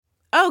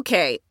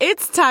Okay,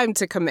 it's time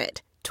to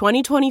commit.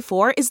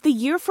 2024 is the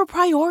year for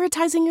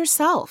prioritizing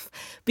yourself.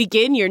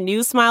 Begin your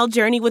new smile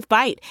journey with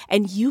Byte,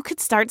 and you could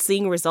start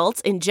seeing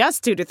results in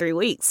just 2 to 3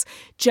 weeks.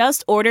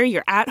 Just order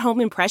your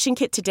at-home impression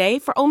kit today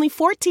for only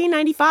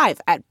 $14.95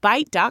 at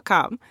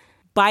Byte.com.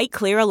 Byte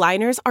Clear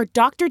aligners are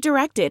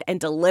doctor-directed and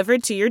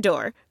delivered to your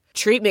door.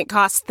 Treatment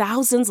costs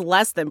thousands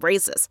less than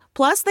braces.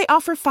 Plus, they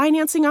offer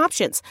financing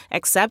options,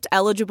 accept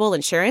eligible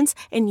insurance,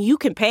 and you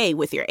can pay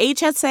with your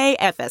HSA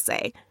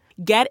FSA.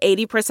 Get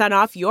 80%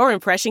 off your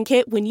impression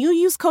kit when you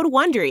use code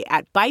WONDERY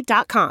at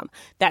Byte.com.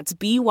 That's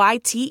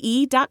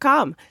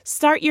BYTE.com.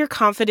 Start your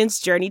confidence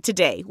journey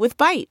today with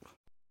Byte.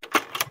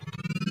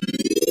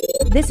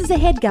 This is a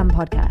HeadGum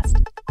podcast.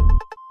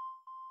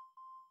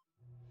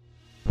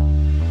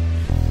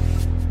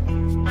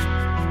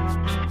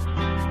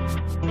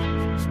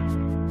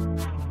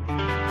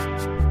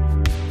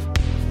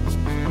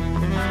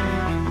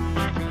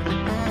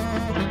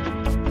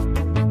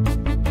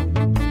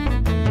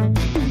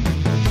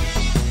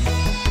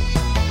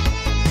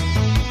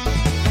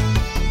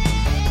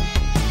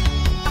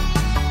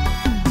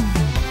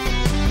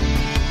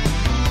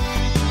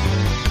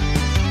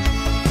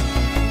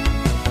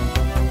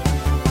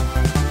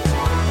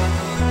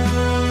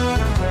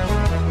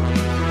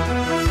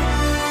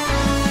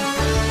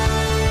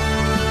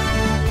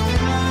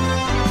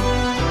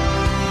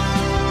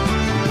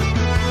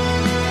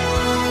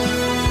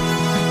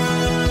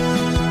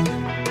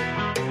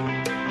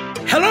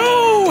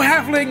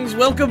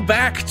 Welcome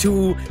back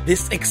to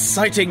this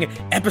exciting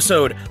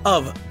episode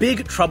of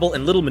Big Trouble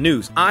in Little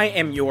Mineuse. I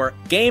am your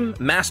game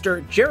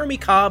master, Jeremy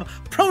Cobb,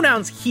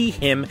 pronouns he,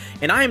 him,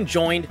 and I am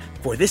joined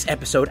for this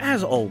episode,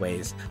 as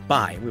always,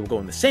 by, we will go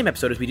in the same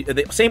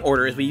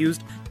order as we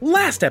used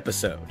last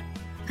episode.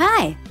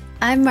 Hi,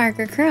 I'm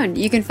Margaret Crone.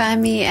 You can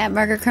find me at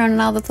Margaret Crone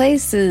in all the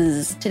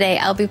places. Today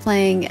I'll be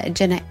playing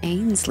Jenna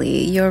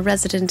Ainsley, your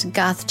resident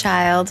goth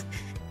child,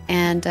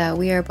 and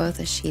we are both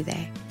a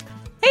she-they.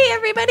 Hey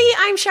everybody,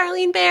 I'm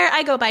Charlene Bear.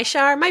 I go by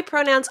Char. My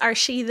pronouns are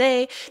she,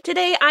 they.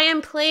 Today I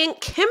am playing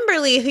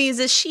Kimberly, who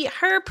uses she,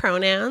 her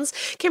pronouns.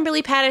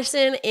 Kimberly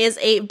Patterson is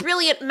a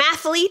brilliant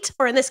mathlete,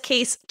 or in this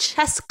case,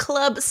 chess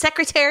club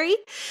secretary.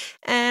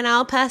 And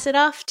I'll pass it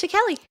off to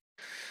Kelly.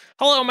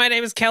 Hello, my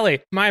name is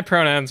Kelly. My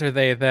pronouns are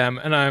they, them,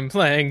 and I'm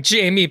playing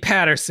Jamie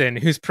Patterson,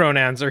 whose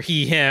pronouns are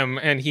he, him,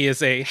 and he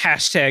is a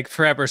hashtag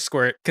forever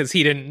squirt because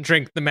he didn't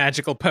drink the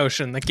magical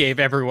potion that gave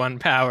everyone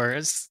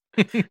powers.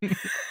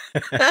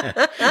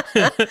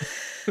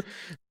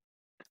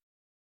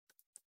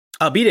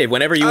 B-Dave,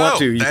 whenever you want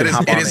to, you can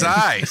hop on in. It is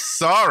I.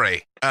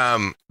 Sorry.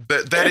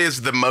 That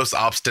is the most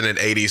obstinate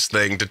 80s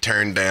thing, to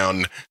turn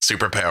down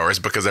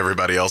superpowers because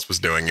everybody else was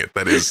doing it.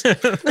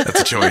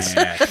 That's a choice.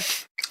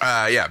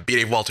 Yeah,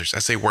 B-Dave Walters. I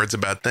say words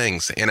about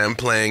things, and I'm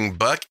playing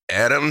Buck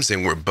Adams,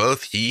 and we're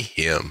both he,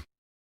 him.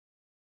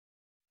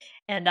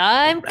 And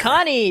I'm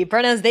Connie,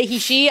 pronouns they, he,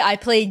 she. I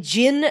play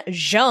Jin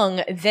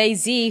Zheng, they,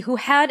 z, who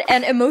had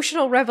an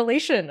emotional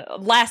revelation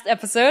last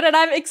episode, and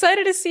I'm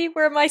excited to see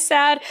where my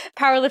sad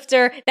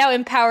powerlifter, now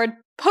empowered,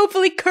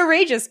 hopefully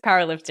courageous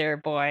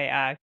powerlifter boy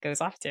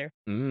goes off to.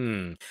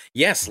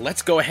 Yes,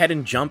 let's go ahead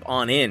and jump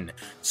on in.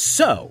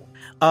 So,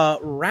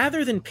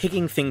 rather than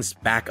picking things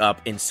back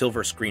up in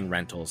Silver Screen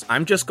Rentals,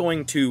 I'm just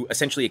going to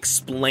essentially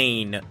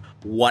explain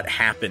what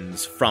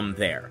happens from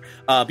there.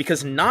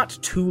 Because not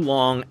too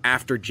long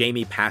after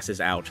Jamie passes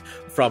out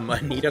from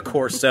Anita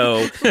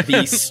Corso,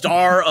 the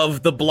star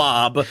of the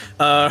Blob,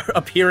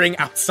 appearing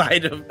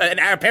outside of, and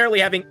apparently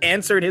having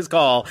answered his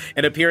call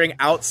and appearing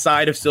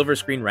outside of Silver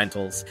Screen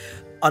Rentals,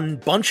 a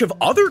bunch of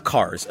other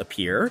cars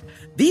appear.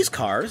 These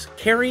cars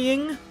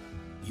carrying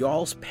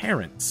y'all's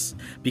parents.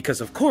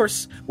 Because, of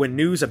course, when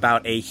news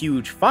about a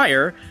huge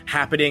fire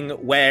happening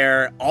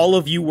where all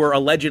of you were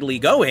allegedly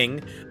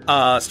going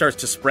starts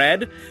to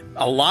spread,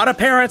 a lot of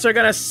parents are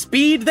going to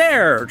speed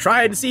there,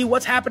 try and see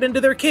what's happening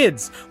to their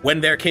kids. When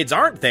their kids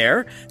aren't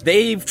there,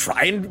 they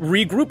try and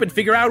regroup and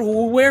figure out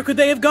where could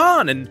they have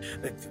gone. And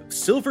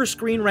Silver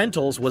Screen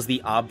Rentals was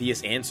the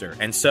obvious answer.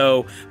 And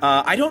so,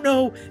 I don't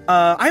know,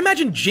 I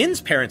imagine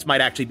Jin's parents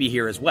might actually be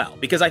here as well.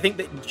 Because I think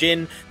that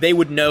Jin, they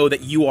would know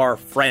that you are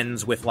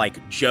friends with,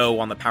 like, Joe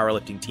on the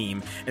powerlifting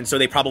team. And so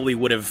they probably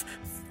would have,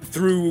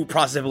 through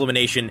process of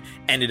elimination,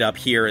 ended up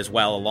here as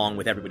well, along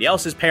with everybody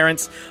else's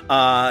parents.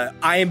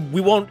 I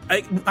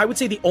would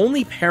say the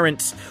only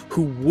parents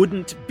who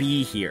wouldn't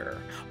be here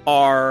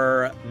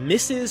are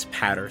Mrs.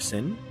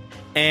 Patterson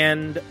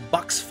and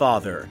Buck's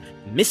father,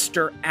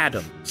 Mr.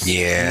 Adams.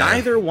 Yeah.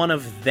 Neither one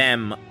of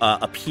them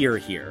appear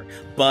here,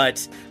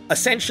 but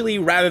essentially,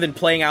 rather than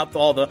playing out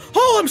all the,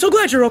 oh, I'm so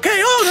glad you're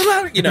okay,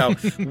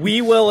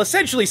 we will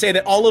essentially say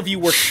that all of you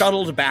were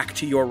shuttled back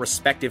to your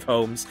respective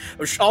homes.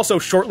 Also,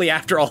 shortly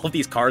after all of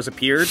these cars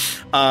appeared,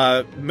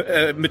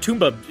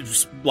 Matumba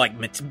just,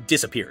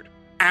 disappeared.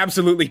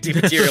 absolutely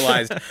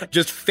dematerialized,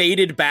 just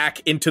faded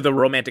back into the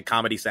romantic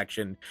comedy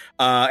section,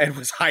 and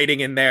was hiding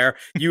in there.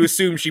 You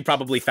assume she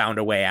probably found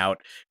a way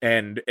out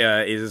and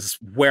is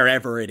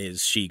wherever it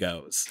is she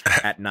goes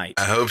at night.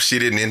 I hope she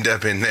didn't end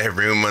up in that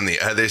room on the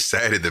other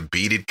side of the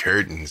beaded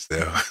curtains,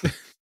 though.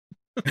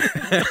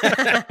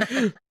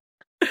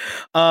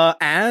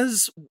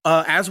 As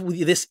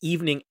this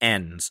evening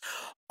ends,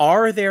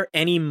 are there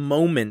any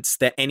moments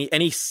that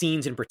any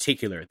scenes in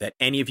particular that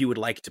any of you would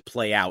like to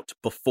play out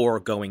before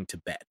going to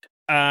bed?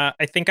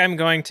 I think I'm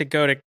going to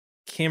go to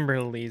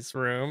Kimberly's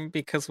room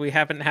because we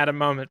haven't had a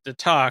moment to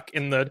talk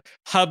in the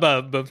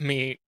hubbub of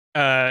me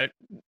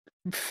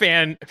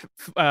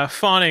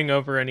fawning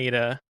over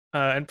Anita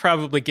and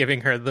probably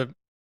giving her the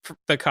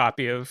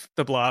copy of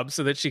the Blob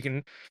so that she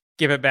can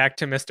give it back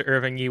to Mr.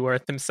 Irving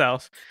Eworth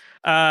himself.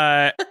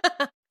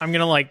 I'm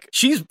gonna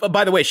she's,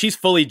 by the way, she's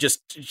fully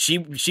just she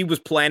was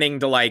planning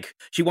to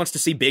she wants to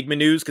see Big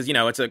Mineuse because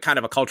it's a kind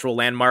of a cultural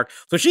landmark,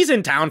 so she's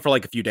in town for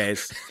a few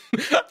days.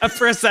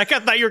 For a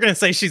second I thought you were gonna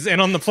say she's in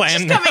on the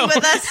plan. She's coming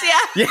with us.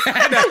 Yeah,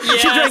 no,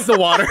 yes. She drank the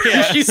water.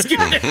 Yeah. She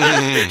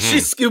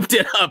scooped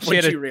it up She when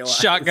had she a realized.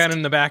 shotgun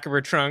in the back of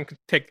her trunk.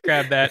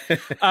 Grab that.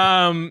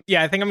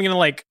 I think I'm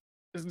gonna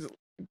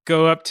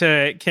go up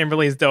to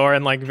Kimberly's door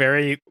and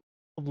very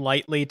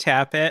lightly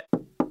tap it.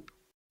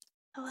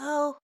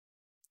 Hello.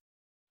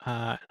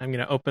 I'm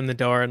gonna open the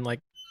door and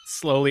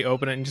slowly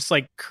open it and just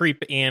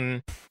creep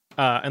in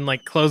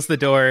and close the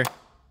door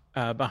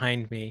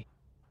behind me.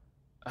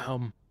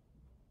 So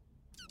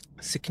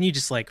can you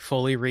just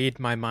fully read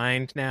my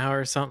mind now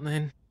or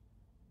something?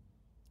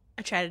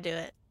 I try to do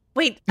it.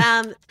 Wait,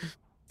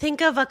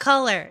 think of a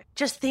color.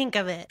 Just think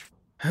of it.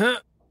 Huh?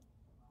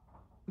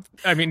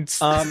 I mean,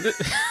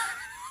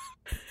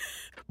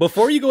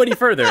 Before you go any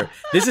further,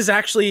 this is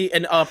actually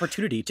an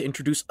opportunity to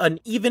introduce an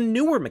even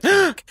newer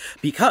mechanic,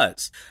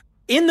 because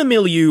in the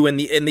milieu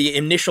and in the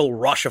initial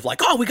rush of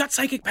we got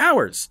psychic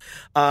powers,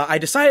 I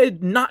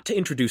decided not to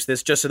introduce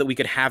this just so that we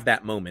could have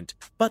that moment.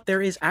 But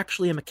there is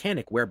actually a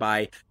mechanic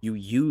whereby you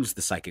use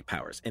the psychic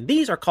powers, and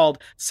these are called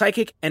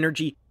psychic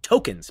energy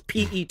tokens,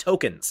 PE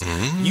tokens.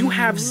 You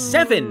have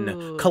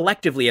 7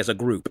 collectively as a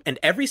group, and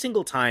every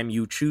single time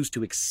you choose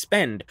to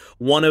expend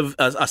one of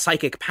a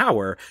psychic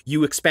power,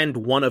 you expend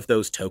one of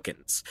those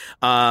tokens.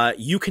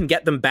 You can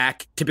get them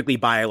back typically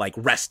by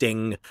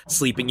resting,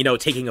 sleeping,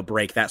 taking a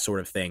break, that sort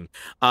of thing.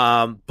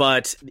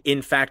 But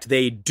in fact,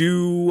 they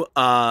do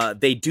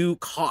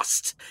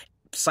cost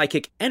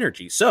psychic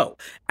energy. So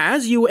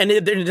as you, and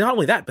not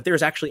only that, but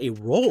there's actually a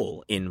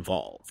role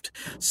involved.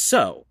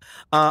 So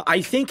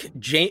I think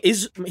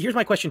here's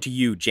my question to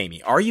you,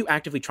 Jamie. Are you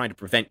actively trying to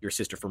prevent your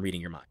sister from reading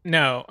your mind?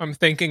 No, I'm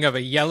thinking of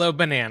a yellow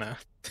banana.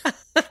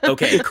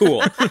 Okay,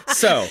 cool.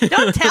 So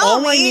don't tell all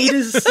me. I need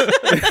is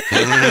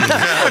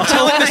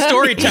telling the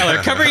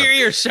storyteller. Cover your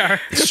ears, Shar.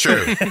 It's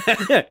true.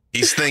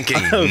 He's thinking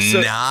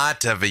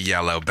not of a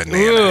yellow banana.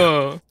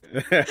 Ooh.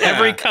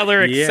 Every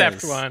color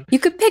except Yes. one. You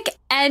could pick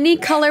any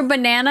color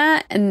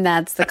banana, and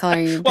that's the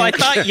color you pick. Well, I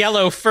thought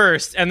yellow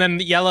first, and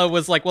then yellow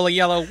was a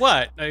yellow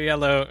what? A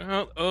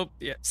yellow,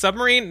 yeah,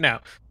 submarine? No.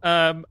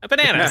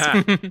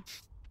 Bananas.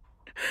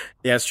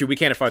 Yeah, it's true. We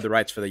can't afford the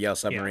rights for the yellow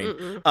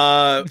submarine.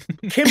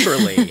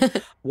 Kimberly,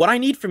 what I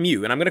need from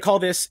you, and I'm going to call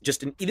this this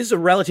is a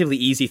relatively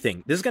easy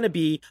thing. This is going to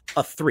be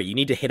a 3. You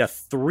need to hit a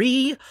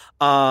 3,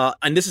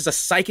 and this is a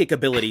psychic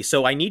ability.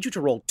 So I need you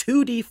to roll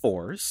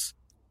 2d4s.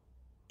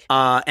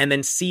 And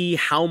then see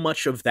how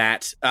much of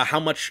that,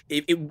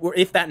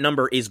 if that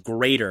number is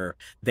greater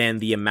than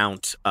the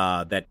amount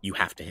that you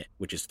have to hit,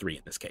 which is 3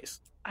 in this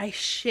case. I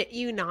shit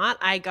you not.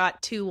 I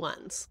got 2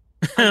 1s.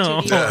 Oh.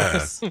 On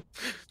 2d4s.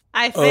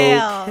 I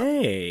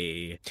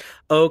fail.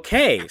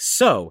 Okay.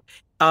 So,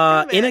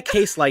 in a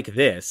case like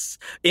this,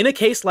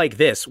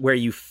 where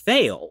you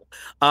fail,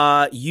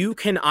 you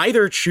can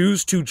either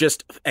choose to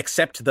just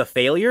accept the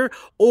failure,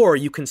 or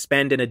you can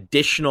spend an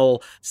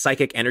additional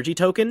psychic energy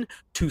token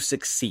to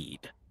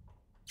succeed.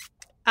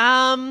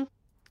 I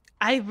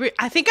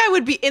think I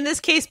would in this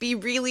case be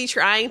really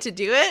trying to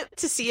do it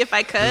to see if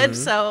I could.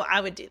 So I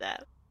would do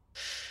that.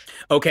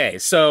 Okay,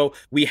 so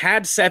we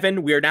had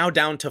 7. We are now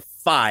down to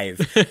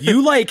 5.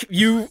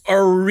 You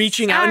are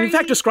reaching out. And in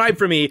fact,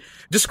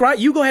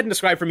 you go ahead and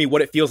describe for me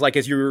what it feels like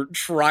as you're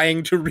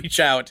trying to reach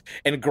out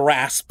and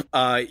grasp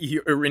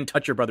and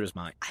touch your brother's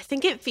mind. I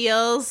think it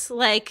feels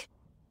like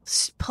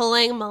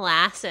pulling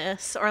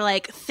molasses or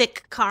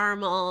thick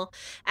caramel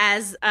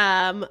as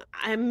I'm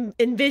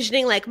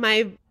envisioning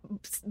my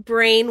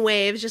brain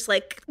waves just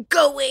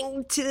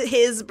going to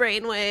his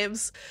brain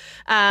waves,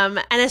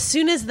 and as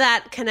soon as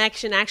that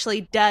connection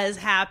actually does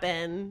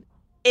happen,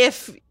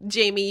 if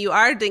Jamie, you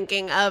are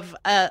thinking of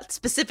a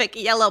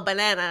specific yellow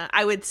banana,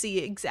 I would see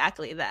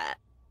exactly that.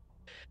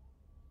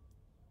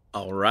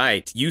 All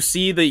right. You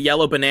see the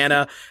yellow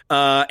banana,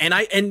 and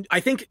I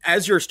think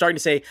as you're starting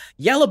to say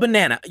yellow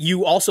banana,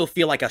 you also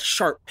feel a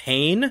sharp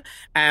pain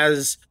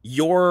as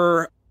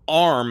your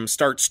arm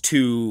starts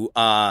to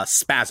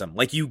spasm.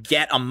 Like you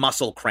get a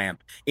muscle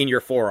cramp in your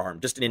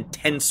forearm, just an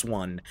intense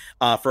one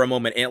for a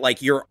moment, and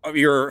like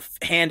your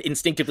hand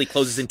instinctively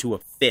closes into a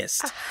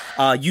fist.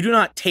 You do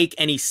not take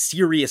any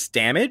serious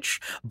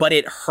damage, but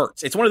it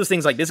hurts. It's one of those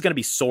things like this is going to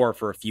be sore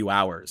for a few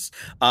hours,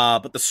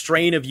 but the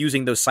strain of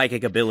using those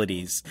psychic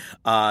abilities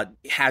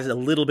has a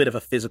little bit of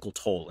a physical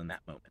toll in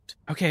that moment.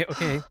 Okay.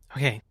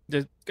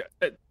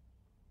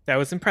 That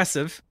was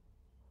impressive.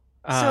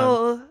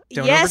 So,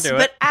 don't yes, overdo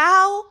but it.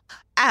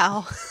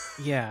 ow.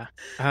 Yeah.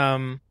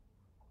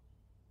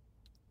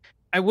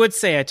 I would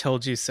say I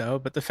told you so,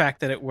 but the fact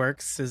that it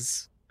works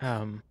is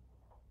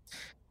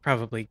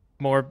probably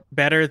more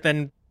better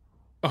than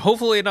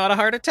hopefully not a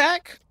heart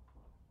attack.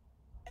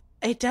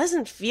 It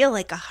doesn't feel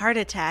like a heart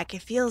attack.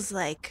 It feels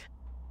like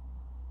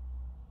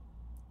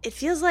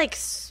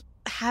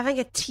having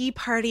a tea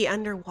party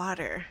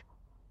underwater,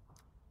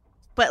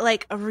 but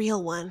like a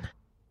real one.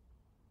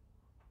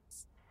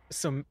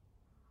 So,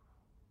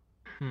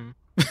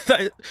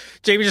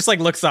 Jamie just like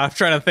looks off,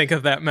 trying to think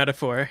of that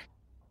metaphor.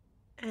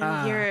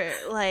 And you're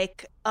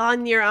like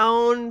on your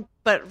own,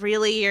 but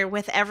really you're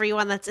with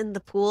everyone that's in the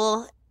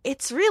pool.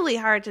 It's really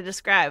hard to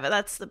describe, but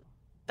that's the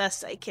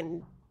best I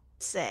can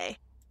say.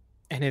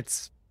 And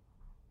it's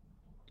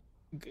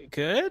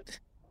good?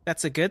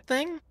 That's a good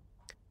thing?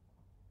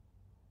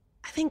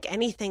 I think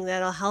anything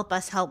that'll help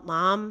us help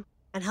Mom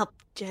and help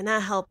Jenna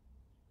help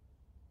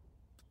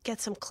get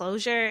some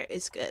closure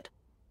is good.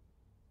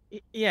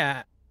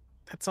 Yeah,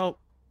 that's all.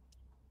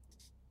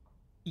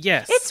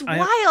 Yes. It's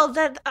wild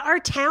that our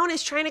town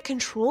is trying to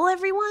control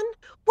everyone.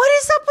 What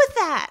is up with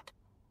that?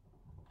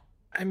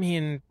 I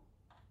mean,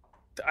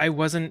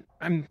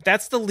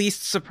 that's the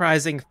least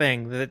surprising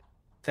thing,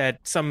 that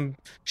some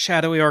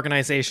shadowy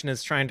organization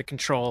is trying to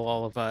control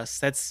all of us.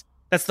 That's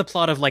the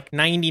plot of like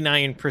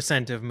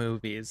 99% of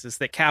movies, is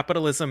that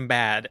capitalism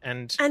bad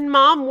and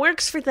Mom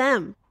works for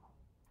them.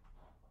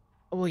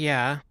 well,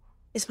 yeah.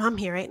 Is Mom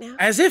here right now?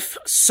 As if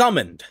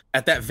summoned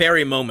at that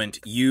very moment,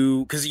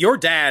 because your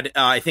dad,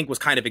 I think, was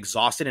kind of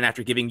exhausted, and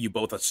after giving you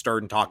both a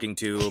stern talking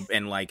to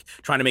and like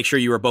trying to make sure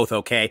you were both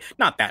okay,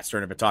 not that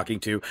stern of a talking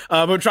to,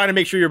 but trying to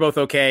make sure you're both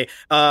okay.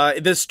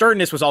 The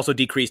sternness was also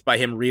decreased by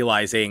him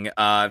realizing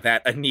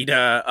that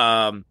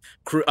Anita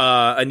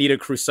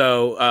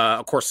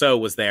Corso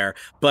was there,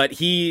 but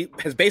he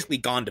has basically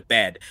gone to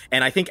bed.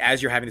 And I think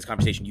as you're having this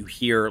conversation, you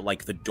hear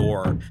like the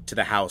door to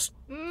the house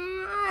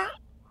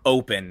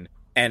open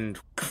and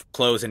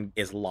close and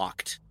is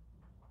locked.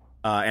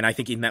 And I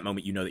think in that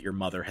moment, you know that your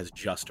mother has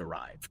just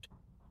arrived.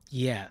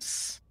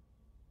 Yes.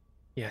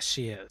 Yes,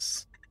 she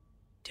is.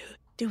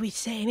 Do we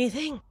say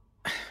anything?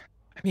 I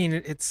mean,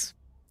 it's...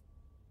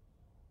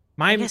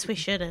 I guess we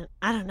shouldn't.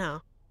 I don't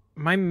know.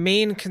 My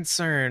main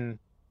concern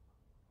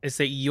is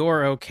that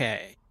you're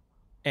okay.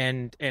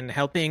 And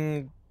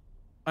helping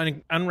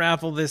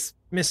unravel this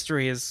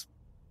mystery is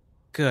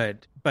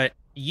good. But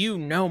you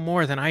know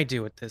more than I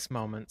do at this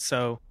moment,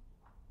 so...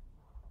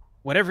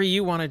 whatever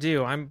you want to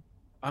do, I'm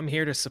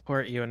here to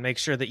support you and make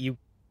sure that you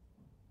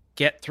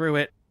get through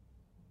it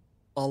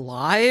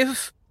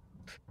alive.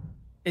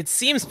 It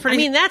seems pretty... I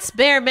mean, that's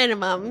bare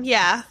minimum.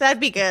 Yeah, that'd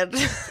be good.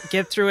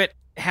 Get through it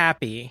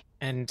happy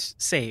and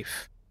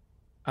safe.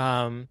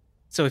 So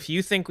if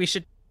you think we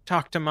should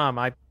talk to Mom,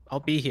 I'll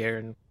be here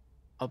and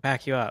I'll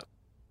back you up.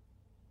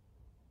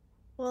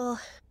 Well,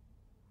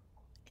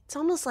 it's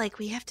almost like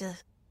we have to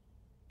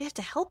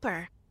help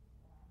her.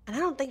 And I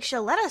don't think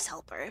she'll let us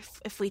help her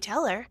if we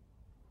tell her.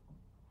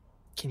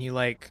 Can you,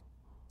 like,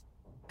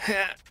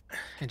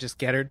 and just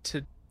get her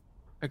to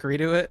agree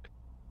to it?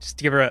 Just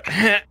give her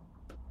a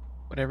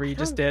whatever you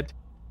just did?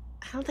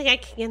 I don't think I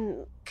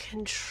can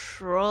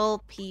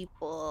control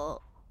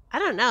people. I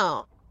don't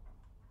know.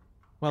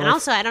 Well, and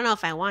also, I don't know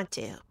if I want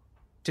to.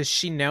 Does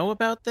she know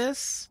about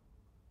this?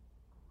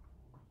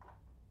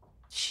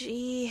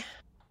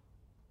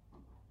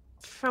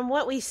 From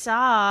what we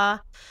saw,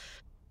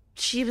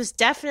 she was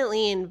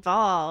definitely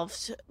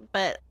involved,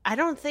 but I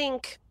don't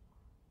think...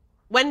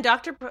 When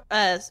Dr. Prohaska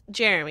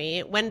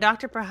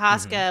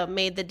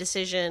made the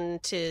decision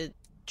to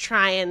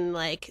try and,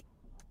 like,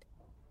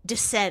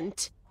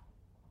 dissent,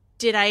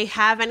 did I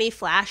have any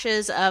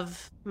flashes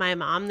of my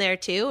mom there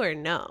too, or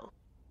no?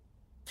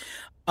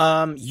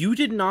 You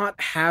did not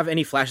have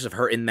any flashes of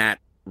her in that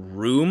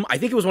room. I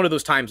think it was one of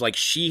those times, like,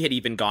 she had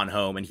even gone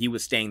home and he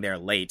was staying there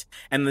late,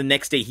 and the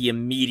next day he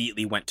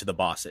immediately went to the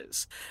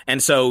bosses.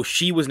 And so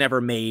she was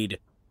never made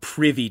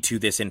privy to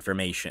this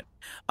information.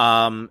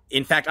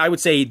 In fact, I would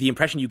say the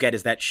impression you get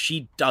is that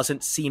she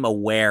doesn't seem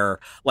aware,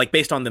 like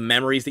based on the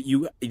memories that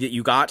you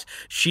got,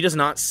 she does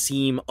not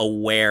seem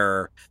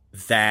aware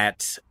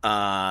that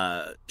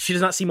of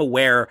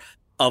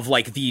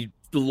like the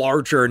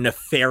larger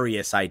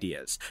nefarious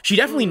ideas. She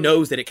definitely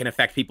knows that it can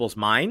affect people's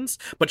minds,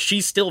 but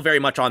she's still very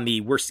much on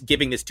the we're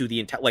giving this to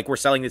the we're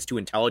selling this to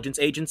intelligence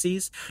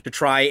agencies to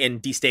try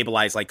and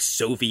destabilize like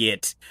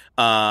Soviet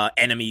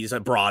enemies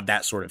abroad,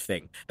 that sort of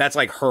thing. That's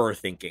like her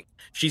thinking.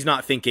 She's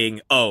not thinking,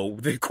 oh,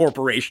 the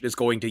corporation is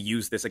going to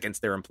use this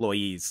against their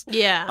employees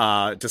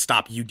to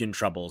stop union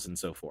troubles and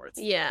so forth.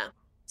 Yeah.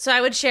 So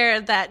I would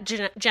share that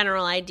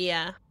general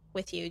idea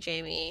with you,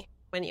 Jamie,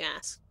 when you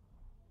ask.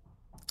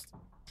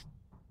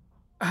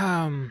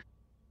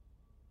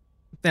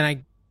 Then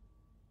I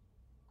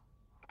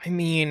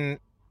mean,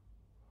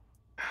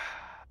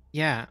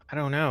 yeah, I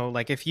don't know.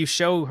 Like, if you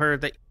show her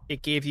that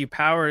it gave you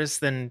powers,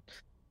 then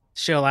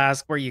she'll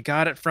ask where you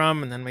got it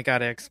from, and then we got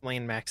to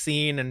explain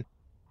Maxine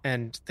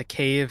and the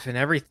cave and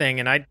everything.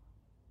 And I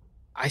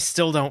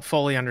still don't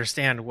fully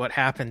understand what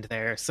happened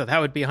there, so that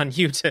would be on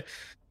you to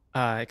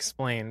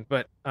explain.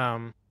 But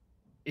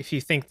if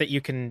you think that you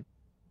can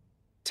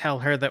tell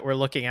her that we're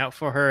looking out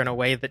for her in a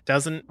way that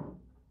doesn't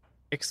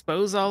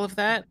expose all of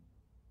that,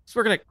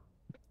 so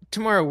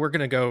tomorrow we're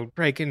gonna go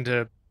break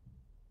into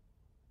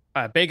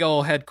a big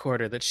old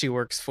headquarter that she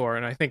works for,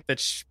 and I think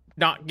that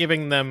not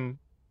giving them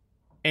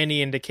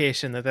any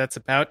indication that that's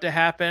about to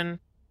happen.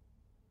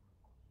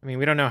 I mean,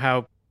 we don't know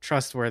how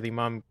trustworthy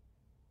Mom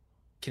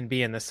can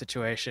be in this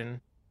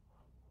situation.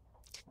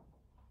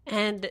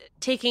 And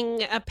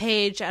taking a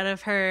page out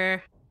of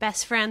her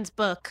best friend's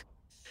book,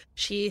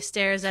 she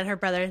stares at her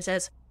brother and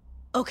says,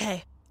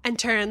 "Okay," and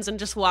turns and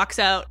just walks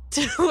out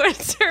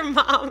towards her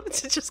mom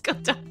to just go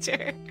talk to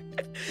her.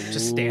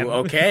 Just stand.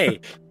 Okay.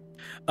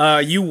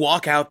 You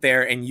walk out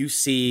there and you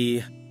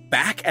see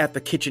back at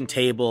the kitchen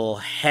table,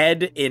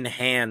 head in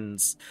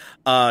hands,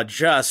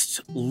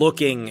 just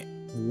looking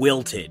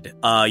wilted,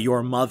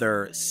 your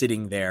mother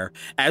sitting there.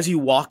 As you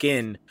walk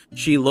in,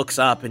 she looks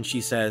up and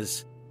she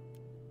says,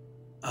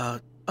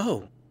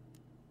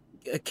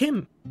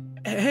 Kim,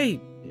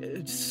 hey,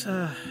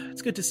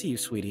 it's good to see you,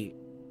 sweetie.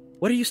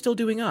 What are you still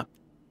doing up?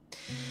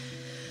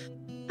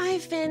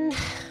 I've been,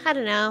 I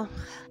don't know,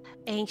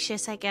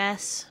 anxious, I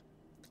guess.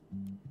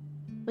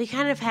 We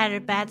kind of had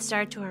a bad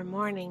start to our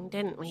morning,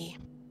 didn't we?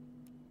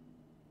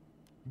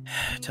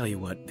 Tell you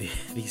what,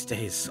 these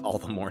days, all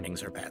the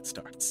mornings are bad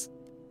starts.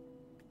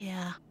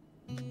 Yeah.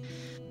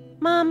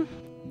 Mom,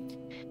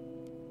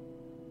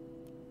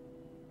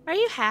 are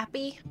you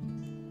happy?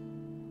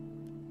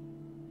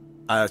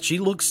 She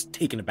looks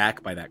taken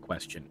aback by that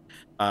question.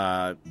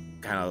 Kind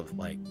of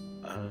like,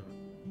 well,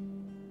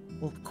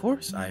 of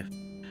course,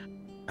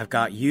 I've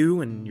got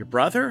you and your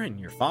brother and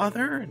your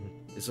father, and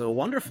it's a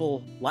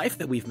wonderful life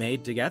that we've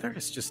made together.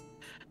 It's just,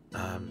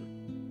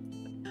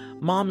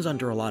 Mom's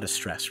under a lot of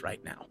stress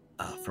right now,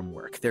 from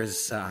work.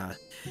 There's,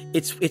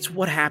 it's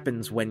what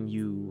happens when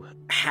you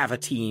have a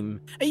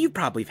team, and you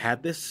probably have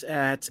had this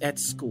at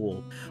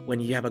school, when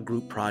you have a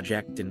group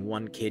project and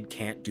one kid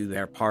can't do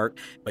their part,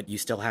 but you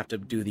still have to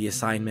do the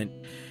assignment.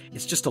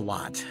 It's just a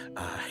lot.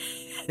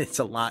 It's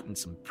a lot and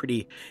some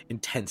pretty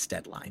intense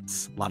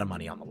deadlines. A lot of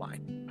money on the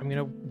line. I'm going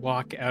to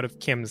walk out of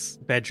Kim's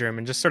bedroom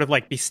and just sort of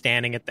like be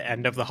standing at the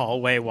end of the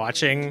hallway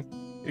watching.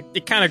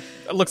 It kind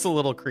of looks a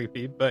little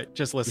creepy, but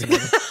just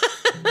listening.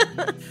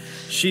 I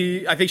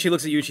think she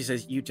looks at you and she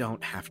says, "You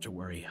don't have to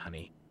worry,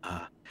 honey.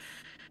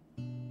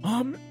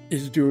 Mom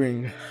is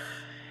doing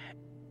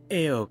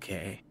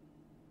A-okay."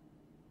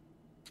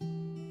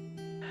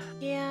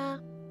 Yeah.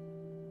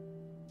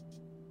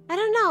 I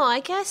don't know,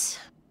 I guess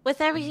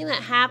with everything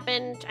that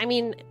happened, I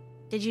mean,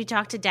 did you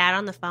talk to Dad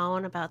on the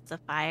phone about the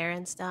fire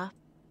and stuff?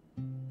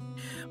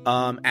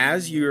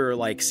 As you're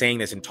like saying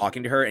this and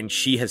talking to her, and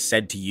she has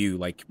said to you,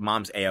 like,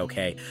 Mom's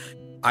A-okay,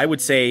 I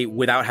would say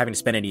without having to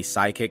spend any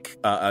psychic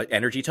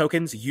energy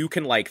tokens, you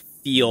can like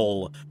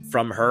feel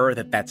from her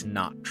that that's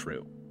not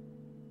true.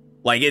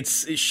 Like,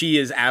 she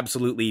is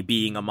absolutely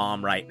being a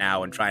mom right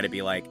now and trying to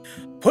be like,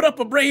 put up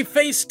a brave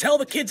face, tell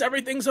the kids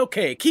everything's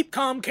okay, keep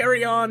calm,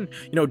 carry on,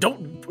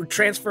 don't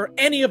transfer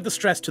any of the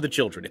stress to the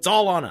children. It's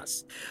all on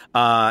us.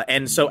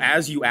 And so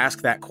as you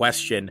ask that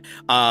question,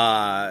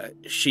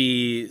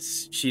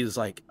 she's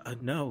like,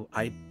 no,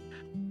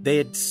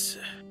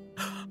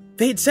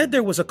 they had said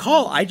there was a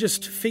call. I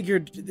just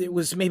figured it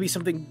was maybe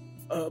something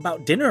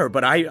about dinner,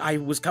 but I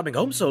was coming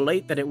home so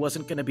late that it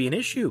wasn't going to be an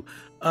issue.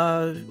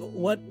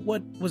 What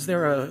was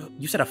there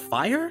you said a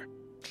fire?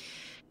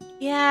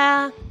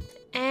 Yeah,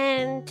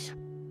 and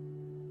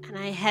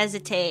I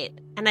hesitate,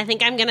 and I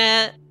think I'm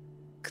gonna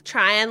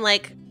try and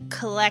like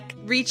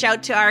reach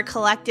out to our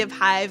collective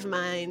hive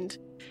mind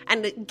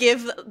and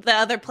give the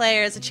other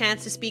players a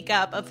chance to speak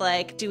up of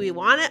like, do we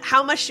want it?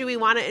 How much do we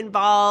want to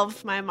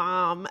involve my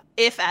mom,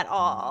 if at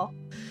all?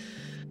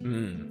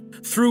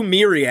 Through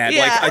Myriad,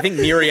 yeah. Like I think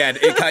Myriad,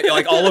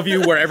 like all of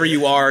you wherever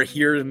you are,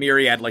 hear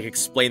Myriad like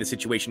explain the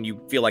situation.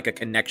 You feel like a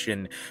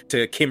connection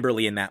to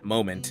Kimberly in that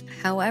moment.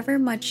 However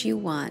much you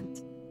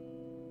want.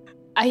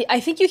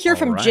 I think you hear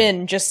from right.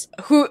 Jin, just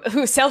who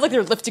sounds like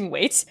they're lifting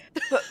weights.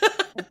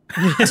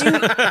 Do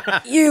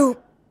you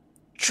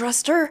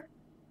trust her?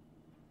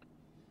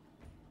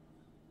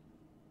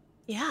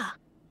 Yeah.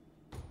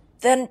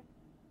 Then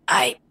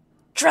I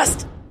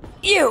trust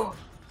you.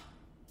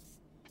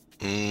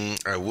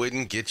 I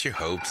wouldn't get your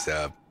hopes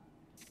up.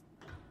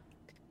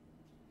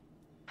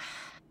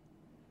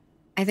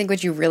 I think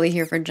what you really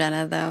hear from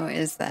Jenna, though,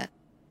 is that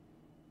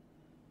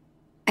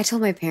I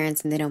told my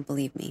parents and they don't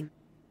believe me.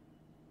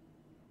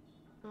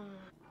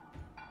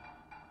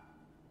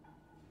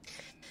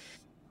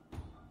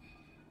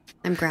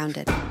 I'm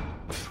grounded.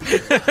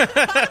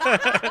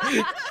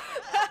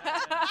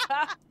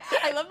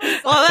 I love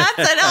this. Well,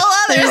 that's an whole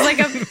other. There's like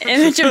an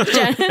image of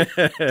Jenna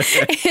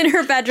in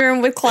her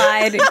bedroom with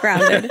Clyde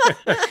grounded.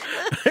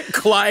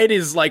 Clyde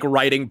is like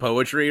writing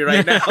poetry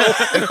right now,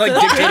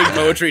 like dictating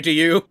poetry to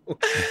you.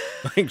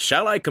 Like,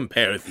 shall I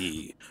compare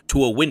thee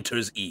to a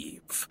winter's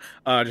eve?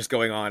 Just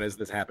going on as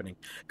this happening.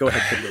 Go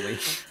ahead, Kimberly.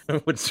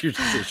 What's your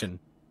decision?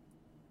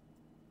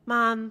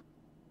 Mom,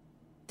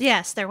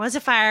 yes, there was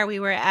a fire. We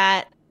were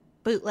at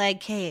Bootleg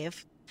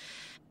Cave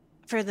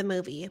for the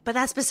movie, but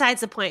that's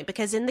besides the point,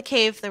 because in the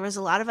cave there was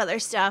a lot of other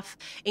stuff,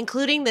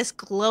 including this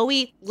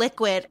glowy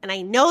liquid, and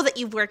I know that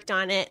you've worked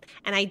on it,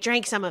 and I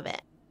drank some of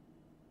it.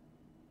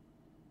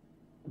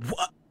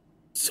 What?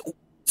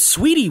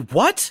 Sweetie,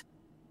 what?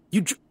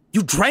 You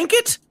drank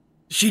it?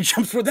 She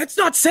jumps for that's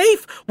not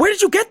safe. Where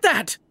did you get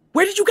that?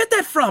 Where did you get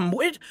that from?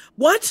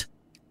 What?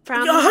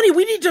 From honey,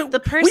 we need to the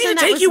person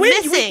that was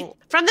missing.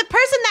 From the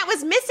person that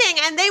was missing,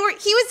 and he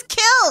was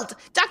killed.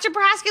 Dr.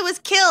 Prohaska was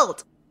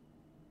killed.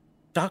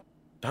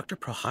 Dr.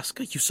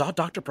 Prohaska? You saw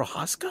Dr.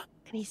 Prohaska?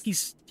 And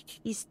he's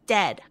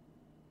dead.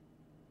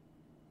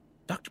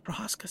 Dr.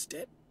 Prohaska's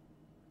dead.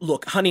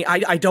 Look, honey,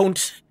 I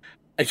don't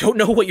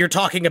know what you're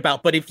talking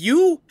about, but if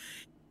you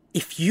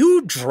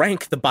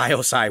drank the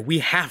biocide, we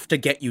have to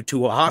get you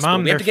to a hospital.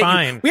 Mom, they're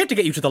fine. We have to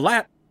get you to the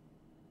lab.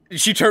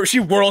 She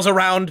whirls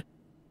around.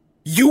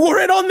 You were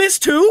in on this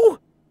too?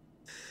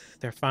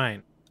 They're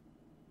fine.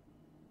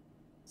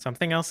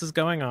 Something else is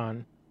going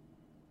on.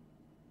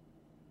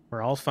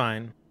 We're all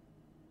fine.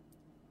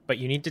 But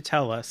you need to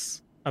tell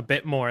us a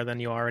bit more than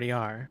you already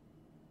are.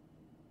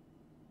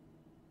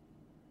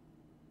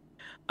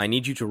 I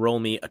need you to roll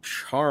me a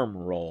charm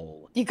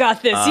roll. You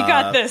got this. You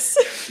got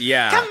this.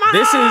 Yeah. Come on,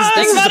 this is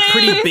a buddy!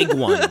 pretty big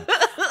one.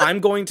 I'm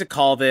going to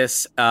call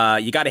this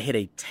you got to hit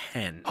a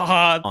 10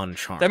 on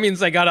charm. That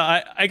means I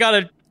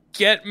gotta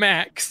get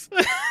max.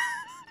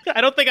 I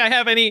don't think I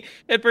have any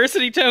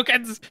adversity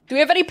tokens. Do we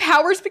have any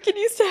powers we can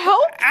use to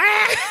help?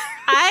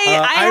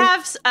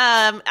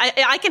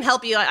 I can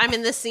help you. I'm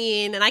in this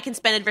scene, and I can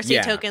spend adversity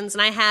tokens,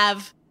 and I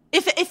have,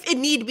 if it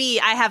need be,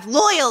 I have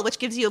loyal, which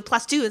gives you a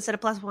 +2 instead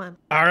of +1.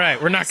 All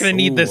right, we're not going to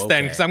need this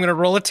then, because I'm going to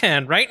roll a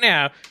 10 right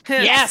now.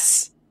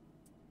 Yes.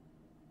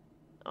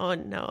 Oh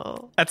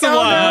no, that's a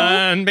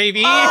 1,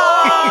 baby.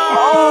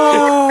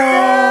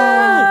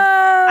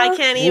 I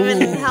can't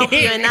even help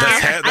you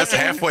enough. That's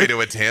halfway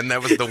to a 10.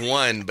 That was the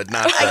 1, but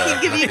not. I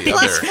can give you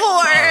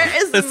 +4.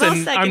 Is the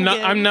most I can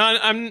give.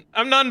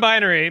 I'm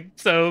non-binary,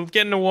 so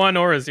getting a 1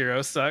 or a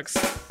 0 sucks.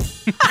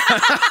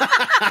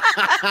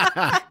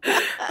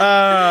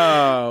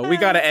 Oh, we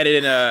got to edit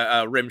in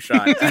a rim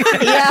shot.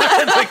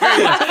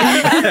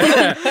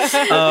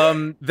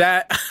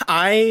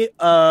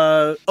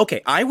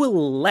 I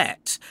will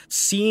let,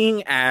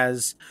 seeing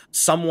as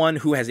someone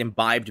who has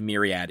imbibed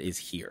Myriad is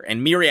here,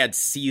 and Myriad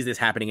sees this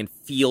happening and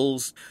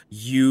feels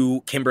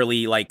you,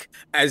 Kimberly, like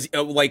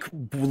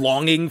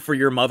longing for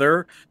your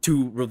mother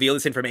to reveal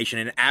this information,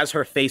 and as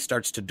her face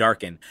starts to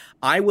darken,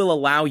 I will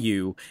allow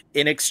you,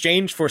 in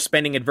exchange for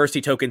spending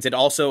adversity tokens and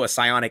also a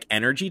psionic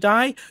energy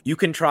die, you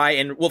can try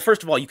and, well,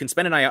 first of all, you can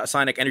spend a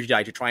psionic energy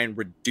die to try and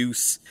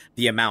reduce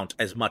the amount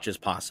as much as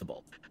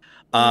possible.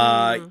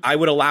 I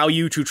would allow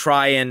you to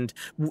try and,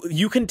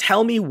 you can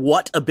tell me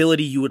what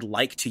ability you would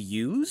like to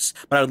use,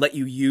 but I would let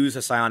you use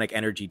a psionic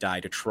energy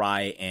die to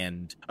try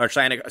and, or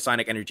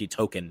psionic energy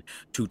token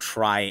to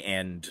try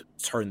and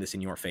turn this in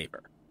your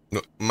favor.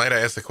 Might I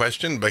ask the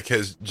question?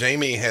 Because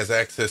Jamie has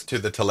access to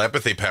the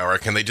telepathy power.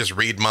 Can they just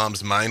read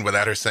Mom's mind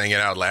without her saying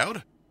it out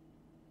loud?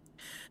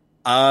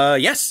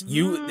 Yes,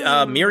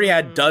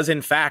 Myriad does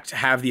in fact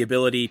have the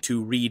ability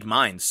to read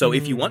minds. So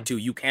if you want to,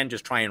 you can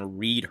just try and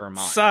read her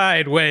mind.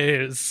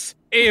 Sideways,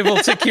 able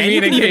to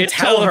communicate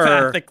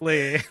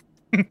telepathically.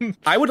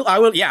 I would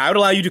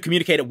allow you to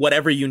communicate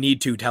whatever you need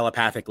to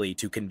telepathically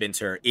to convince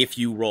her if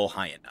you roll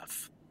high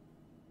enough.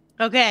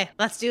 Okay,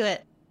 let's do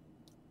it.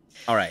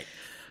 All right.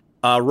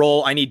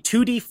 Roll, I need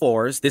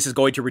 2d4s. This is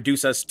going to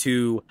reduce us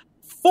to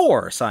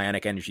 4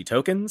 psionic energy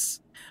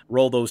tokens.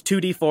 Roll those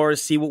 2d4s,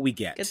 see what we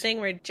get. Good thing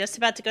we're just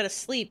about to go to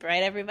sleep,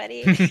 right,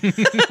 everybody?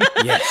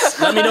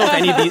 Yes. Let me know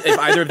if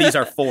either of these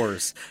are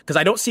 4s, because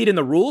I don't see it in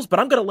the rules,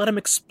 but I'm going to let them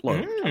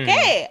explode.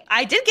 Okay,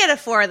 I did get a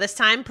 4 this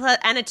time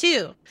and a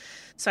 2,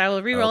 so I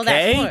will re-roll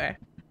that 4.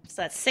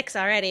 So that's 6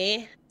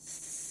 already.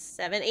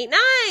 7, 8,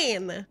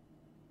 9.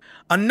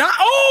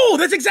 Oh,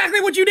 that's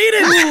exactly what you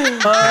needed.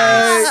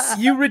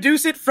 You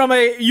reduce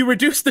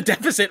the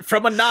deficit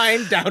from a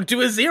 9 down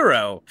to a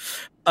 0.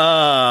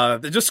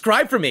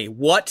 Describe for me,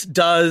 what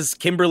does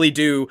Kimberly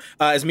do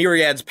as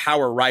Myriad's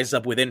power rises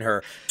up within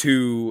her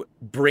to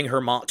bring her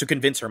mom, to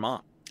convince her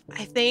mom?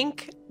 I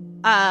think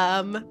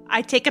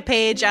I take a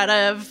page out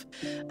of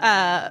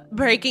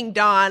Breaking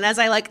Dawn as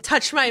I like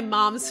touch my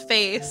mom's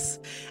face,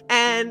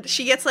 and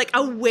she gets like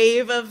a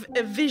wave of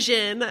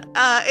vision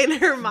in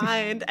her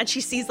mind, and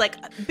she sees like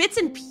bits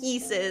and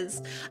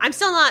pieces. I'm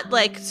still not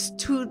like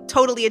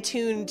totally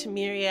attuned to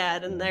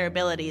Myriad and their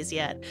abilities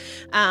yet,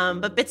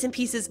 but bits and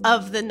pieces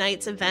of the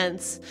night's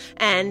events,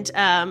 and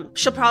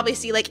she'll probably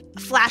see like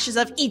flashes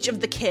of each of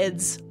the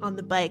kids on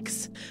the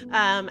bikes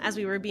as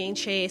we were being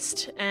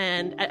chased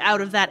and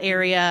out of that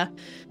area.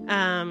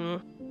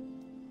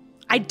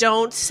 I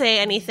don't say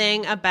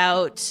anything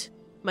about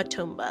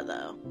Matumba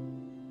though.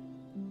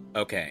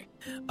 Okay.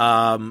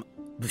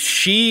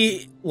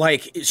 She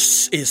like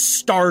is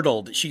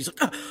startled. She's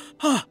like,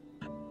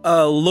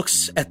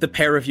 looks at the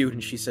pair of you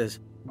and she says,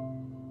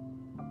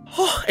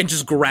 oh, and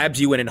just grabs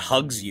you in and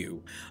hugs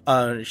you.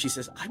 She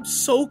says, I'm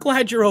so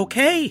glad you're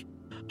okay.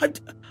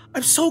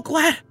 I'm so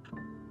glad.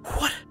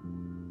 What?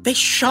 They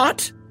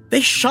shot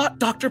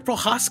Dr.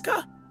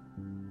 Prohaska?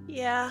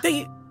 Yeah.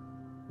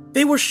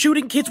 They were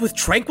shooting kids with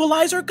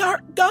tranquilizer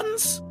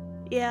guns?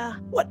 Yeah.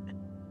 What?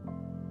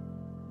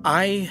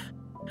 I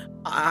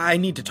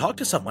need to talk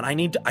to someone. I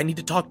need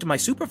to talk to my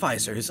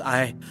supervisors.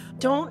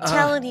 Don't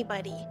tell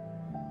anybody.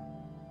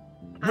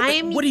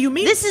 What do you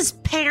mean? This is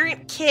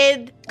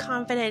parent-kid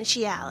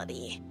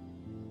confidentiality.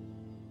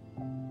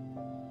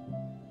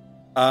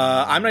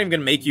 I'm not even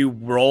gonna make you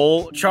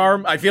roll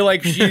charm. I feel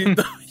like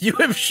you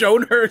have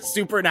shown her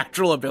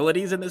supernatural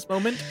abilities in this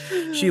moment.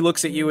 She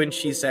looks at you and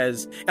she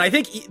says, and I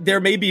think there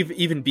may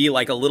even be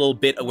like a little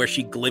bit where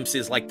she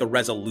glimpses like the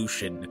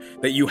resolution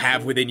that you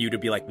have within you to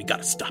be like, we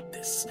gotta stop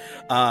this.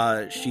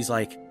 She's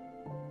like,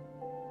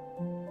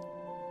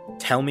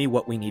 tell me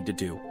what we need to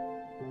do,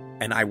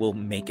 and I will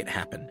make it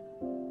happen.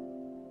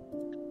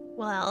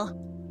 Well,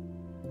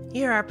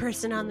 you're our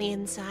person on the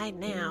inside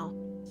now.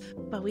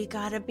 But we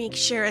gotta make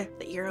sure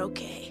that you're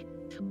okay.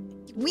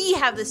 We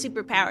have the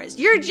superpowers.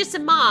 You're just a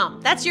mom.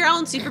 That's your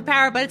own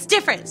superpower, but it's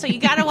different, so you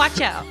gotta watch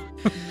out.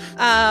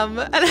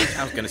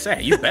 I was gonna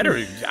say, you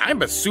better.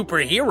 I'm a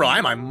superhero.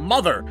 I'm my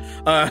mother.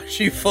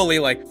 She fully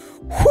like,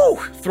 whoo,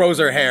 throws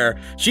her hair.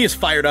 She is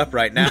fired up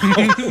right now.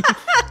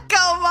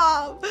 Go,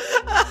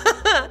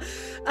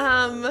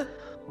 Mom.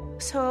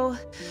 So,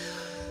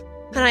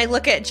 and I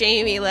look at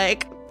Jamie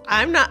like,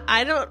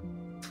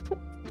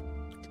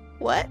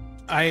 what?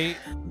 I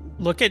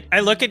look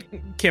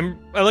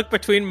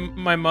between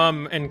my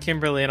mom and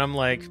Kimberly, and I'm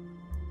like,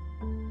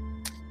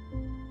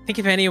 I think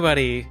if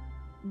anybody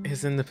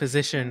is in the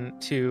position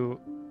to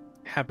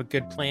have a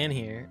good plan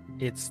here,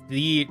 it's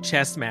the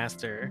chess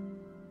master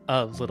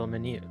of Little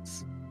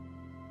Mineuse.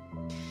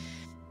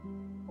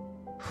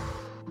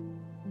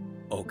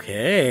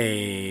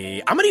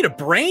 Okay, I'm gonna need a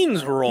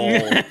brains roll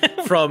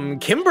from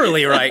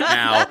Kimberly right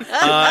now.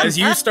 As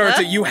you start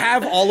to, you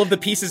have all of the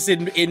pieces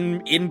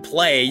in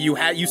play.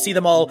 You see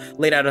them all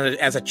laid out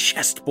as a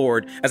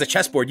chessboard.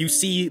 You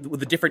see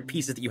the different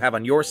pieces that you have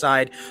on your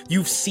side.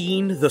 You've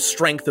seen the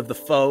strength of the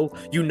foe.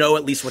 You know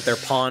at least what their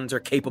pawns are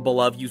capable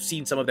of. You've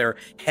seen some of their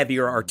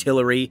heavier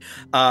artillery,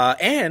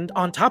 and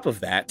on top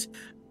of that,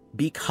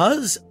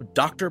 because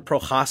Dr.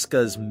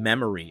 Prohaska's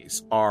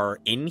memories are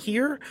in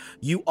here,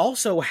 you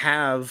also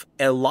have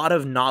a lot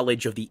of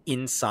knowledge of the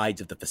insides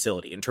of the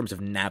facility in terms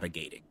of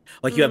navigating.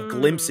 Like, you have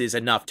glimpses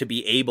enough to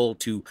be able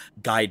to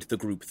guide the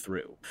group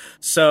through.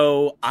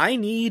 So I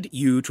need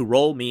you to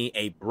roll me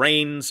a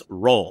brains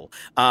roll.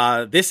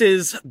 This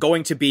is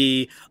going to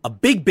be a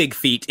big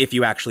feat if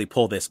you actually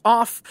pull this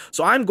off.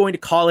 So I'm going to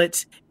call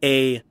it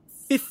a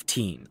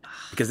 15,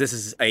 because this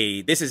is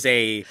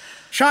a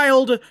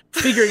child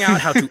figuring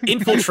out how to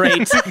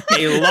infiltrate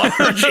a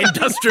large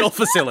industrial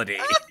facility.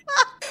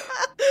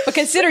 But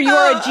consider you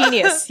are a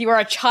genius. You are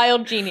a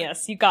child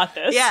genius. You got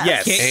this. Yeah.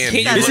 Yes.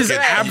 And This is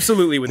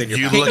absolutely within your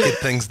power. You look at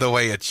things the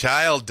way a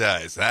child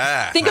does.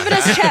 Think of it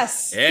as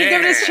chess. Yeah. Think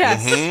of it as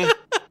chess.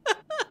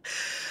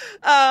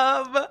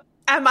 Mm-hmm.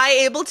 Am I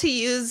able to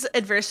use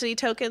adversity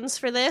tokens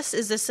for this?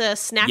 Is this a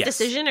snap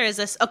decision, or is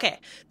this... Okay,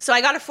 so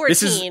I got a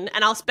 14,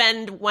 and I'll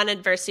spend one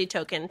adversity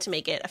token to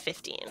make it a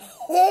 15.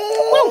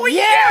 Oh,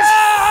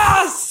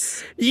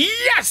 yes!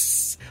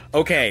 Yes!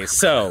 Okay,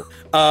 so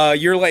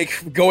you're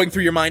like going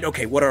through your mind,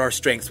 okay, what are our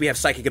strengths? We have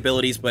psychic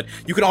abilities, but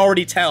you can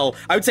already tell,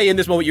 I would say in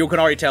this moment, you can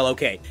already tell,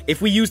 okay,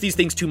 if we use these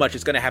things too much,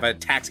 it's going to have a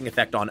taxing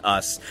effect on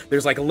us.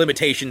 There's like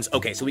limitations.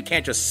 Okay, so we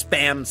can't just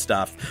spam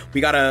stuff. We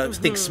got to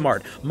think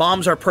smart.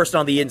 Mom's our person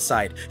on the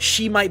inside.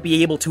 She might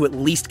be able to at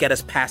least get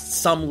us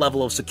past some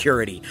level of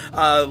security.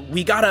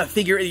 We got to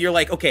figure, you're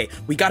like, okay,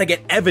 we got to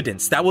get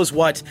evidence. That was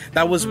what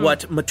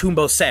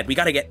Matumbo said. We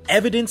got to get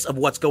evidence of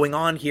what's going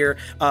on here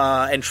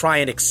and try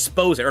and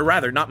expose it. Or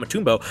rather, not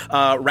Matumbo,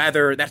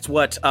 rather that's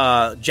what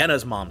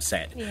Jenna's mom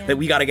said, that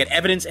we got to get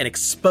evidence and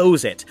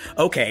expose it.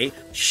 Okay,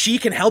 she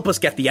can help us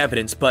get the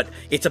evidence, but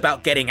it's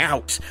about getting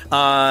out.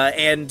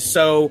 And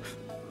so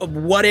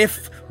what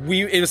if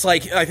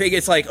I think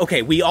it's like,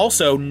 okay, we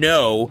also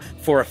know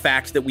for a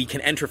fact that we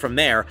can enter from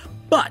there,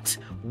 but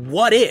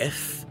what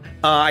if,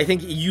 I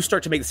think you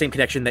start to make the same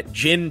connection that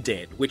Jin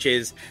did, which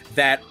is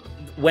that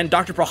when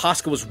Dr.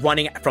 Prohaska was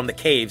running from the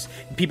caves,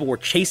 people were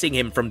chasing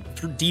him from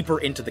deeper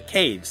into the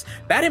caves.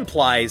 That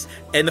implies,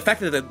 and the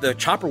fact that the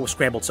chopper was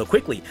scrambled so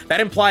quickly, that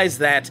implies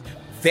that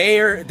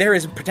there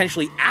is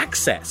potentially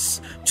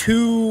access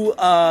to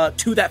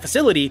that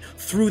facility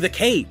through the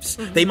caves.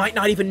 Mm-hmm. They might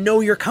not even know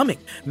you're coming.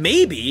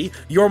 Maybe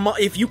your mom,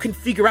 if you can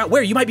figure out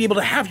where, you might be able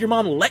to have your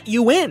mom let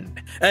you in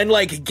and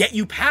like get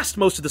you past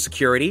most of the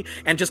security,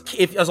 and just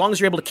as long as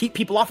you're able to keep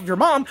people off of your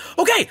mom.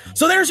 Okay,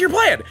 so there's your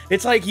plan.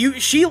 It's like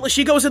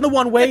she goes in the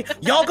one way,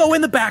 y'all go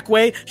in the back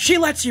way. She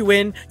lets you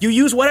in. You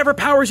use whatever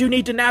powers you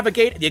need to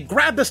navigate. You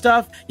grab the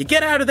stuff. You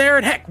get out of there,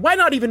 and heck, why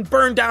not even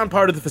burn down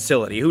part of the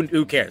facility?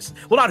 Who cares?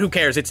 Well, not who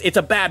cares. It's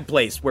a bad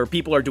place where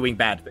people are doing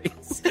bad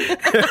things.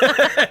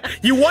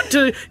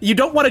 You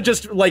don't want to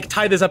just like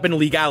tie this up in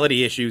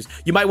legality issues.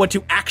 You might want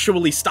to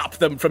actually stop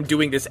them from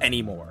doing this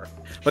anymore.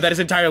 But that is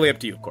entirely up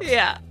to you, of course.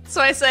 Yeah.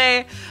 So I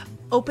say,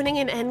 opening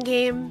an end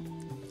game,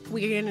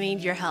 we're going to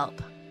need your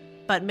help.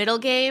 But middle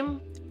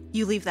game,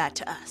 you leave that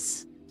to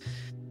us.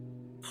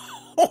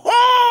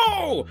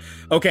 Oh!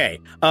 Okay.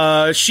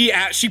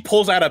 She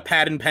pulls out a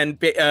pad and pen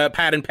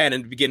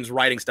and begins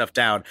writing stuff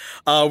down.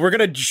 We're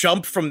gonna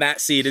jump from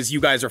that seat as you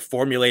guys are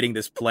formulating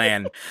this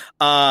plan.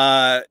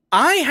 I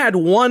had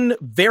one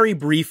very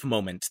brief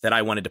moment that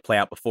I wanted to play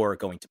out before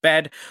going to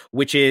bed,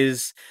 which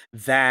is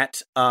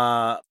that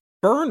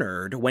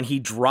Bernard, when he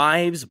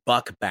drives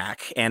Buck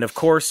back, and of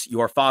course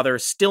your father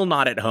still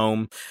not at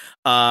home,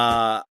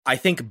 I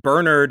think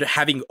Bernard,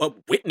 having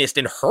witnessed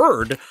and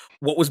heard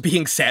what was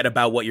being said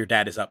about what your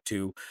dad is up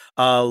to,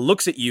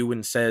 looks at you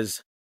and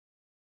says,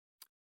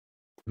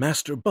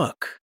 Master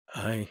Buck,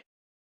 I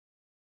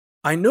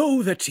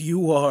know that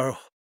you are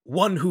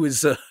one who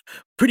is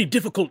pretty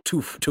difficult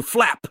to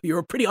flap.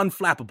 You're pretty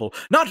unflappable.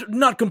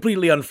 Not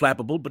completely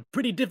unflappable, but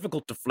pretty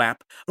difficult to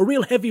flap. A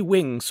real heavy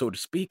wing, so to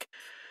speak.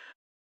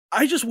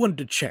 I just wanted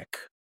to check.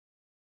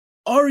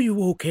 Are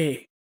you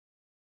okay?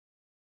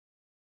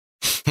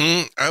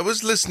 I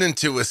was listening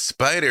to a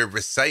spider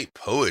recite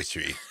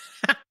poetry.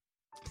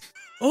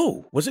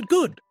 Oh, was it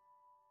good?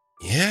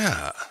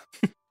 Yeah.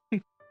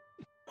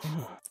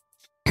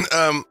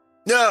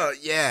 No,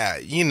 yeah,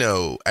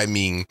 I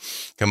mean,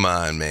 come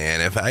on,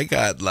 man. If I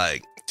got,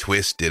 like,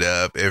 twisted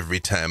up every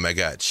time I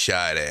got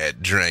shot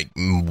at, drank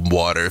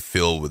water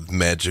filled with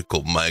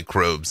magical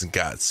microbes, and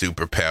got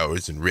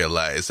superpowers, and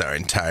realized our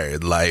entire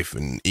life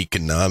and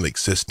economic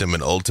system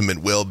and ultimate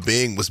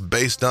well-being was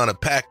based on a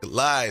pack of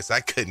lies, I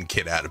couldn't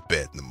get out of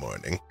bed in the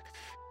morning.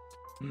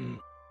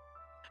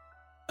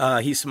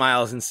 He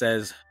smiles and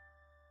says,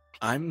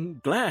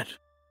 I'm glad.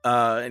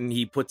 And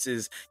he puts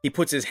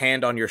his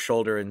hand on your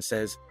shoulder and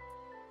says,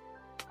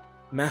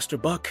 Master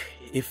Buck,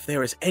 if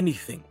there is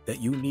anything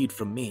that you need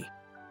from me,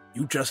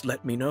 you just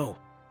let me know.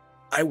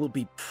 I will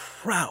be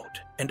proud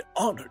and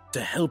honored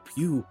to help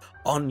you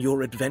on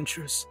your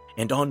adventures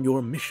and on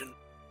your mission.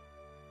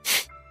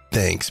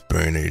 Thanks,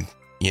 Bernard.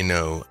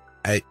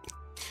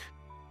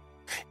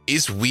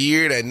 It's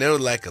weird. I know,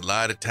 like, a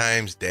lot of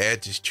times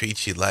Dad just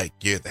treats you like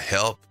you're the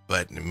help,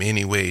 but in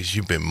many ways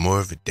you've been more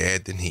of a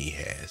dad than he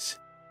has.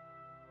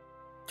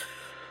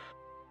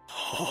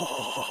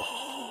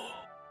 Oh,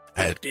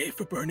 big day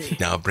for Bernie.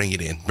 Now bring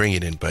it in,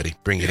 buddy.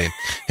 Bring it in.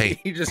 Hey,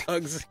 he just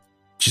hugs.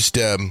 Just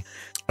I'm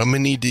gonna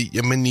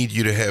need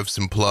you to have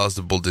some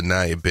plausible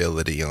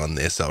deniability on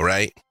this. All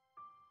right?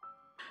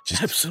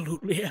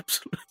 Absolutely.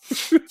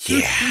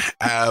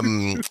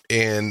 Yeah.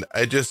 And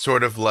I just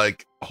sort of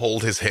like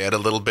hold his head a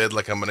little bit,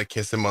 like I'm gonna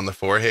kiss him on the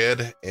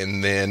forehead,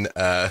 and then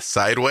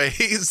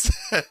sideways.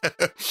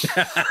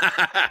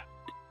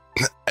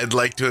 I'd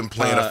like to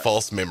implant a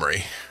false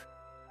memory.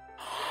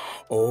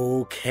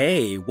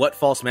 Okay, what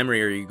false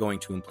memory are you going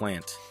to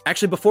implant?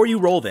 Actually, before you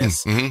roll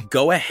this,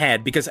 go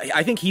ahead, because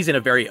I think he's in a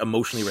very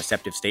emotionally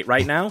receptive state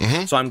right now.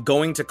 So I'm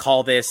going to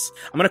call this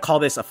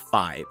a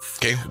 5.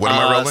 Okay, what am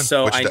I rolling?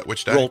 So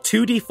which die? Roll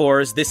 2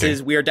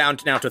 d4s. We are down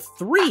now to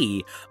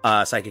 3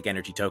 psychic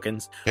energy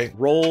tokens. Okay.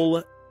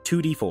 Roll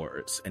 2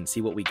 d4s and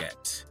see what we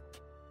get.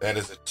 That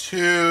is a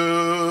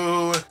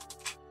 2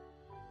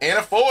 and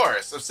a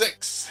 4, so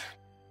 6.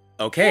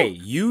 Okay,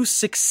 you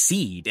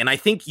succeed, and I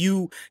think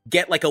you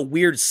get like a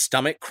weird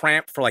stomach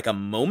cramp for like a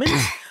moment,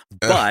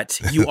 but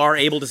you are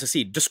able to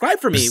succeed. Describe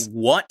for me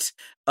what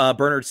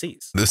Bernard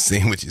sees. The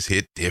sandwiches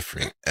hit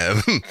different.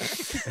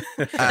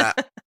 I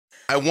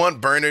want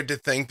Bernard to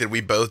think that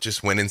we both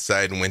just went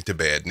inside and went to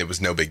bed, and it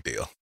was no big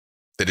deal.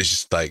 That it's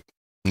just like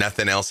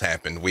nothing else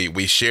happened.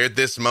 We shared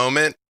this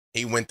moment.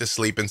 He went to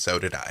sleep, and so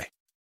did I.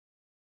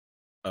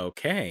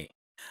 Okay,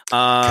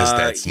 because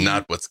that's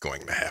not what's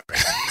going to happen.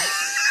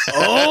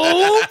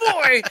 Oh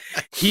boy!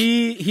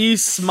 He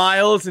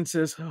smiles and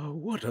says, "Oh,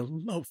 what a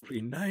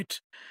lovely night."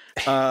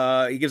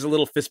 He gives a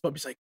little fist bump.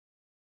 He's like,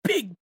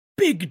 "Big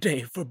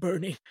day for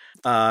Bernie."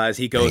 As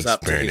he goes up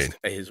to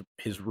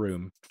his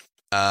room.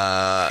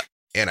 And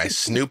I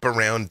snoop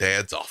around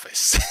Dad's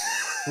office.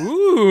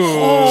 Ooh!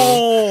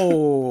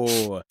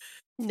 Oh,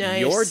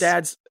 nice.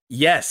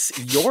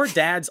 Your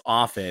dad's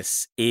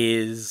office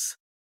is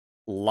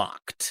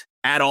locked.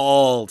 at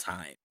all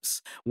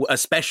times,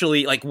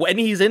 especially like when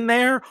he's in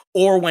there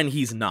or when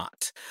he's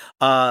not.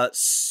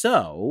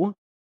 So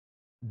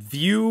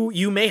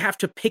you may have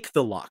to pick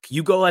the lock.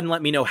 You go ahead and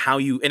let me know how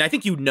you, and I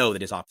think you know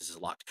that his office is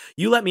locked.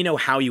 You let me know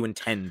how you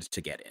intend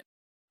to get in.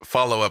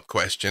 Follow-up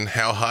question.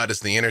 How hot is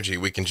the energy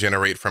we can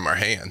generate from our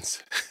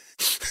hands?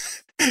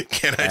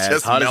 Can I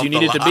as hot as you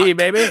need it to be,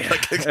 baby?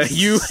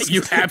 You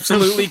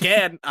absolutely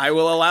can. I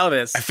will allow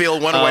this. I feel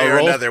one way or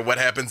another. What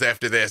happens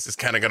after this is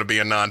kind of going to be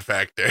a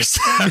non-factor.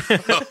 So.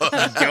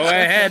 Go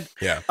ahead.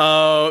 Yeah.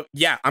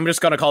 Yeah. I'm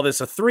just going to call this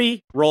a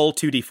 3. Roll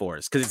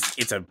 2d4s because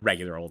it's a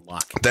regular old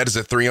lock. That is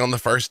a 3 on the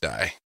first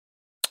die.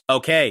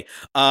 Okay.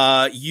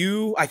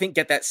 You, I think,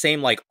 get that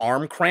same like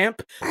arm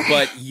cramp,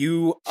 but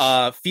you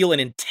feel an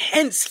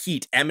intense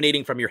heat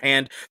emanating from your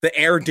hand. The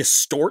air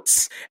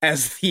distorts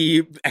as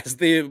the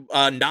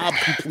knob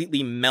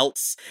completely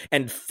melts,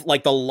 and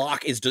like the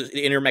lock is the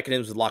inner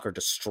mechanisms of the lock are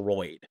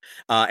destroyed.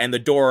 And the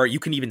door, you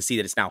can even see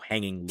that it's now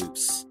hanging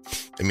loose.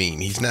 I mean,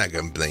 he's not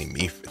gonna blame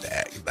me for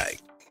that. Like,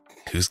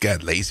 who's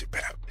got laser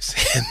powers?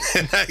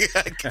 And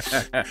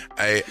then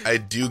I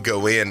do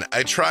go in.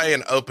 I try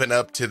and open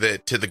up to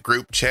the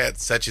group chat,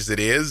 such as it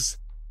is.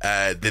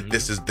 That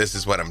this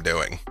is what I'm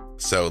doing.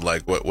 So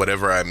like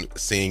whatever I'm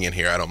seeing in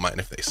here, I don't mind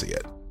if they see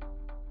it.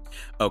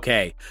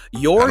 Okay,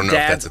 your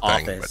dad's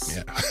office.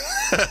 Thing,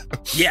 yeah.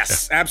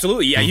 Yes,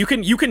 absolutely. Yeah, you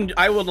can.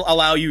 I will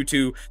allow you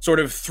to sort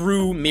of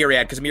through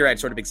Myriad, because Myriad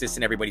sort of exists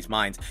in everybody's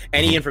minds.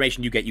 Any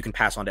information you get, you can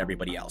pass on to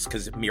everybody else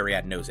because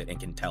Myriad knows it and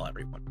can tell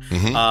everyone.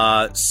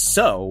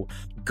 So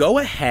go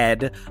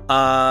ahead,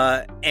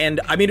 and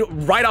I mean,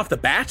 right off the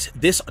bat,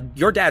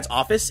 your dad's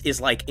office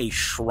is like a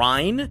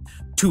shrine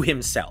to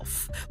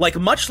himself. Like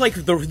much like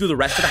through the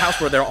rest of the house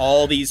where there are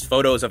all these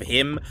photos of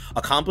him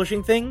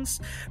accomplishing things,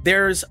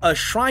 there's a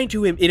shrine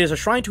to him. It is a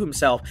shrine to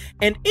himself.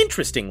 And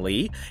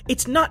interestingly,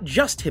 it's not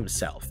just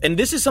himself. And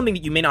this is something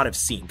that you may not have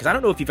seen, because I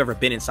don't know if you've ever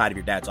been inside of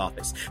your dad's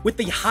office. With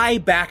the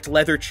high-backed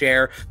leather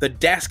chair, the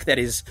desk that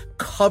is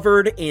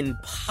covered in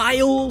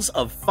piles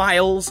of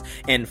files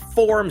and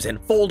forms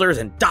and folders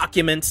and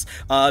documents.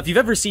 If you've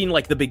ever seen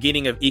like the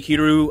beginning of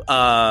Ikiru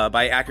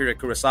by Akira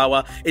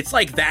Kurosawa, it's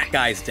like that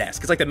guy's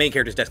desk. It's like the main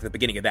character's desk at the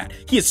beginning of that.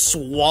 He is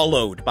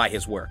swallowed by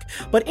his work.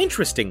 But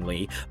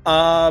interestingly,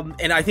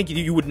 and I think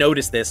you would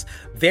notice this,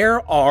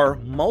 there are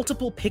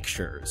multiple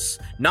pictures,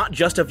 not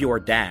just of your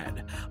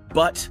dad,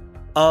 but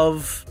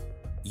of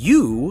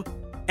you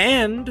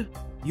and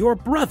your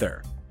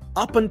brother.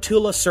 Up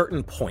until a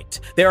certain point,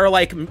 there are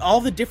like all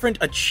the different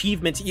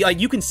achievements. Like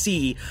you can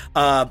see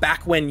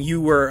back when you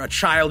were a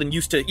child and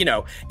used to,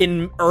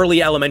 in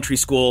early elementary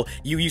school,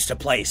 you used to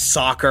play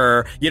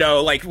soccer,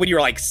 like when you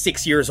were like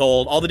 6 years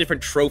old, all the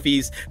different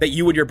trophies that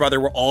you and your brother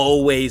were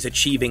always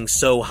achieving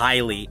so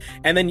highly.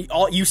 And then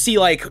you see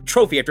like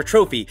trophy after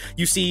trophy.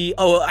 You see,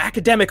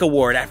 academic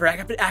award after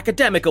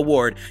academic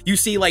award. You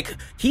see like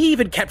he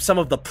even kept some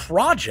of the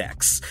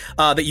projects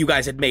that you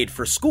guys had made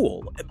for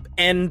school.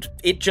 And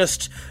it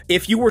just,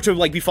 if you were to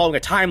like be following a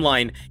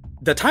timeline,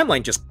 the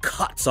timeline just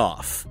cuts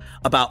off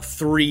about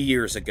 3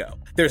 years ago.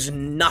 There's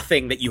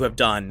nothing that you have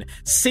done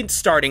since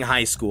starting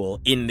high school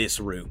in this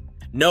room.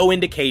 No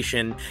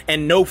indication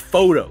and no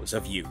photos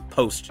of you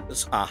post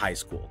high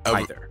school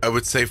either. I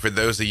would say for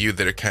those of you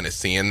that are kind of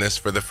seeing this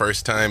for the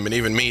first time, and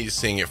even me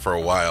seeing it for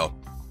a while,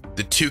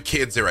 the two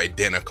kids are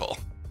identical.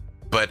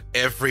 But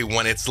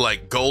everyone, it's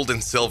like gold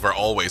and silver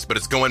always, but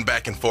it's going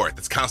back and forth.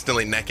 It's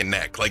constantly neck and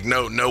neck. Like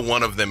no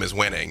one of them is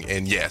winning.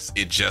 And yes,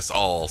 it just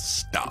all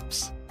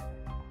stops.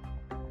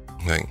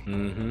 Like,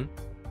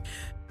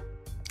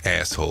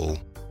 asshole.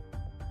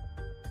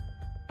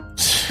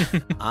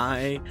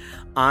 I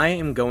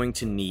am going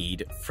to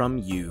need from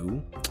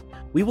you,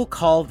 we will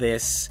call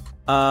this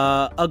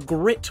a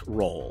grit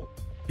roll.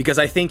 Because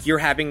I think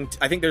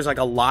there's like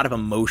a lot of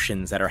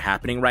emotions that are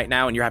happening right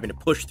now, and you're having to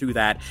push through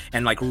that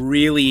and like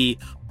really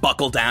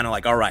buckle down and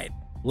like, all right,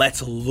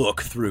 let's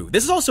look through.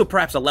 This is also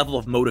perhaps a level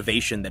of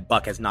motivation that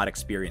Buck has not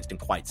experienced in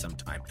quite some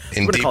time.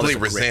 And deeply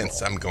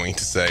resents, I'm going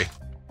to say.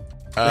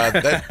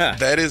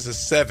 That is a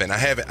 7. I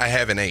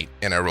have an 8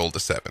 and I rolled a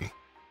 7.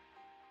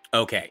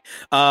 Okay.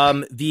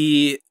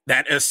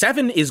 That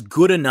 7 is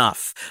good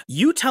enough.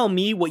 You tell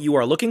me what you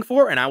are looking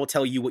for, and I will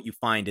tell you what you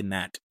find in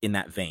that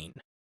vein.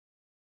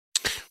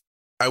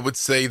 I would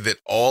say that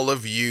all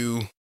of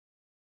you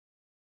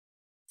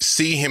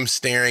see him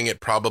staring at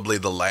probably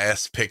the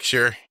last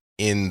picture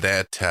in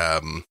that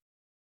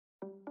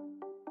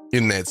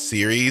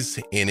series,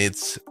 and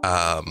it's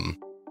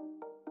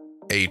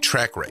a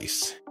track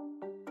race.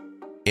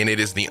 And it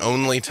is the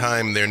only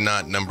time they're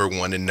not number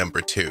 1 and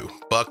number 2.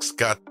 Buck's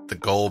got the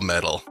gold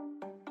medal,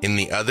 and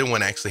the other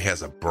one actually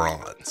has a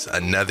bronze.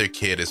 Another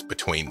kid is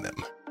between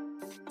them.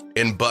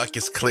 And Buck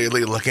is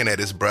clearly looking at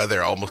his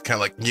brother, almost kind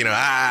of like,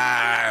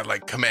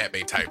 like come at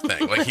me type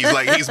thing.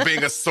 He's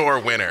being a sore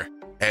winner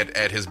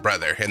at his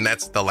brother. And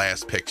that's the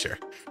last picture.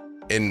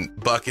 And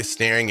Buck is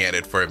staring at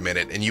it for a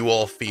minute, and you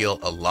all feel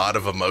a lot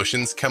of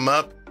emotions come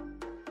up.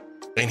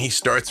 And he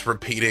starts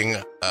repeating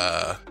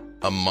a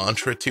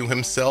mantra to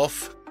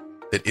himself.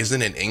 that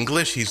isn't in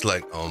English. He's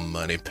like,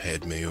 Mani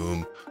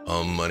Padme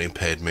Hum,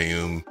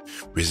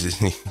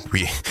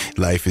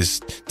 life is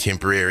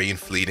temporary and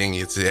fleeting.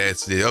 It's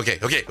okay.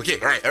 All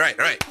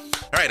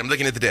right. I'm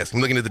looking at the desk.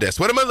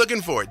 What am I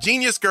looking for?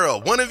 Genius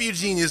girl. One of you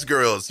genius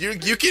girls.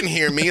 You can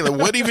hear me. Like,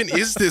 what even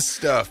is this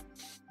stuff?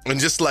 And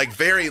just like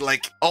very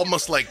like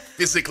almost like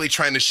physically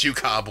trying to shoo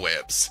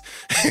cobwebs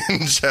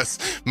and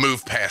just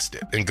move past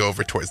it and go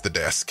over towards the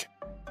desk.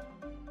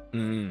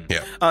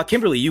 Yeah.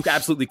 Kimberly, you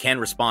absolutely can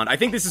respond. I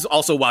think this is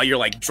also while you're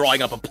like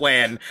drawing up a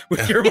plan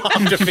with your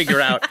mom to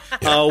figure out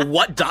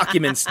what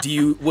documents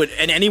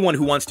and anyone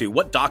who wants to,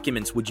 what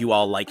documents would you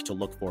all like to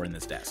look for in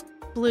this desk?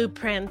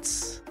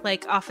 Blueprints,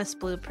 like office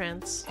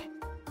blueprints.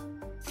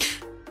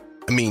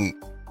 I mean,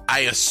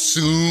 I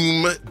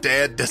assume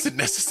Dad doesn't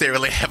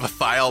necessarily have a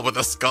file with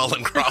a skull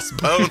and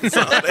crossbones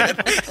on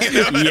it. You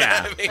know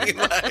yeah. what I mean?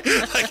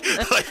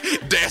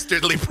 Like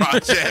dastardly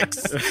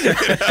projects.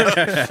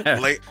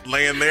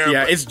 Laying there.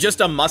 Yeah, it's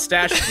just a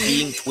mustache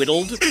being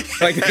twiddled.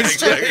 Like, it's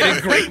just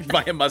engraved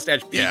by a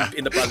mustache being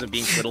in the process of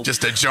being twiddled.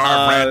 Just a jar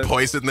of rat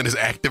poison that is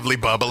actively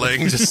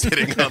bubbling, just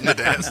sitting on the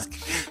desk.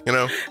 You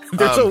know?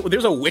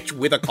 There's a witch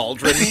with a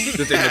cauldron that's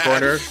in the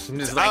corner.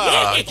 Just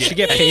like, Did you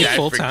get paid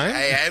full time?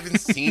 I haven't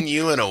seen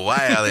you in a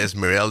while,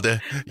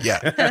 Esmeralda. Yeah.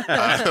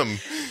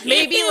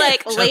 Maybe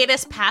like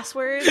latest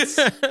passwords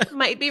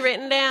might be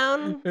written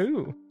down.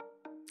 Ooh,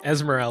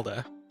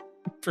 Esmeralda,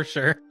 for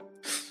sure.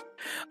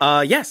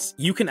 Yes,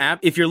 you can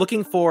if you're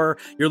looking for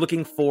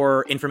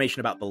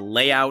information about the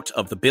layout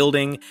of the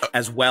building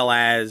as well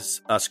as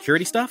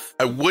security stuff.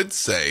 I would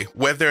say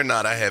whether or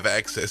not I have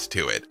access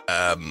to it.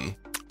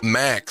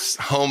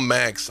 Home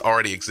Macs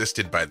already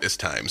existed by this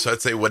time. So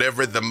I'd say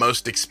whatever the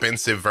most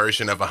expensive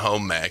version of a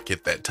home Mac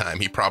at that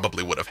time, he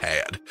probably would have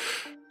had.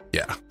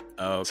 Yeah.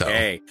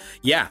 Okay. So.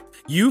 Yeah.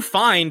 You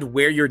find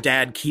where your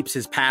dad keeps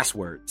his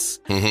passwords,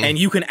 mm-hmm. and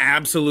you can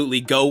absolutely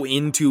go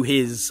into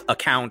his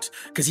account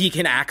because he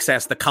can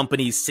access the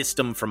company's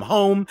system from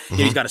home. Mm-hmm.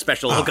 He's got a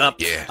special hookup.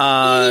 Yeah.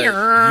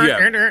 Yeah.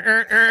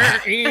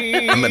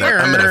 I'm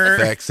gonna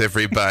fax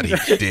everybody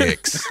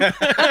dicks. I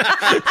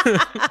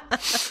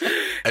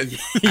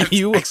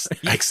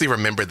actually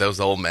remember those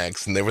old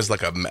Macs, and there was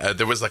like a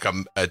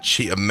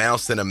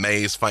mouse in a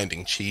maze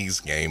finding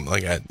cheese game.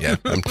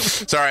 I'm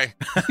sorry,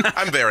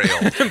 I'm very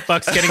old.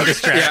 Buck's getting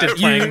distracted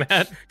playing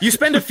that. You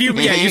spend a few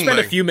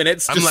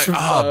minutes. I'm just,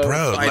 like,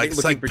 bro, like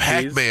it's like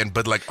Pac-Man,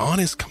 but like on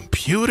his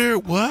computer.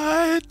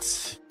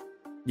 What?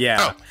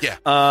 Yeah.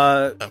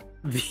 Oh, yeah.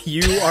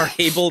 You are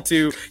able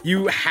to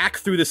hack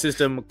through the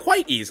system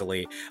quite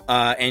easily,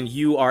 and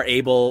you are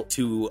able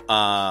to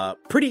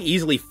pretty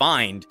easily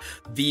find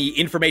the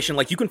information.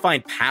 Like, you can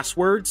find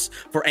passwords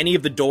for any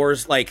of the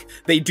doors. Like,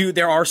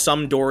 there are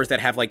some doors that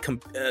have like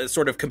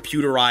sort of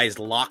computerized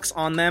locks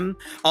on them.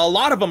 A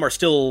lot of them are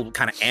still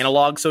kind of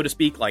analog, so to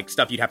speak, like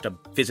stuff you'd have to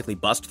physically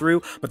bust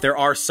through. But there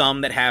are some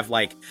that have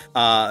like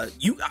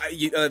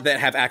that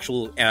have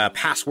actual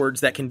passwords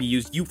that can be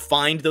used. You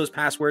find those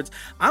passwords.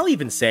 I'll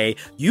even say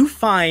you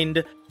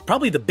find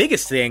probably the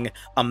biggest thing,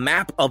 a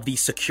map of the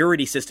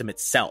security system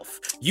itself.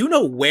 You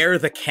know where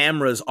the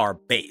cameras are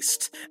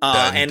based,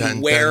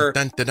 where.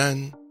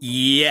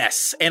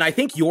 Yes, and I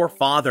think your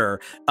father,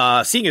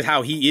 seeing as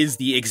how he is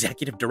the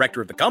executive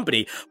director of the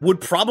company,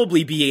 would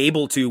probably be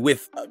able to,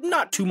 with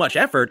not too much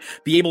effort,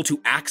 be able to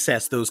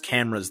access those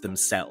cameras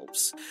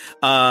themselves.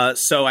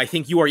 So I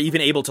think you are even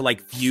able to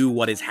like view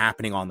what is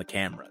happening on the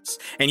cameras,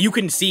 and you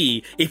can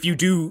see, if you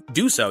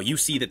do so, you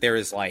see that there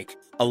is like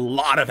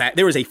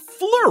there is a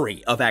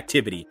flurry of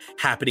activity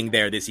happening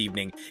there this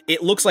evening.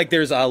 It looks like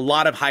there's a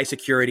lot of high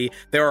security.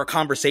 There are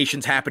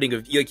conversations happening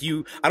of like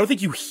I don't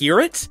think you hear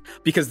it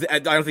because I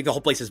don't think the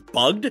whole place is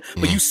bugged,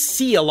 but you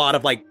see a lot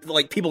of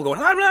like people going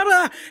blah, blah,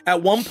 blah.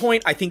 At one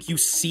point, I think you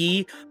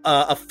see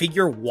a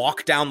figure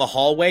walk down the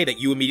hallway that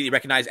you immediately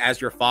recognize as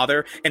your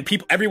father, and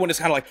everyone is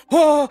kind of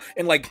like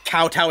and like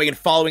kowtowing and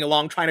following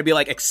along, trying to be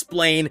like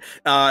explain.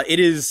 It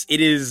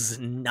is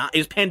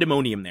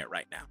pandemonium there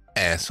right now.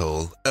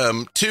 Asshole.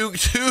 Two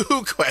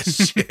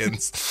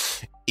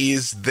questions.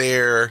 Is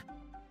there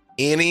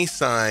any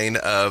sign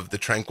of the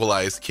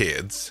tranquilized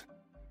kids?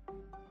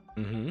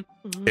 Mm-hmm.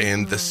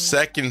 And the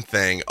second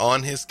thing,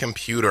 on his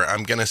computer,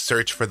 I'm gonna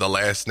search for the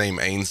last name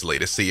Ainsley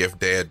to see if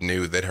Dad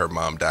knew that her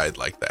mom died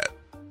like that.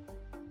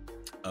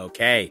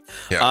 Okay.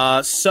 Yeah.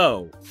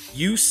 So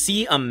you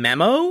see a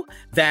memo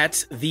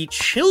that the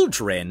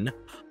children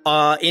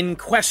in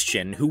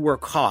question who were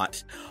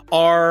caught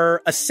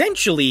are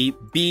essentially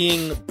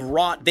being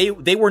brought. They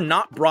were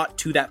not brought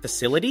to that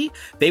facility.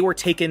 They were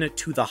taken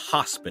to the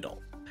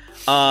hospital.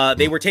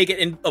 They were taken,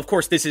 and of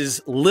course, this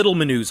is Little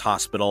Mineuse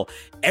Hospital.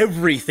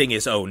 Everything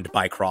is owned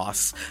by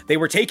Cross. They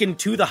were taken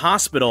to the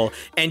hospital,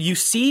 and you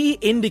see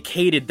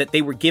indicated that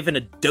they were given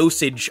a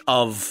dosage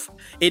of,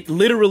 it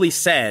literally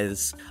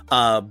says,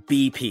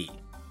 BP,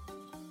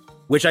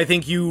 which I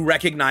think you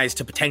recognize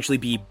to potentially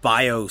be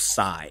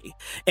biopsy.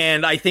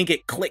 And I think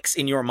it clicks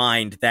in your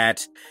mind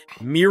that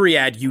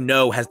Myriad,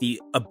 has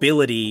the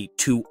ability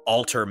to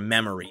alter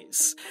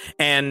memories.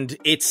 And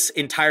it's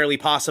entirely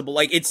possible.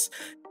 Like,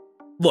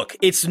 look,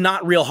 it's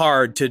not real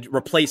hard to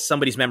replace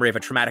somebody's memory of a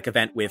traumatic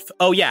event with,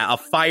 oh yeah, a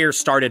fire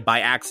started by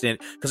accident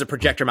because a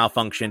projector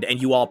malfunctioned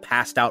and you all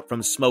passed out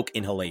from smoke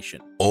inhalation.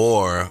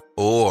 Or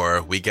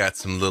we got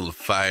some little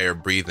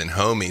fire-breathing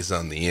homies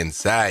on the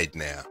inside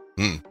now.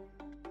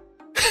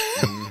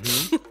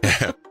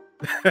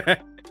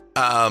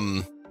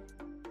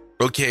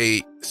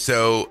 Okay,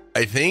 so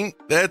I think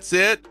that's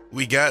it.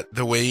 We got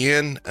the way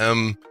in.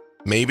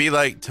 Maybe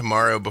like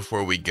tomorrow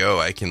before we go,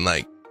 I can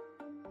like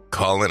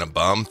call in a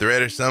bomb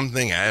threat or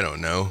something. I don't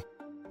know.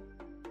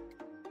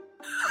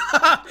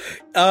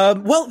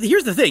 Well,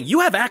 here's the thing.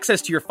 You have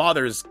access to your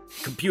father's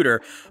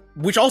computer,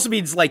 which also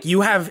means like you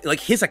have like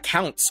his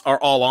accounts are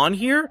all on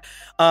here.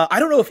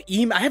 I don't know if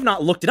I have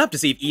not looked it up to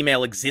see if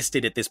email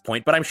existed at this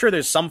point, but I'm sure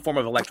there's some form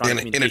of electronic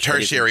communication. In a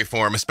tertiary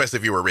form, especially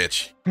if you were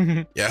rich.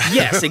 Yeah.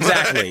 Yes,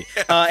 exactly.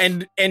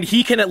 And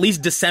he can at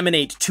least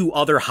disseminate to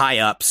other high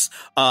ups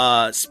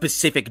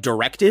specific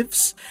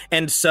directives.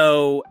 And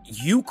so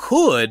you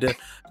could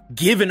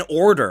give an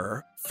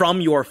order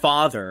from your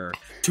father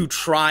to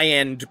try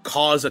and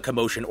cause a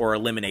commotion or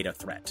eliminate a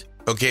threat.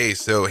 Okay,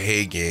 so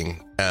hey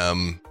gang,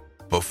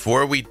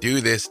 before we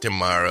do this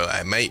tomorrow,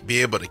 I might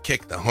be able to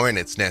kick the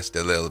hornet's nest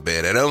a little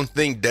bit. I don't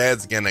think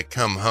Dad's gonna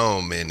come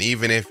home, and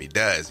even if he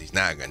does, he's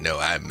not gonna know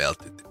I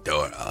melted the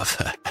door off.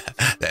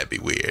 That'd be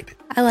weird.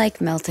 I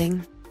like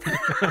melting.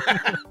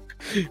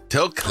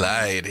 Tell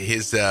Clyde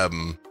his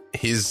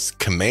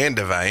command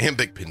of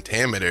iambic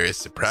pentameter is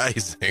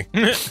surprising.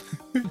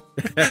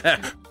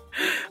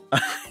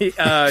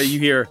 You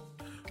hear,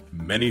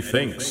 "Many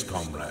thanks,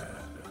 comrade."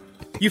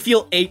 you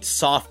feel 8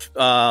 soft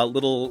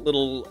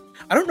little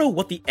I don't know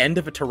what the end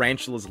of a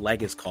tarantula's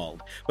leg is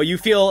called, but you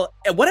feel,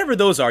 whatever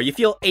those are, you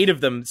feel 8 of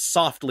them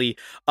softly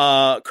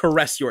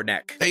caress your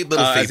neck. 8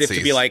 little feetsies. As if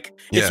to be like,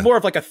 Yeah. it's more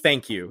of like a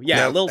thank you. Yeah,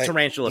 No, a little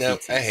tarantula No,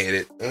 feetsies. I hate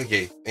it.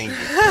 Okay, thank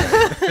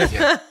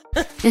you.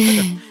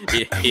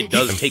 It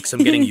does take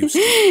some getting used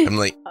to. I'm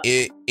like,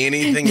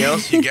 anything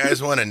else you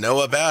guys want to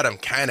know about? I'm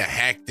kind of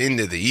hacked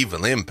into the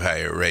evil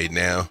empire right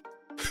now.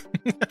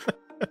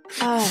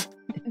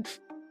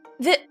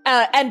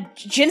 And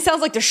Jin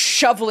sounds like they're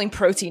shoveling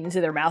protein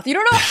into their mouth. You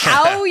don't know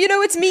how you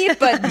know it's meat,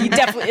 but you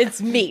definitely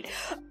it's meat.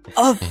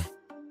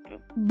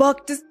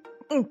 Buck,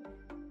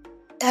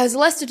 has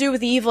less to do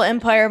with the evil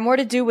empire, more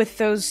to do with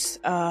those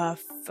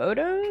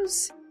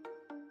photos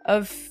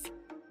of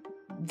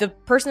the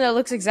person that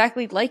looks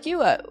exactly like you.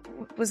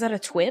 Was that a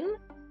twin?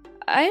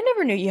 I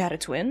never knew you had a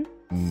twin.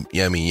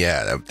 Yeah, I mean,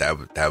 yeah,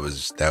 that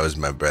was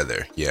my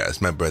brother. Yeah,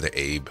 it's my brother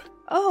Abe.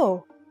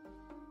 Oh,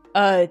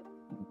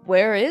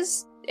 where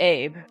is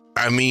Abe?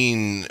 I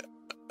mean,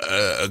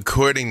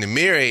 according to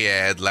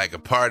Myriad, like a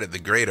part of the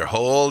greater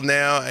whole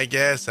now, I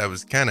guess. I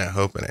was kind of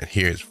hoping I'd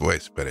hear his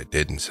voice, but I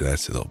didn't, so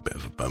that's a little bit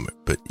of a bummer.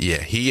 But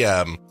yeah, he's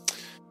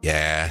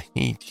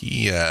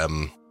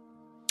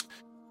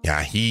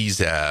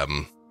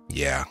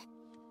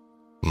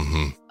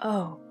mm-hmm.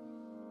 Oh,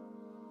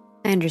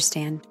 I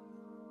understand.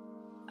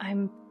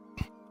 I'm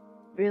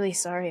really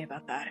sorry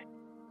about that.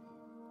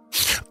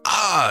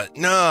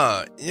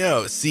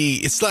 No, see,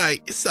 it's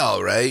like, it's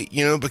all right,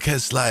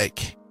 because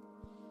like,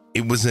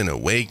 it was an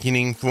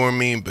awakening for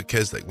me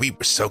because like we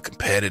were so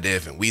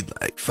competitive and we'd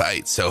like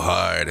fight so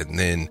hard, and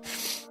then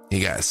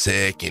he got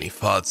sick and he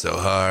fought so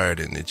hard,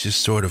 and it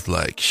just sort of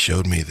like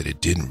showed me that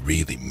it didn't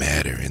really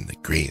matter in the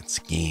grand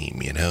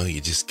scheme,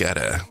 you just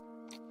gotta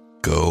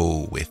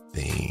go with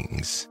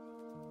things.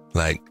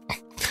 Like,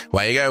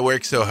 why you gotta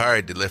work so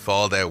hard to lift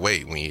all that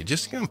weight when you're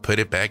just gonna put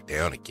it back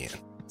down again?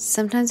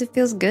 Sometimes it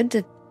feels good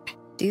to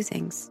do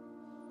things.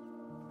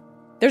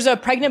 There's a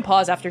pregnant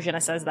pause after Jenna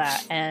says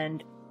that,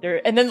 and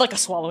then like a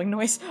swallowing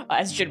noise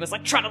as Jin was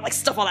like trying to like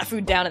stuff all that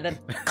food down and then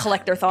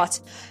collect their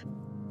thoughts.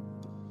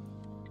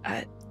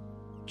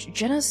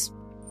 Jenna's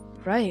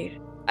right.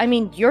 I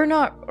mean, you're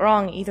not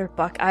wrong either,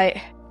 Buck.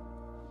 I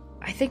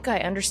think I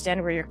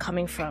understand where you're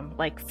coming from,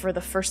 like for the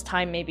first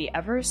time maybe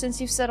ever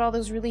since you've said all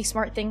those really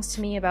smart things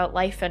to me about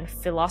life and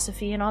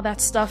philosophy and all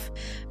that stuff.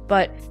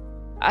 But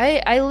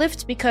I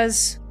lived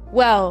because,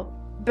 well,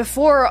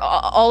 before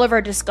all of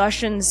our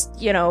discussions,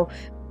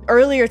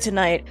 earlier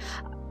tonight,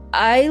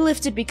 I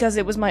lifted because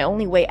it was my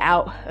only way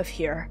out of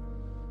here.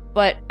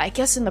 But I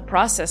guess in the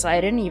process,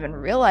 I didn't even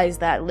realize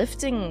that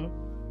lifting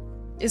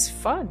is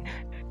fun.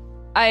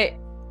 I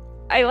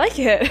like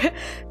it.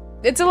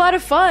 It's a lot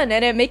of fun,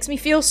 and it makes me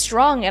feel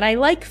strong, and I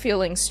like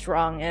feeling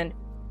strong. And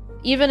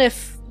even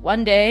if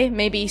one day,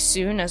 maybe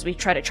soon, as we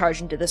try to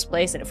charge into this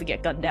place, and if we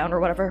get gunned down or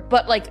whatever,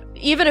 but like,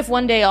 even if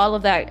one day all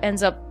of that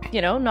ends up,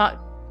 not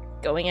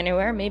going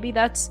anywhere, maybe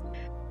that's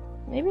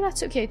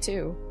okay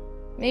too.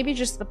 Maybe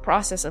just the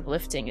process of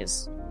lifting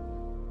is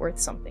worth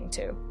something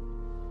too.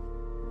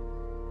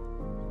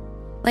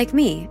 Like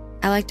me,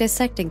 I like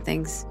dissecting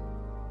things.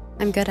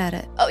 I'm good at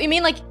it. Oh, you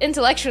mean like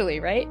intellectually,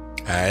 right?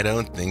 I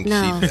don't think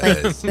No, she does.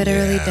 like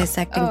literally Yeah.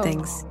 dissecting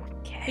things.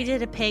 We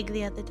did a pig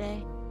the other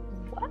day.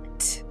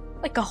 What?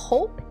 Like a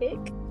whole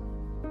pig?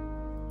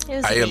 It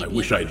was I a am- I baby.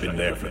 wish I'd been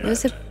there for It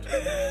was that.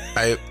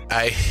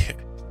 a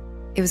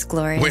It was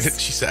glorious. When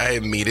she said, I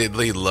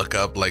immediately look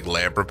up like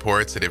lab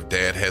reports, and if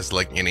Dad has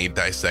like any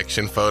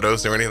dissection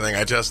photos or anything,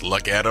 I just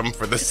look at them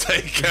for the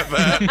sake of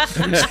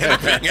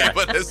being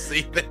able to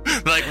see them.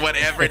 Like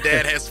whatever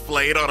Dad has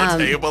flayed on a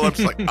table, I'm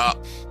just like, I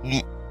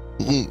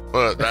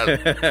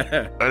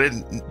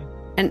didn't.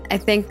 And I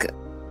think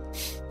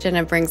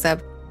Jenna brings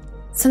up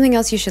something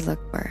else you should look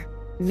for.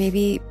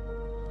 Maybe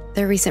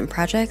their recent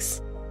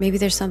projects. Maybe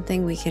there's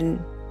something we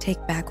can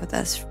take back with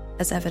us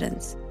as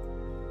evidence.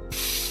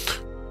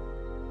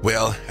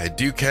 Well, I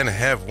do kind of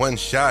have one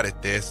shot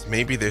at this.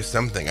 Maybe there's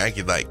something I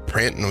could like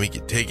print and we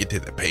could take it to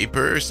the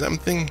paper or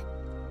something.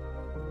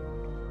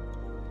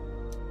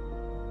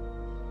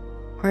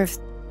 Or if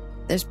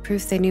there's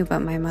proof they knew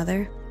about my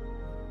mother.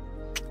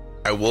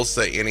 I will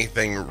say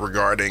anything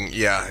regarding,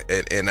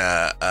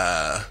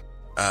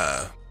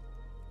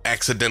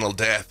 accidental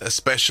death,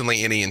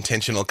 especially any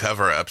intentional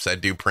cover-ups, I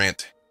do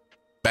print.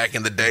 Back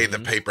in the day, the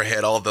paper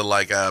had all the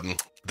like the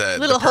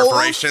little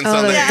perforations holes.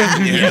 on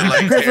there.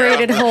 Like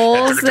perforated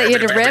holes that you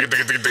had to rip.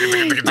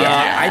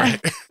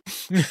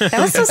 That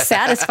was so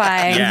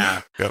satisfying.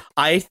 Yeah. Yep.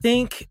 I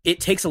think it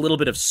takes a little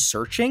bit of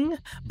searching,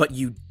 but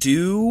you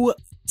do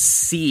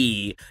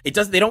see they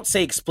don't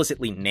say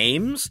explicitly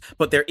names,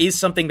 but there is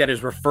something that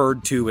is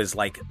referred to as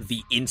like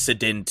the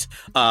incident,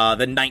 the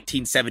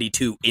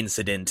 1972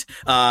 incident,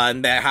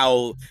 and that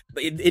how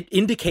it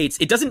indicates,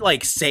 it doesn't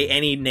like say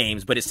any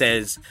names, but it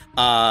says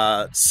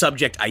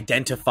subject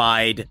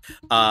identified,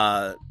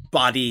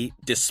 body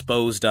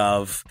disposed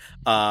of,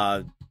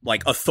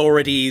 like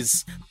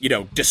authorities,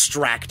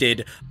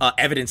 distracted,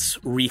 evidence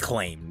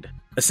reclaimed,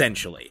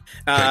 essentially.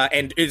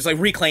 And it's like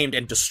reclaimed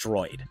and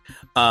destroyed.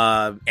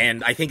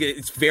 And I think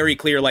it's very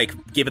clear,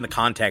 like, given the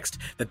context,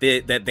 that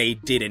they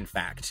did, in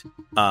fact,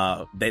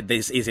 that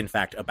this is, in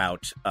fact,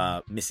 about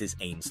Mrs.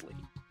 Ainsley.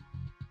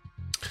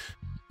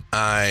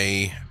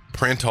 I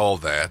print all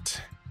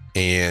that,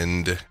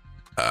 and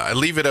I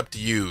leave it up to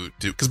you,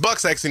 because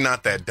Buck's actually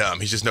not that dumb.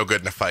 He's just no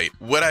good in a fight.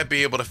 Would I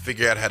be able to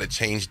figure out how to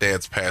change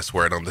Dad's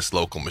password on this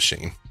local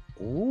machine?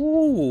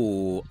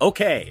 Ooh,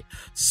 okay.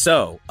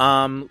 So,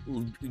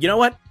 you know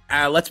what?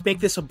 Let's make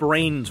this a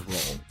brains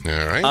roll.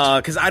 All right.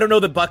 Because I don't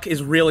know that Buck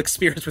is real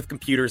experienced with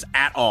computers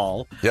at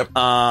all. Yep.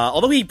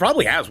 Although he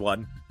probably has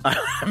one.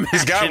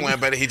 He's got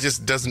one, but he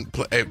just doesn't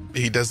play.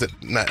 He does it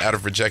not out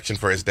of rejection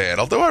for his dad.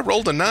 Although I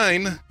rolled a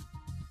 9.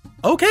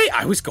 Okay,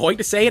 I was going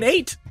to say an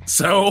 8.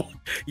 So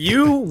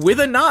you, with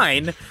a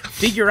 9,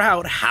 figure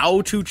out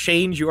how to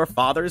change your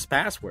father's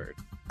password.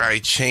 I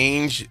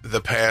change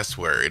the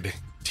password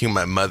to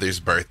my mother's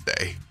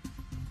birthday.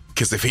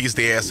 Because if he's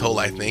the asshole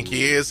I think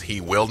he is, he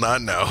will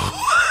not know.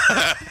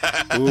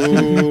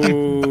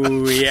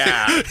 Ooh,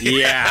 yeah.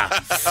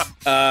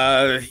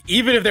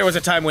 Even if there was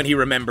a time when he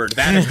remembered,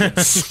 that has been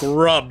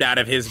scrubbed out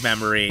of his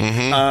memory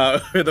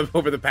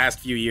over the past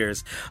few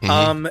years.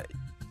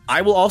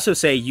 I will also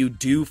say you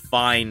do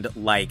find,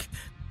 like,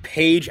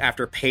 page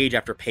after page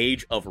after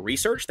page of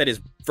research that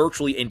is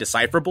virtually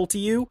indecipherable to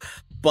you,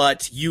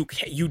 but you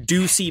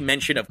do see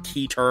mention of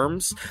key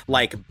terms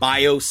like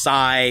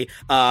biosci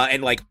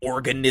and like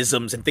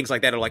organisms and things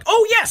like that are like,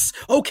 oh yes,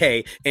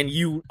 okay, and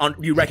you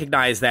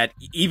recognize that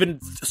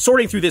even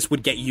sorting through this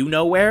would get you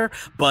nowhere,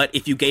 but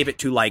if you gave it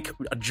to like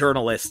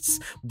journalists,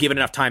 given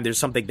enough time, there's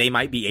something they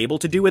might be able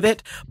to do with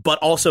it. But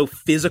also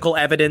physical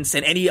evidence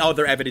and any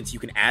other evidence you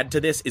can add to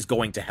this is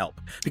going to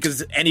help,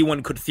 because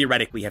anyone could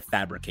theoretically have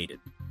fabricated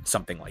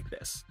something like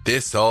this.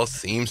 This all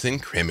seems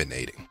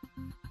incriminating.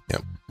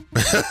 Yep.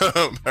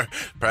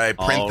 I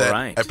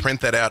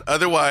print that out.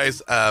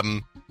 Otherwise,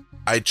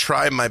 I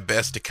try my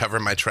best to cover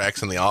my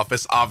tracks in the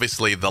office.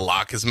 Obviously, the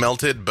lock is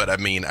melted, but I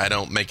mean, I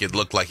don't make it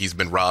look like he's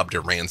been robbed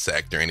or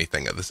ransacked or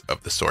anything of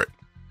the sort.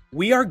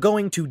 We are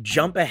going to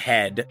jump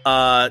ahead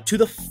to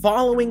the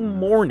following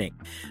morning.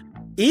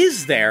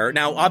 Is there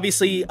now?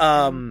 Obviously,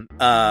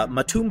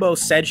 Matumbo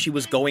said she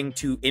was going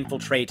to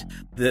infiltrate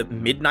the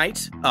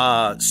midnight.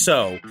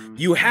 So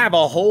you have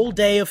a whole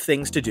day of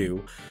things to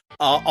do.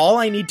 All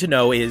I need to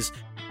know is,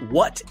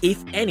 what,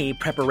 if any,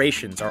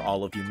 preparations are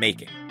all of you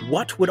making?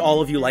 What would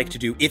all of you like to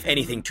do, if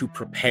anything, to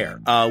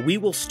prepare? We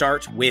will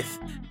start with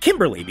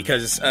Kimberly,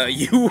 because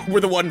you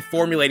were the one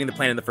formulating the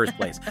plan in the first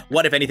place.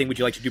 What, if anything, would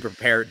you like to do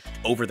prepare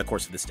over the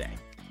course of this day?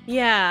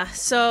 Yeah,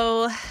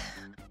 so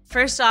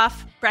first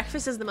off,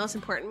 breakfast is the most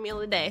important meal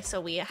of the day, so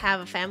we have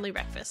a family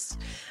breakfast.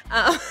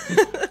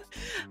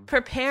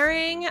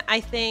 Preparing, I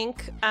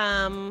think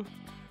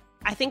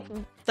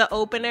the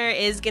opener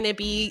is going to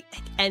be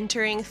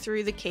entering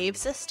through the cave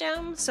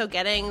system, so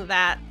getting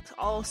that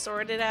all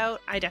sorted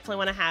out, I definitely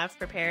want to have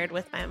prepared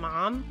with my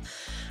mom.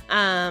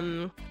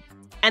 And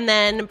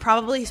then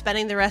probably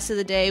spending the rest of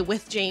the day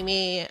with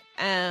Jamie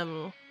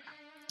and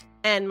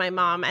my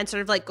mom, and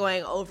sort of like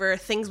going over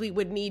things we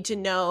would need to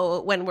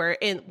know when we're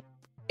in,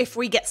 if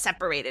we get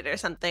separated or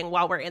something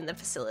while we're in the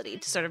facility,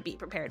 to sort of be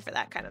prepared for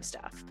that kind of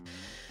stuff.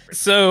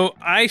 So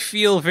I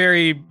feel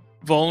very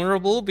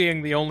vulnerable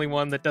being the only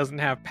one that doesn't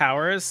have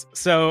powers.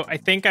 So I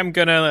think I'm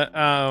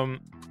gonna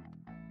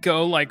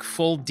go like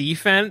full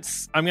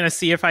defense. I'm gonna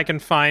see if I can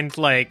find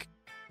like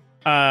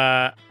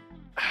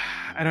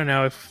I don't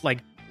know if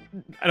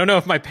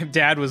my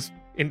dad was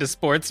into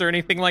sports or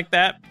anything like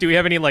that. Do we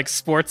have any like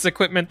sports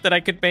equipment that I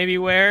could maybe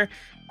wear?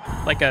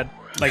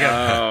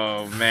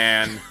 Oh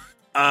man.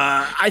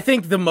 I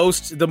think the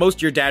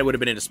most your dad would have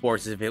been into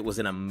sports is if it was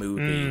in a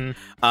movie.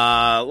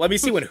 Let me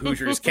see when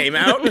Hoosiers came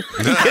out.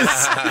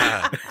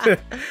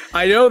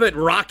 I know that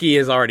Rocky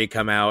has already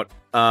come out.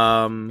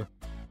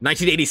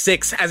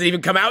 1986 hasn't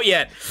even come out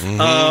yet.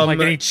 Like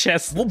any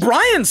chess. Well,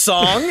 Brian's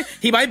song.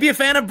 He might be a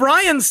fan of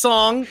Brian's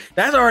song.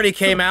 That already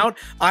came out.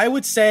 I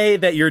would say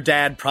that your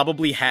dad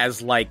probably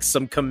has like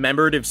some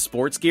commemorative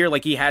sports gear.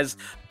 Like he has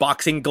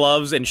boxing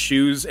gloves and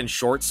shoes and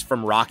shorts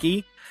from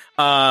Rocky.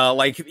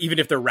 Like even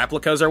if they're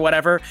replicas or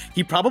whatever,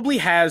 he probably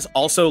has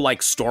also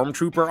like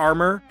stormtrooper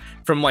armor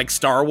from like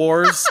Star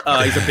Wars.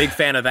 He's a big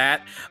fan of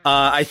that.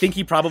 I think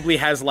he probably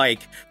has like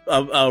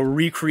a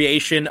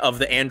recreation of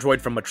the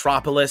android from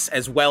Metropolis,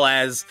 as well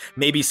as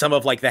maybe some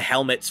of like the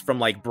helmets from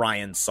like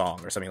Brian's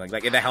song or something like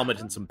that. The helmet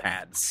and some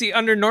pads. See,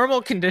 under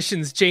normal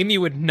conditions, Jamie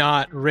would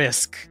not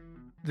risk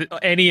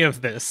any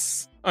of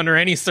this under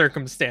any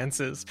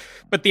circumstances.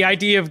 But the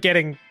idea of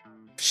getting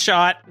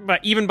shot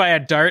even by a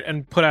dart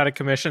and put out of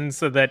commission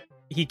so that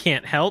he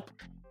can't help,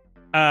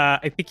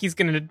 I think he's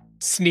gonna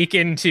sneak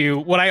into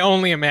what I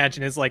only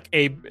imagine is like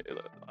a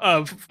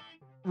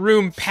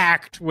room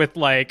packed with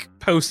like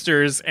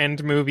posters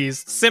and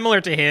movies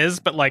similar to his,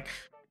 but like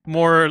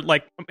more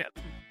like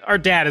our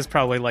dad is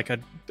probably like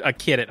a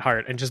kid at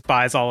heart and just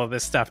buys all of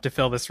this stuff to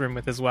fill this room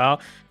with as well.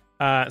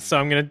 So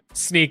I'm gonna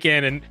sneak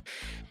in and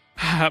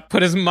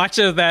put as much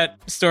of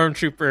that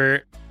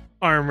stormtrooper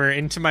armor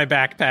into my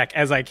backpack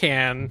as I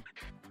can.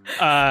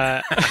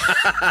 I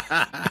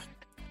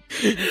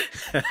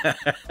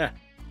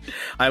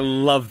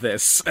love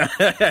this.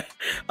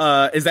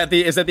 Is that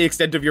the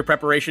extent of your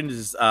preparation?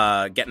 Is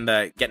getting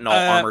all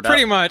armored up?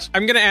 Pretty much.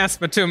 I'm gonna ask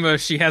Matumba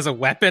if she has a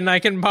weapon I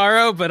can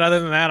borrow, but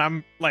other than that,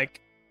 I'm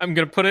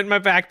gonna put it in my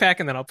backpack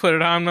and then I'll put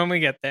it on when we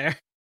get there.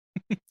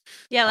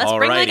 Yeah, let's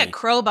bring like a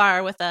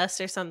crowbar with us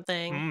or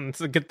something.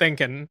 It's a good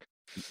thinking.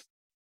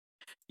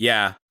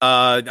 Yeah,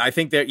 I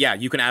think that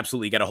you can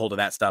absolutely get a hold of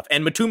that stuff.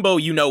 And Matumbo,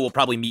 will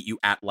probably meet you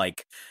at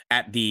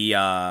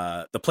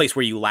the place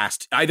where you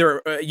last. Either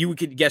you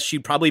could guess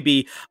she'd probably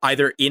be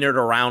either in or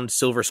around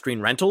Silver Screen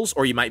Rentals,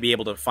 or you might be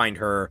able to find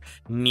her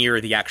near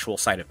the actual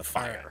site of the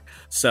fire.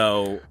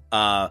 So,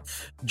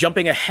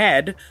 jumping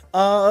ahead,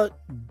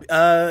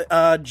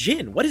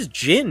 Jin, what is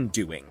Jin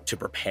doing to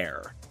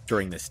prepare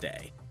during this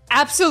day?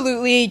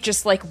 Absolutely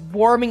just like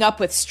warming up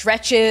with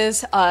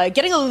stretches,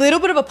 getting a little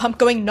bit of a pump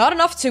going, not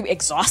enough to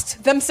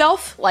exhaust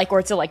themselves,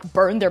 or to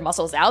burn their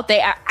muscles out.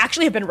 They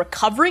actually have been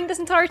recovering this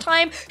entire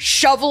time,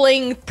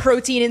 shoveling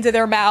protein into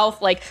their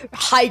mouth,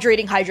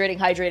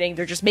 hydrating.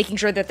 They're just making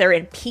sure that they're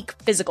in peak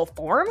physical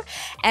form.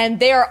 And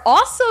they are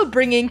also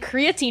bringing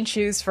creatine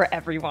chews for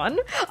everyone,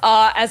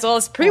 as well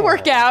as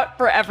pre-workout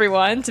for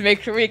everyone to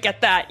make sure we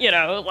get that,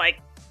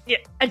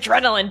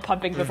 adrenaline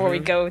pumping before we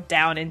go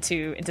down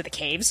into the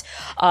caves,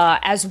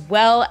 as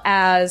well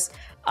as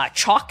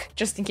chalk,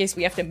 just in case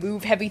we have to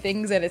move heavy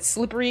things and it's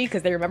slippery,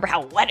 because they remember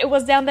how wet it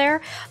was down there.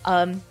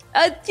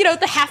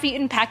 The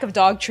half-eaten pack of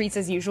dog treats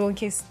as usual, in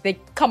case they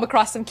come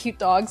across some cute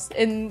dogs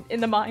in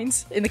the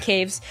mines, in the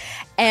caves.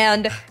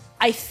 And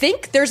I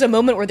think there's a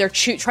moment where they're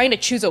trying to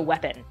choose a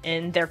weapon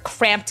in their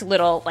cramped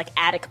little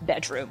attic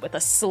bedroom with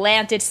a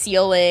slanted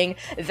ceiling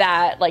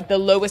that the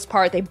lowest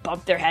part they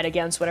bump their head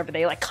against whenever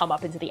they come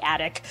up into the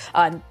attic.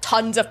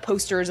 Tons of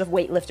posters of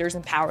weightlifters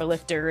and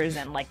powerlifters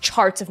and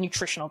charts of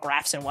nutritional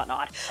graphs and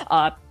whatnot.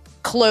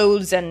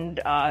 Clothes and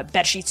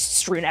bed sheets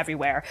strewn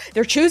everywhere.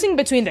 They're choosing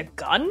between the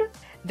gun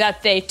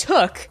that they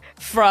took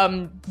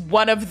from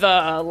one of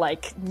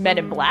the men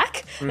in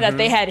black that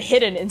they had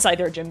hidden inside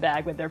their gym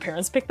bag when their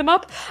parents picked them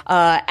up,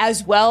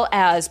 as well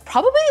as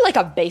probably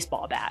a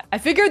baseball bat. I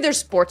figured there's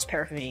sports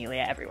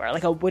paraphernalia everywhere,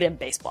 a wooden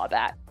baseball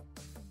bat.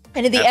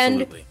 And in the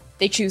end,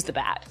 they choose the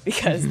bat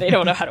because they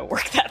don't know how to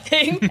work that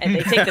thing, and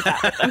they take the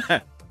bat with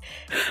them.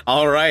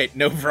 All right,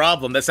 no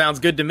problem. That sounds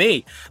good to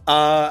me.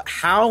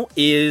 How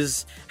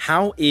is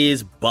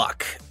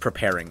Buck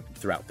preparing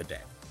throughout the day?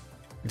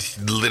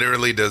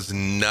 Literally does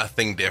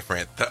nothing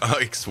different,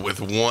 with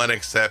one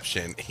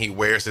exception. He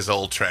wears his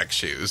old track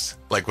shoes,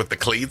 with the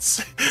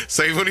cleats.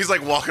 So when he's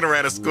walking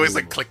around at school, he's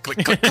click,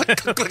 click, click,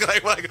 click,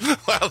 click,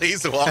 while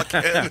he's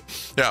walking.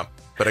 Yeah,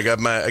 but I got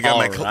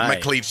my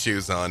cleat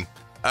shoes on.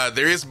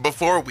 There is,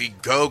 before we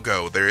go,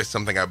 there is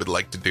something I would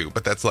like to do,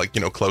 but that's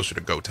closer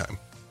to go time.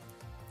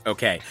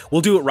 Okay,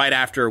 we'll do it right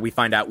after we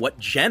find out what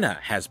Jenna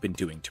has been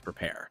doing to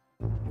prepare.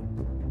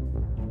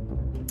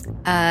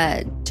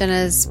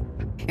 Jenna's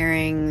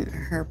preparing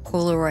her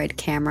Polaroid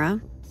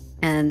camera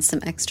and some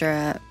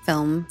extra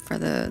film for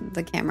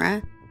the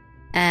camera.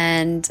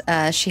 And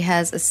she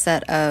has a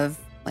set of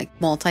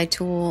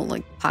multi-tool,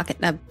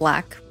 a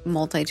black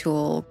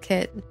multi-tool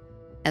kit,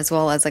 as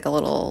well as a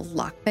little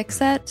lockpick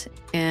set.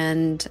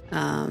 And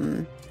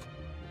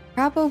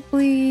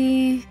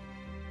probably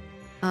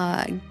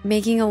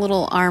making a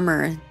little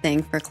armor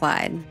thing for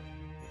Clyde.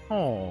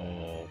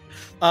 Oh,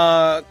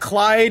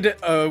 Clyde,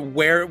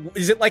 where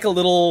is it like a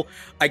little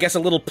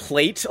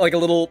plate? Like a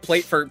little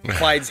plate for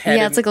Clyde's head?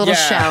 Yeah, it's like a little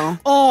shell.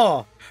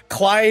 Oh,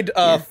 Clyde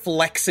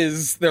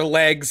flexes their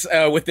legs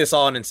with this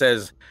on and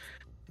says,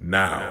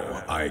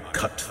 Now I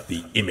cut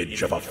the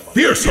image of a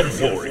fearsome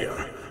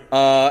warrior.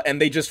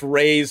 and they just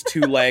raise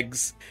two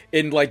legs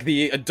in like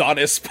the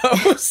Adonis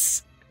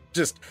pose.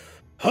 Just,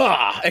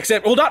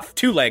 except, well, not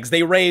two legs.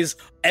 They raise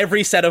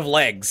every set of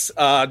legs,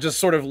 just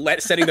sort of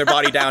setting their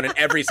body down, and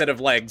every set of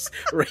legs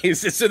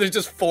raises. So there's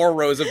just 4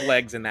 rows of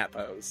legs in that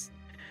pose.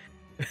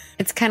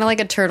 It's kind of like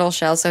a turtle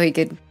shell, so he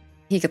could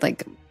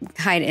like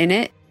hide in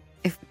it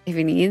if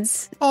he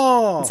needs.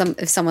 Oh,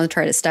 if someone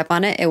tried to step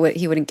on it,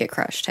 he wouldn't get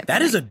crushed.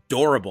 That is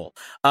adorable.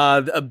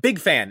 A big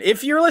fan.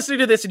 If you're listening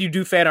to this and you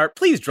do fan art,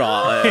 please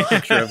draw a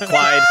picture of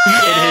Clyde in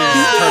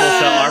his turtle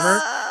shell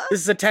armor. This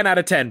is a 10 out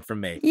of 10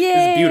 from me. Yay.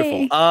 This is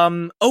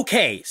beautiful.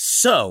 Okay,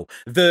 so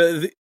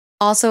the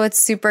also,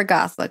 it's super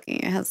goth looking.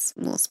 It has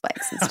little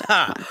spikes and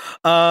stuff.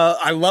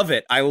 I love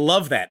it. I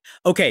love that.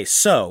 Okay,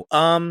 so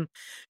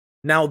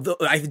now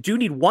I do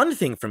need one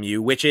thing from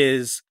you, which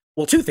is,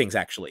 well, 2 things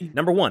actually.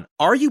 Number 1,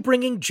 are you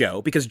bringing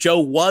Joe? Because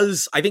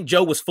I think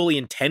Joe was fully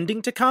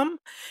intending to come.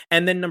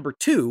 And then number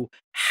 2,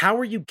 how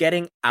are you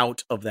getting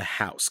out of the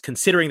house,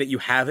 considering that you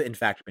have in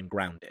fact been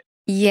grounded?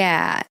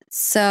 Yeah,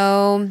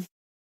 so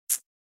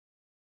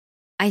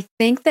I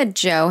think that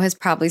Joe has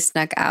probably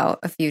snuck out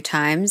a few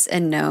times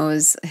and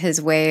knows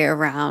his way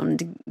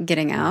around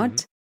getting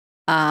out.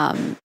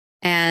 And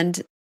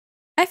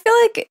I feel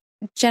like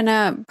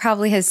Jenna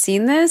probably has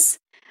seen this.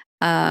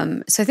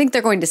 So I think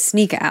they're going to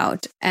sneak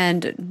out.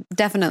 And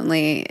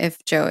definitely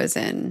if Joe is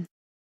in,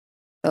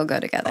 they'll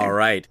go together. All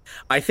right.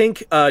 I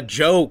think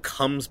Joe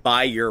comes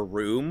by your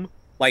room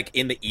like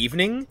in the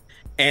evening,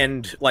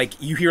 and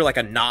like you hear like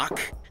a knock.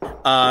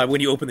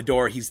 When you open the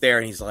door, he's there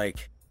and he's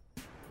like,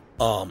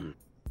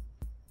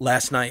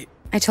 last night.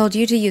 I told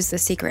you to use the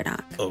secret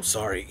knock. Oh,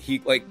 sorry. He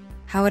like.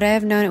 How would I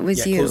have known it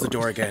was you? Close the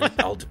door again.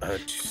 I'll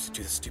just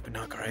do the stupid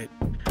knock, all right?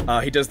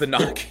 He does the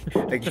knock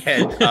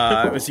again.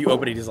 As you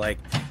open it, he's like,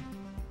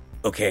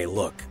 okay,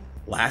 look,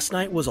 last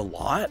night was a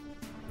lot,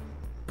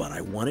 but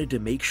I wanted to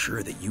make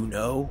sure that you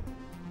know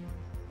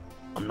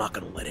I'm not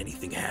going to let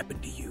anything happen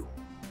to you.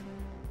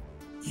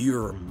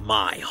 You're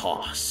my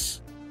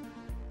hoss.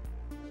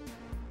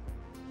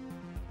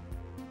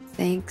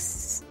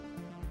 Thanks.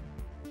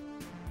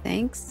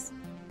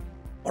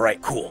 All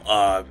right, cool.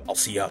 I'll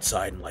see you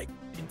outside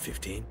in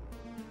 15.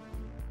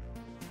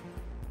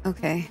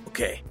 Okay.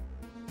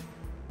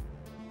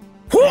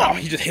 Whoa!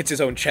 He just hits his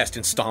own chest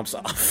and stomps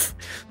off.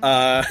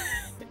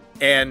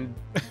 And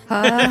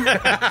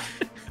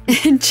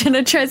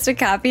Jenna tries to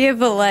copy it,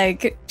 but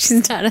like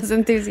she's not as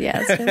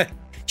enthusiastic.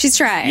 She's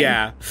trying.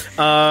 Yeah.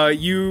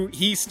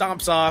 He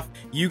stomps off.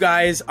 You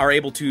guys are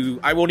able to,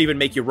 I won't even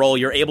make you roll.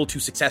 You're able to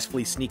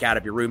successfully sneak out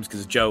of your rooms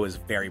because Joe is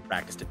very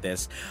practiced at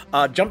this.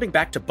 Jumping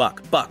back to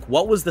Buck. Buck,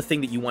 what was the thing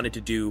that you wanted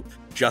to do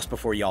just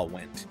before y'all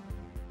went?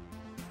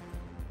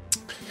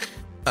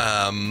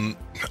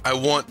 I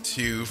want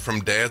to,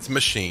 from Dad's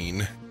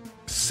machine,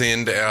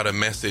 send out a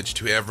message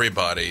to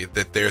everybody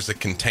that there's a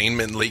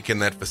containment leak in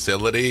that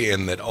facility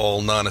and that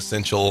all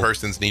non-essential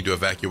persons need to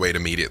evacuate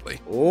immediately.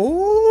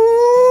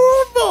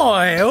 Oh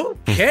boy,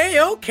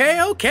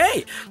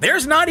 okay.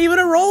 There's not even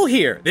a roll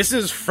here. This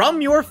is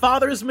from your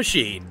father's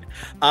machine.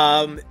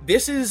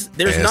 There's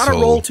Asshole. Not a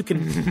roll to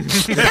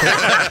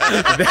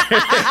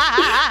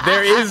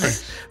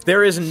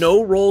there is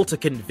no roll to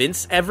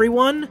convince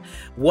everyone.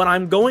 What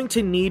I'm going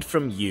to need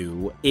from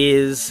you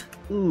is,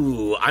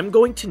 I'm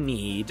going to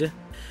need,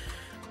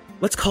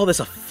 let's call this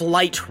a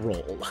flight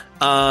roll.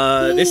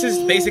 This is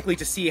basically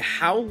to see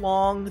how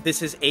long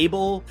this is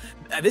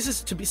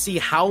see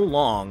how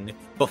long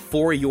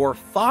before your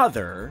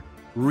father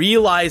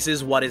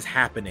realizes what is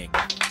happening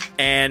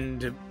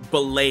and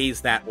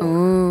belays that order.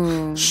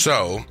 Ooh.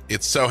 So,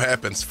 it so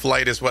happens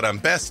flight is what I'm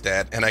best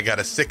at, and I got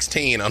a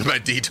 16 on my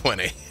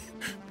D20.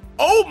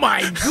 Oh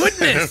my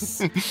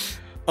goodness!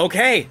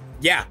 Okay,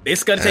 yeah,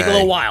 it's gonna take a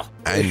little while.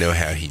 I know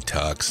how he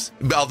talks.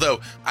 Although,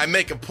 I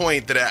make a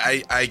point that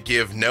I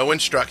give no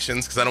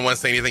instructions because I don't want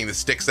to say anything that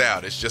sticks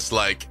out. It's just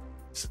like,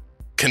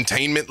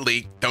 containment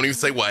leak, don't even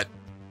say what.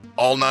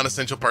 All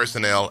non-essential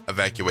personnel,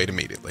 evacuate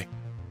immediately.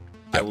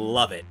 I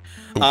love it.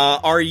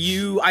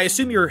 I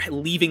assume you're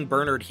leaving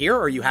Bernard here,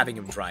 or are you having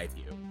him drive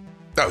you?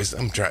 Oh,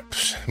 I'm driving.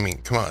 I mean,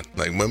 come on.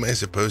 Like, what am I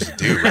supposed to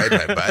do? Ride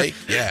my bike?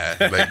 Yeah.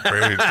 Like,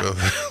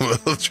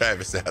 we'll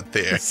drive us out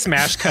there.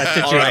 Smash cut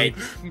to Jay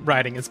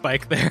riding his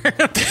bike there.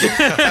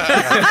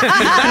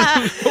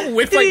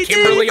 With, like,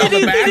 Kimberly on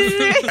the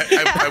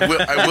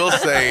back. I will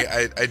say,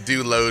 I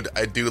do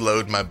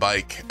load my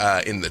bike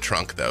in the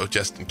trunk, though,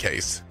 just in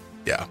case.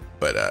 Yeah.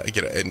 But,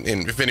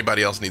 and if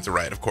anybody else needs a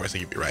ride, of course, I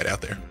give you a ride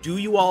out there. Do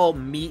you all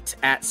meet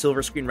at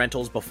Silver Screen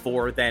Rentals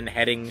before then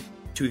heading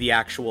to the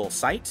actual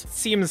site?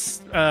 Seems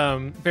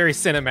very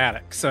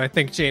cinematic, so I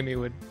think Jamie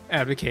would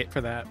advocate for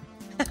that.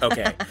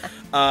 Okay.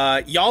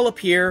 Y'all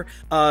appear.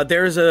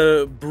 There's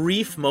a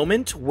brief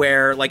moment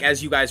where, like,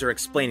 as you guys are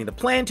explaining the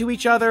plan to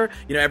each other,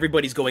 you know,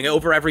 everybody's going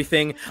over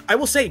everything. I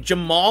will say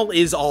Jamal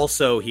is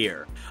also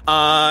here.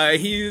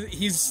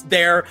 He's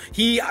there.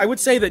 I would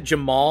say that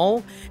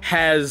Jamal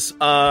has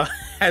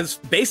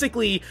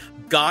basically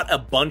got a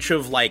bunch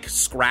of like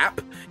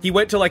scrap. He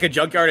went to like a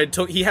junkyard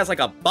and he has like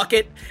a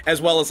bucket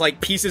as well as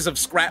like pieces of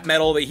scrap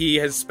metal that he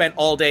has spent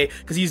all day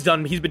because he's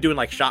been doing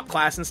like shop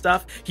class and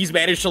stuff. He's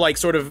managed to like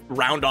sort of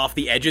round off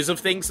the edges of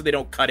things so they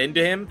don't cut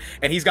into him,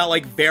 and he's got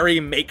like very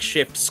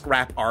makeshift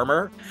scrap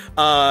armor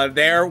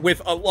there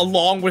with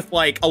along with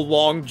like a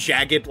long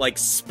jagged like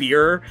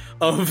spear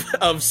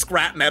of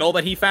scrap metal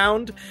that he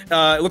found.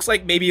 It looks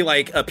like maybe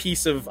like a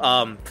piece of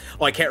I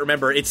can't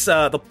remember. It's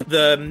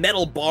the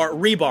metal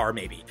rebar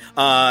maybe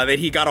that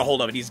he got a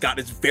hold of, and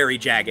it's very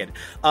jagged.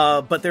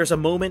 But there's a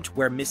moment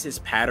where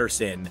Mrs.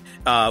 Patterson,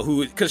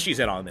 because she's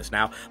in on this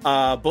now,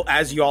 but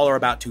as y'all are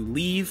about to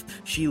leave,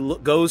 she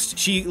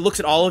looks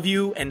at all of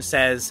you and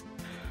says,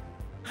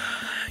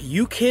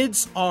 "You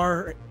kids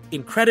are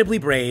incredibly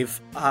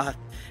brave,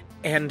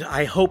 and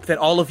I hope that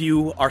all of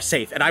you are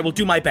safe, and I will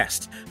do my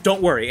best.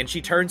 Don't worry." And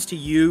she turns to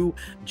you,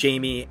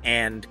 Jamie,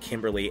 and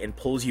Kimberly, and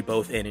pulls you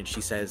both in, and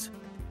she says,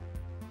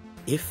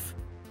 If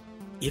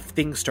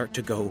things start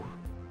to go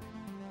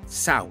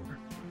sour,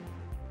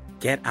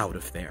 get out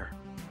of there.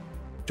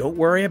 Don't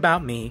worry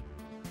about me.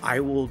 I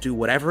will do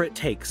whatever it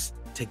takes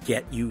to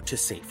get you to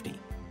safety.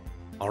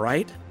 All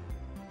right?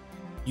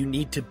 You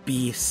need to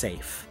be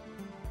safe.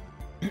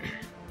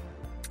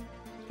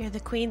 You're the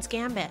Queen's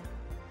Gambit.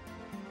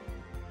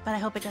 But I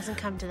hope it doesn't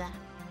come to that.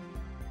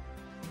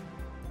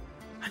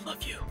 I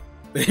love you.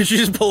 She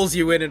just pulls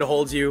you in and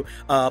holds you,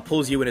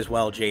 pulls you in as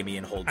well, Jamie,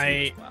 and holds you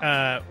as well.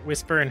 I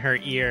whisper in her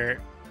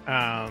ear,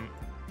 I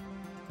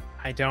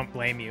don't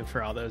blame you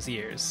for all those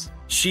years.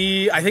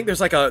 I think there's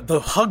like the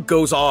hug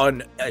goes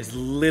on a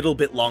little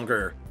bit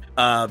longer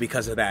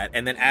because of that.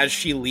 And then as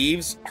she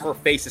leaves, her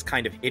face is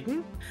kind of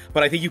hidden,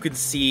 but I think you can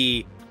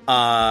see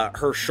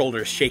her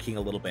shoulders shaking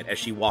a little bit as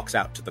she walks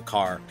out to the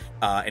car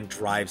and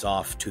drives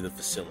off to the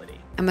facility.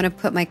 I'm going to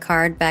put my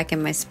card back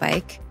in my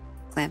spike,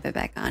 clamp it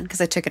back on, because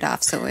I took it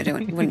off so it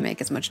wouldn't make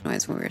as much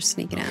noise when we were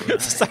sneaking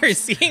out. Sorry,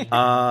 seeing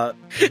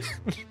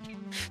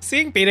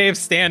B-Dave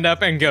stand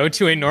up and go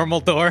to a normal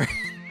door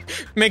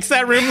makes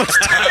that room look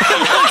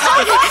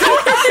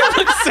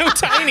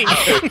tiny.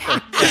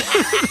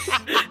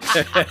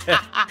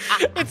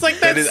 It's like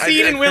that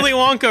scene in Willy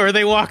Wonka where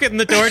they walk in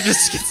the door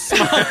just gets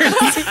smaller and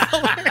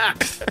smaller.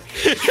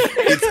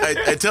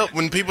 I tell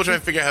when people try to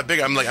figure out how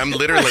big I'm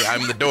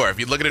the door. If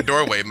you look at a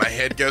doorway, my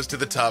head goes to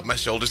the top, my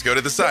shoulders go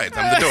to the sides.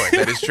 I'm the door.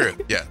 That is true.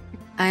 Yeah.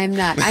 I'm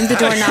not. I'm the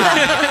doorknob.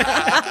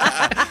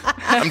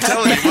 I'm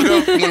telling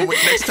you,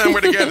 next time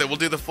we're together, we'll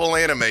do the full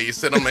anime. You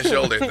sit on my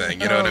shoulder thing.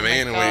 You know what I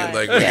mean? And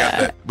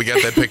we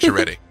got that picture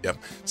ready. Yep.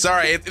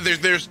 Sorry,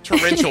 there's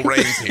torrential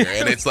rains here,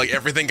 and it's like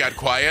everything got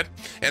quiet.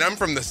 And I'm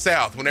from the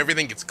south. When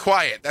everything gets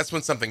quiet, that's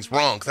when something's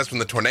wrong. Because that's when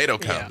the tornado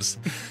comes.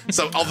 Yeah.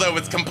 So although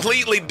it's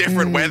completely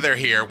different weather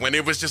here, when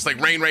it was just like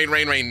rain,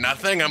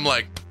 nothing, I'm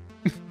like,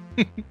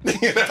 so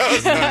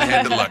I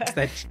had to look.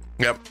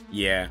 Yep.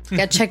 Yeah.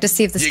 Gotta check to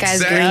see if the sky's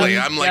green. Exactly.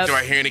 I'm like, do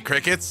I hear any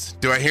crickets?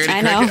 Do I hear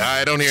any crickets?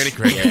 I don't hear any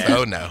crickets. Yeah.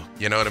 Oh, no.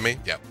 You know what I mean?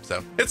 Yep.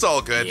 So it's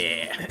all good.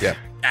 Yeah.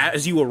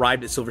 As you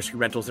arrived at Silver Screen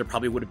Rentals, there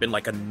probably would have been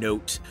like a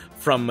note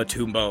from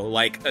Matumbo,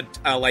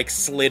 like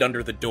slid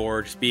under the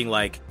door, just being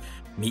like,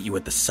 meet you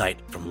at the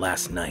site from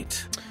last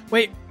night.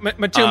 Wait,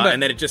 Matumbo.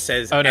 And then it just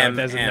says, oh, no,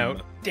 there's a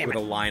note. With a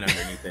line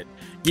underneath it.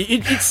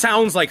 It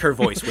sounds like her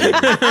voice.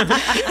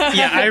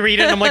 Yeah, I read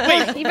it and I'm like,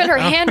 wait. Even her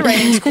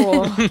handwriting's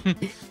cool.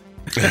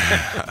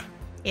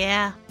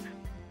 Yeah.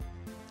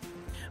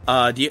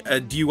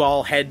 Do you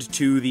all head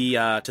to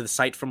the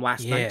site from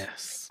last night?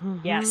 Yes.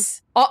 Mm-hmm.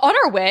 Yes. On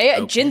our way,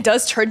 okay. Jin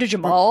does turn to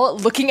Jamal,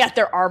 looking at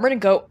their armor, and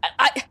go,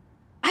 I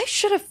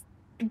should have.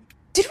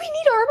 Did we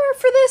need armor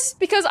for this?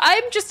 Because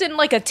I'm just in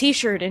like a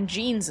t-shirt and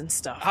jeans and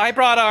stuff. I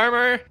brought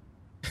armor.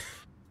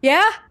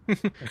 Yeah?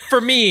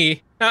 For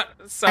me.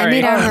 Sorry. I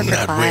need armor I'm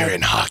not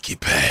wearing hockey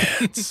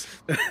pads.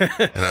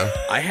 You know?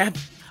 I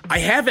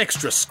have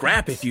extra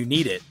scrap if you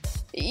need it.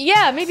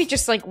 Yeah, maybe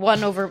just like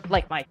one over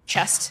like my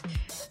chest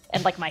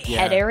and like my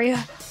head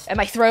area and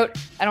my throat.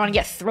 I don't want to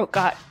get throat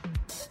got.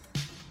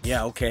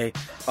 Yeah, okay.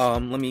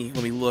 Let me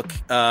look.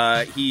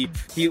 He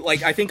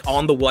like I think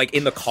on the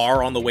in the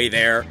car on the way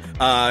there.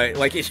 I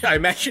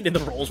mentioned in the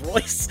Rolls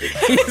Royce,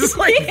 he's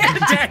like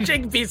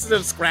attaching pieces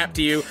of scrap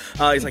to you.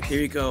 He's like,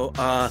 here you go.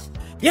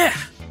 Yeah,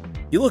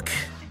 you look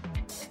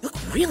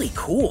really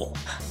cool.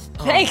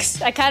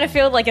 Thanks. I kind of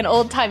feel like an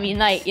old-timey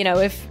knight, you know,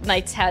 if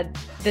knights had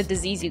the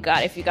disease you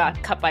got if you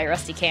got cut by a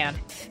rusty can.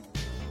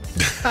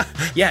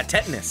 Yeah,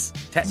 tetanus.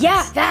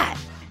 Yeah, that.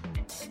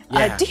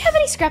 Yeah. Do you have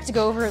any scrap to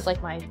go over,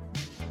 like, my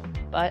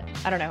butt?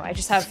 I don't know. I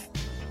just have...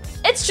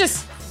 It's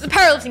just... The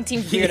powerlifting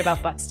team's weird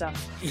about butt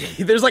stuff.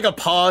 There's, like, a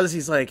pause.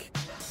 He's like...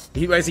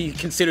 As he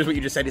considers what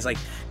you just said, he's like,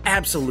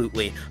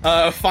 absolutely.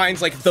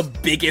 Finds, like, the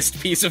biggest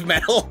piece of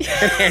metal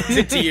and hands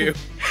it to you.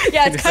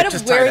 Yeah, it's kind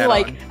Just of tie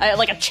wearing that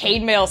like a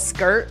chainmail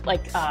skirt,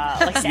 like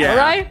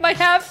samurai might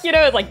have,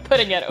 like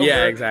putting it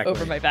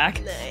over my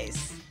back.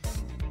 Nice.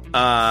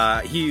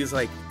 He's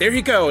like, there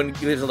you go, and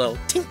there's a little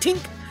tink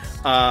tink,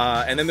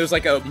 and then there's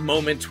like a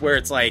moment where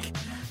it's like,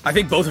 I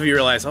think both of you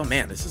realize, oh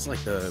man, this is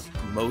like the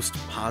most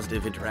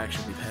positive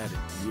interaction we've had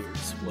in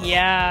years. Whoa.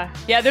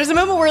 Yeah, there's a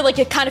moment where like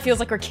it kind of feels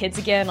like we're kids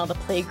again on the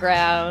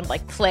playground,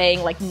 like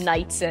playing like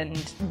knights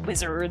and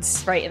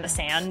wizards right in the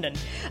sand, and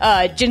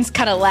Jin's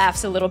kind of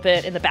laughs a little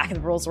bit in the back of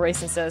the Rolls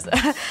Royce and says,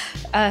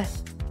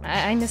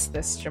 I miss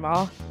this,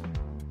 Jamal.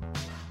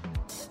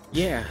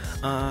 Yeah,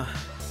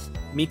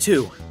 me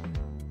too.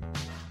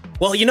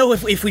 Well,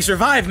 if we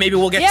survive, maybe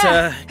we'll get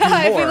to do more.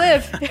 If we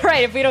live.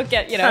 Right, if we don't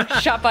get,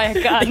 shot by a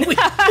gun.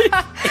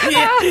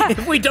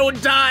 if we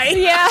don't die.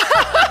 Yeah.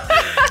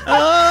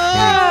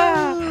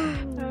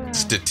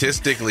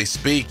 Statistically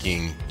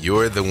speaking,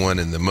 you're the one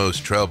in the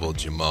most trouble,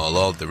 Jamal.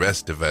 All the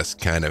rest of us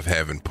kind of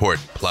have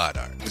important plot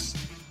arcs.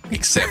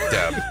 Except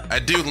I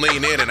do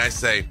lean in and I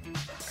say,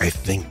 I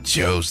think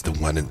Joe's the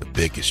one in the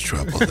biggest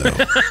trouble, though.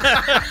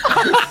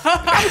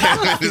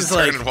 He's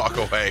like, turn and walk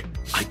away.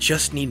 I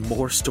just need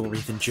more story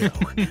than Joe. I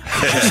don't need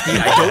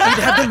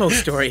to have the most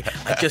story.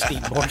 I just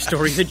need more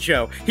story than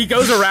Joe. He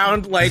goes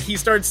around, like, he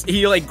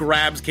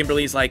grabs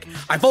Kimberly. He's like,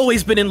 I've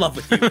always been in love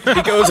with you.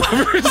 He goes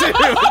over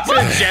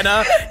to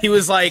Jenna. He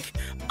was like,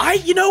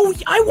 I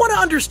want to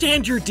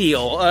understand your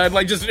deal.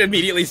 Like, just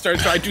immediately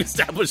starts trying to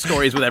establish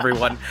stories with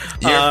everyone.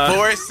 You're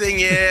forcing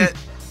it.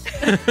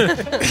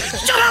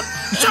 Shut up!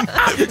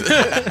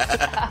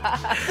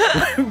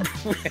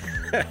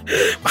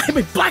 I'm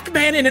a black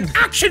man in an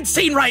action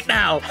scene right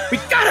now. We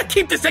gotta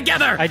keep this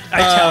together. I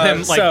tell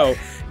him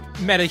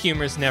meta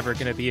humor's never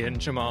gonna be in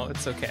Jamal.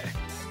 It's okay.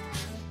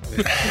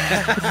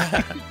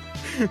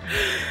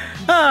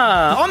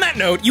 On that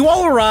note, you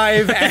all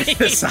arrive at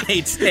the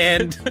site,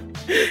 and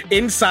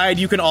inside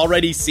you can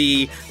already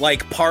see,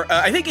 like,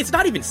 I think it's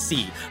not even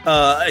see.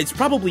 It's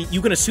probably,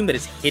 you can assume that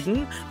it's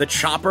hidden. The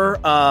chopper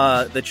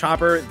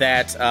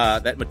that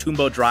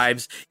Matumbo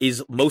drives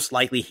is most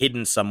likely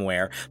hidden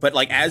somewhere. But,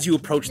 like, as you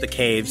approach the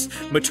caves,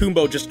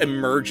 Matumbo just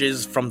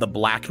emerges from the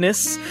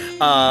blackness,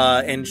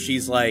 and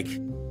she's like,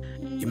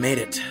 you made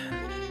it.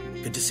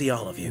 Good to see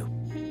all of you.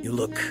 You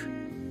look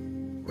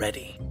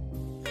ready.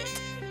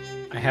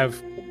 I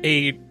have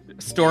a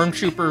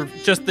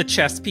stormtrooper, just the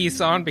chest piece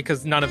on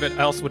because none of it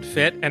else would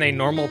fit, and a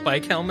normal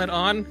bike helmet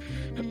on.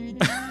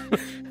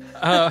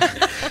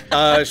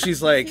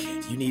 She's like,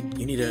 you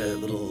need a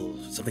little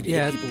something to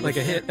hit people like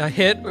with. a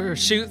hit or a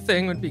shoot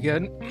thing would be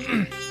good.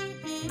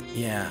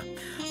 Yeah.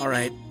 All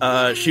right.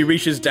 She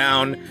reaches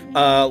down,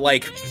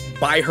 like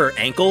by her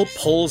ankle,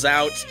 pulls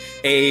out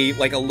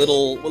what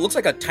looks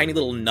like a tiny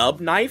little nub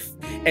knife,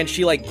 and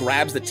she like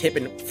grabs the tip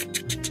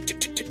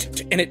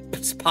and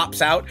it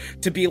pops out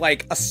to be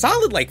like a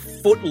solid, like,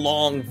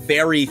 foot-long,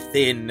 very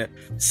thin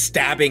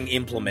stabbing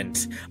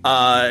implement.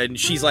 And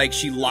she's like,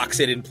 she locks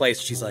it in place.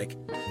 She's like,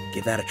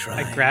 give that a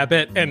try. I grab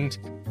it and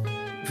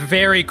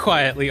very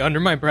quietly, under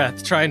my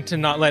breath, trying to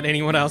not let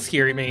anyone else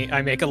hear me,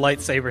 I make a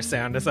lightsaber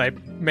sound as I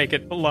make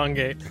it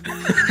elongate.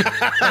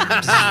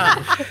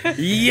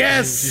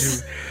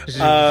 Yes!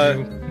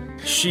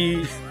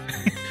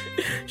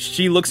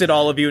 She looks at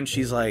all of you and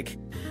she's like,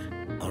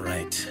 all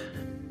right.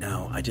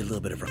 Now, I did a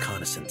little bit of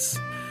reconnaissance.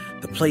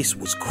 The place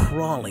was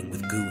crawling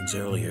with goons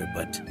earlier,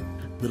 but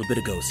a little bit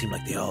ago it seemed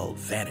like they all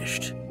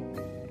vanished.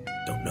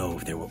 Don't know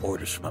if there were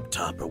orders from up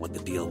top or what the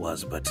deal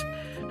was, but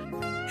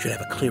should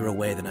have a clearer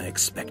way than I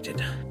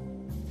expected.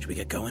 Should we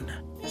get going?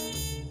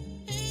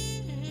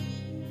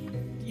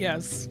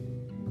 Yes.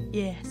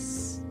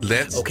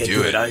 Let's do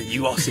good. it.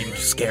 You all seemed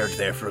scared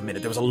there for a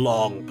minute. There was a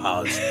long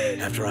pause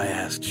after I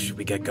asked, should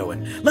we get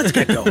going? Let's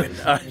get going.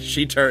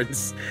 She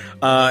turns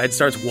and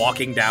starts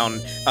walking down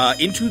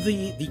into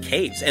the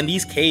caves. And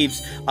these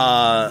caves,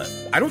 I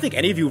don't think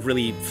any of you have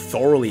really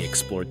thoroughly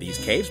explored these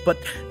caves, but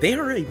they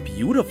are a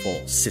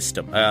beautiful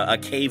system, a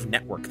cave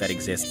network that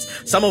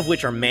exists, some of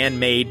which are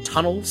man-made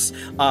tunnels.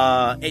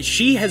 And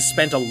she has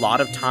spent a lot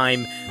of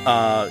time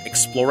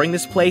exploring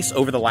this place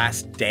over the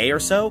last day or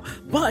so,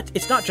 but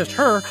it's not just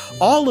her.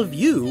 All of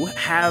you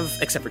have,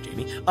 except for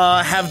Jamie,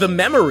 have the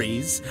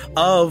memories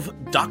of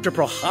Dr.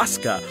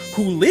 Prohaska,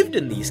 who lived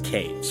in these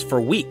caves for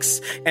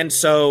weeks. And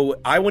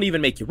so I won't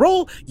even make you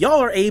roll.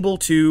 Y'all are able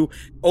to,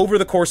 over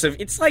the course of,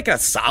 it's like a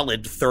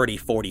solid 30,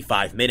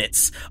 45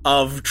 minutes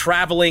of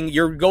traveling.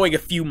 You're going a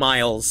few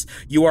miles.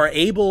 You are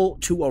able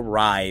to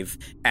arrive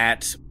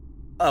at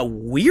a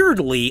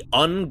weirdly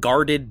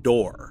unguarded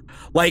door.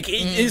 Like,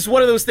 it is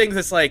one of those things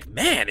that's like,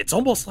 man, it's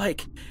almost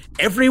like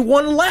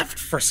everyone left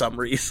for some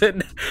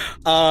reason,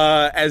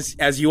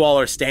 as you all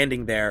are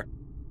standing there.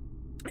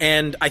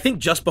 And I think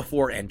just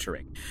before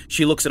entering,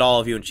 she looks at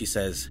all of you and she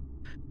says,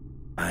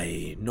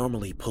 I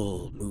normally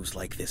pull moves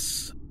like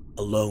this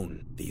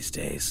alone these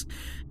days.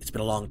 It's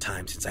been a long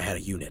time since I had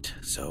a unit,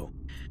 so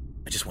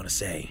I just want to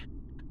say,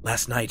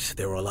 last night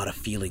there were a lot of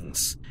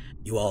feelings.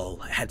 You all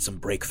had some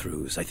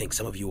breakthroughs. I think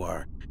some of you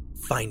are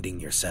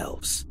finding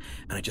yourselves.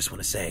 And I just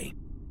want to say,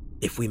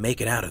 if we make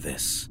it out of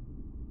this,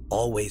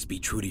 always be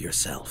true to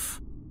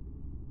yourself.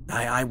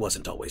 I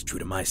wasn't always true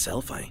to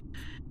myself.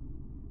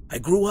 I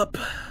grew up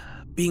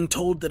being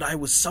told that I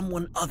was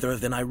someone other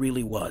than I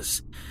really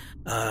was.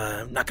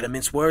 I'm not gonna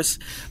mince words.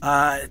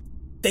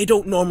 They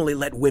don't normally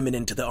let women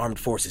into the armed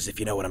forces, if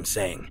you know what I'm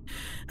saying.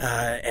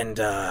 And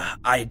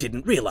I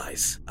didn't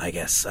realize, I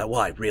guess.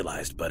 I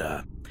realized, but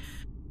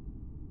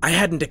I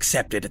hadn't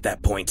accepted at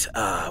that point,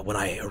 when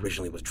I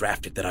originally was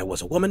drafted, that I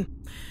was a woman.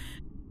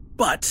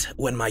 But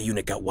when my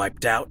unit got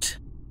wiped out,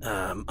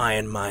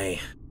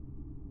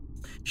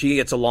 She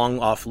gets a long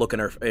off look on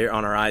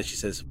her eyes. She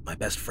says, my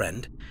best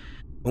friend,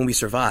 when we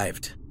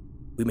survived,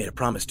 we made a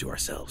promise to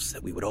ourselves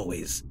that we would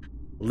always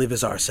live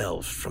as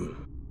ourselves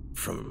from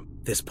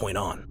this point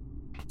on.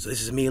 So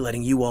this is me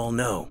letting you all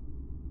know.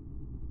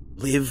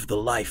 Live the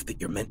life that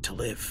you're meant to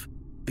live.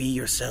 Be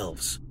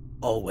yourselves,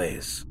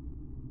 always.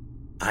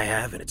 I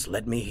have, and it's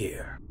led me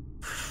here.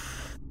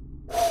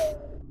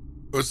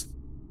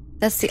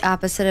 That's the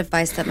opposite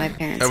advice that my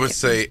parents I would gave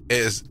say,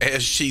 as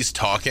she's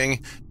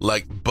talking,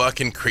 like, Buck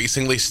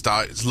increasingly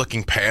starts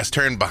looking past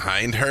her and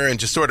behind her and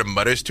just sort of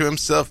mutters to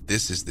himself,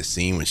 this is the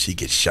scene when she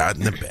gets shot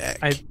in the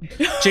back.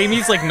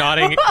 Jamie's like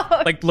nodding,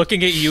 like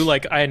looking at you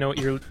like, I know what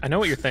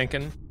you're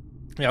thinking.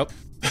 Yep.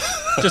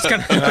 Just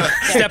kind of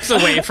steps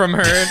away from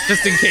her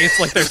just in case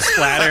like there's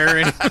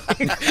splatter.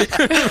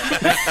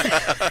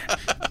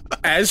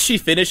 As she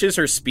finishes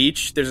her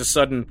speech, there's a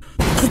sudden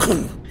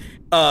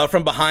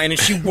from behind, and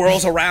she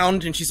whirls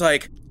around, and she's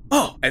like,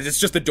 "Oh!" As it's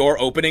just the door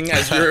opening,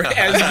 as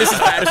Mrs.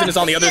 Patterson is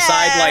on the other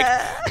side,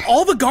 like,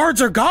 all the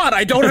guards are gone.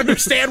 I don't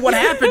understand what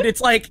happened.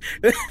 It's like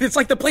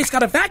the place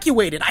got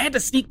evacuated. I had to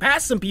sneak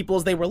past some people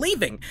as they were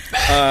leaving.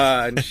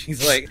 And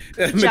she's like,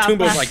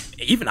 Matumbo's like,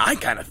 even I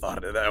kind of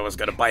thought that I was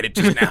gonna bite it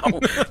just now.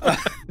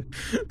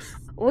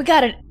 We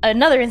got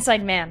another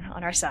inside man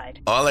on our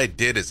side. All I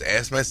did is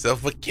ask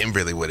myself what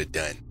Kimberly would have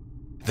done.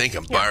 I think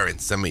I'm borrowing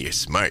some of your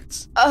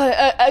smarts.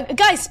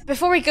 Guys,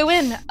 before we go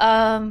in,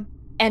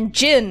 and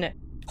Jin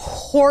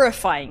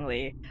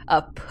horrifyingly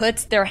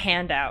puts their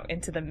hand out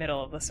into the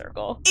middle of the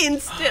circle.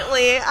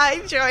 Instantly,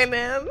 I join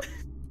him.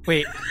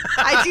 Wait.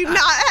 I do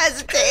not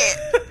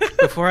hesitate.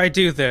 Before I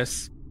do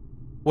this,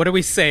 what are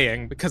we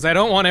saying? Because I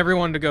don't want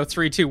everyone to go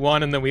 3, 2,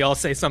 1, and then we all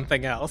say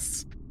something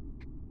else.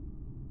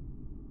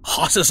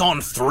 Hoss is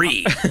on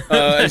 3.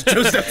 As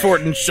Joseph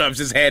Fortin shoves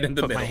his hand in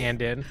the middle. Put my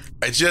hand in.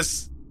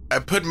 I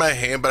put my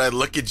hand, but I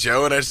look at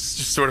Joe and I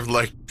just sort of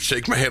like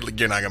shake my head like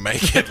you're not gonna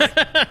make it.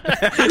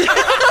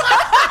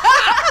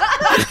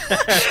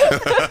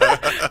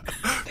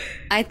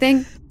 I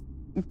think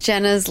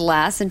Jenna's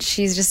last and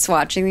she's just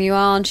watching you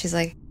all and she's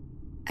like,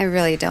 I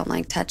really don't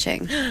like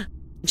touching. And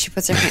she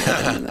puts her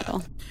hand in the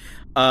middle.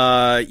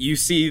 You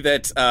see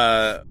that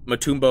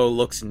Matumbo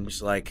looks and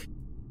is like,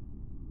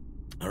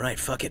 all right,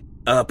 fuck it.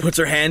 Puts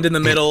her hand in the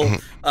middle.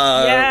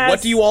 Yes.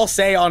 What do you all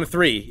say on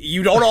 3?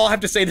 You don't all have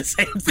to say the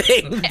same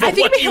thing. I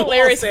think it'd be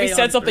hilarious if we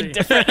said something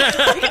different.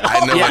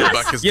 I know what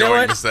Buck is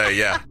going to say,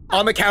 yeah.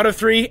 On the count of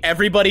 3,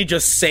 everybody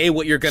just say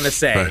what you're going to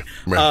say.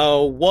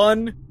 Right.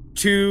 1,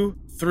 2,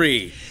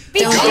 3.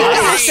 Don't do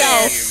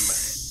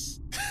yourself.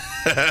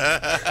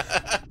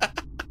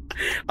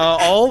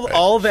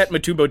 All that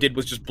Matumbo did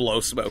was just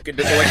blow smoke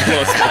into the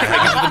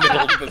middle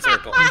of the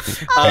circle.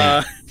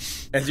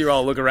 As you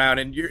all look around,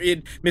 and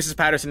Mrs.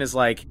 Patterson is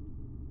like,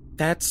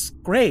 "That's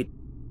great.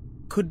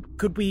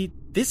 Could we?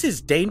 This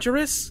is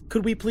dangerous.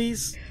 Could we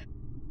please?"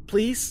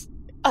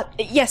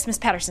 Yes, Miss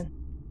Patterson.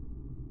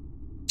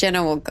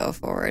 Jenna will go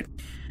forward.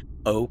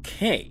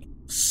 Okay,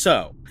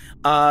 so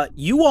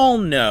you all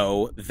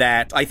know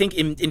that I think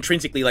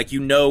intrinsically, like, you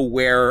know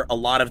where a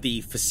lot of the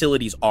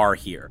facilities are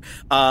here.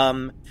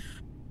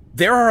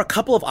 There are a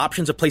couple of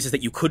options of places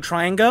that you could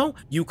try and go.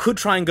 You could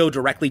try and go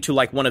directly to,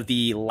 like, one of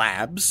the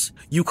labs.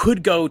 You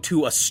could go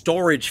to a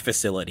storage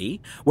facility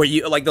where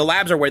the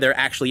labs are where they're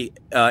actually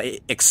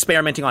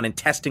experimenting on and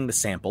testing the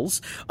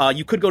samples.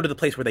 You could go to the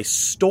place where they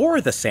store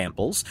the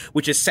samples,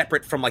 which is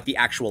separate from, like, the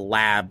actual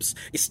labs.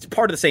 It's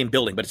part of the same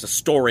building, but it's a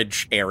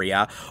storage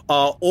area.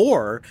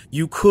 Or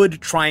you could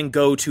try and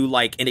go to,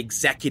 like, an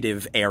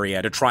executive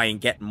area to try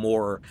and get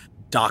more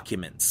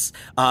documents.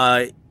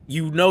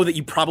 You know that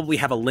you probably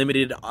have a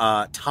limited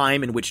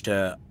time in which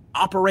to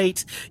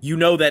operate. You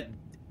know that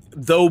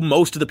though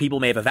most of the people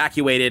may have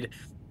evacuated,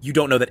 you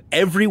don't know that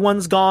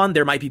everyone's gone.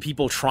 There might be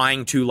people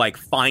trying to, like,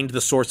 find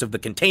the source of the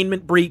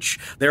containment breach.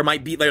 There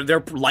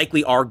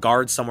likely are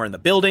guards somewhere in the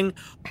building.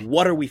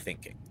 What are we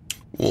thinking?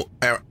 Well,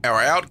 our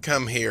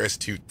outcome here is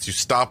to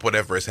stop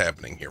whatever is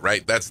happening here,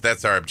 right?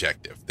 That's our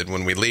objective. That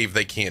when we leave,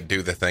 they can't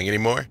do the thing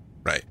anymore,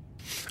 right?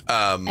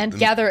 And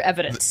gather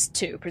evidence,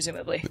 too,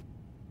 presumably.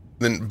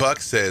 Then Buck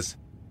says,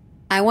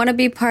 I want to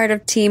be part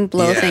of Team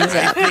Blow Things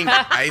Up.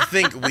 I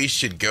think we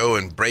should go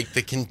and break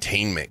the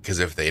containment, because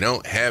if they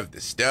don't have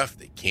the stuff,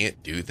 they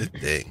can't do the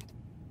thing.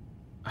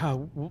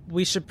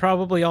 We should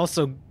probably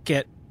also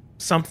get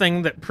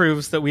something that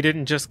proves that we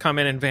didn't just come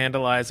in and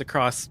vandalize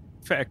across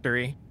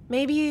factory.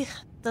 Maybe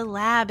the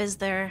lab is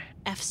their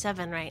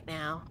F7 right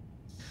now.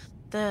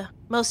 the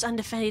most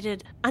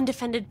undefended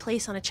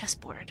place on a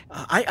chessboard.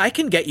 I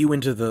can get you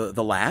into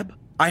the lab.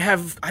 I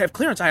have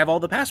clearance. I have all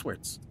the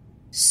passwords.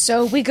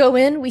 So we go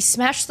in, we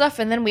smash stuff,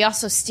 and then we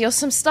also steal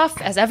some stuff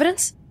as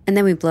evidence? And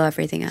then we blow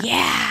everything up.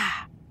 Yeah.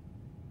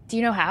 Do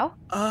you know how?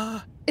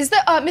 Is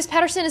there, Miss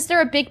Patterson, is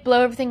there a big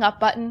blow everything up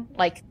button,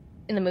 like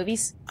in the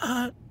movies?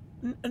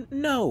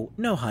 No,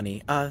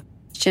 honey.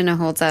 Jenna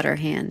holds out her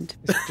hand.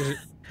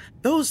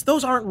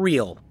 Those aren't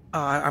real.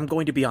 I'm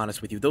going to be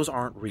honest with you. Those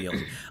aren't real.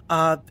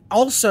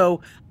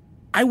 Also,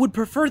 I would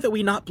prefer that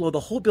we not blow the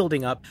whole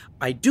building up.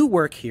 I do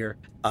work here.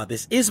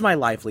 This is my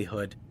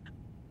livelihood.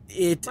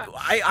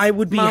 I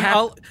would be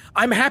Mom,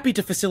 I'm happy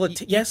to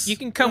facilitate. Yes, you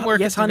can come work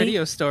at the honey?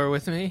 video store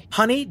with me.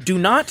 Honey, do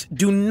not.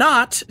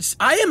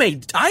 I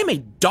am a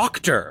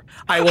doctor.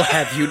 I will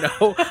have you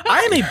know.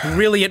 I am a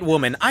brilliant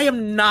woman. I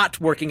am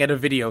not working at a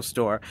video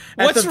store.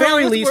 At the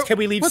very least, can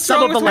we leave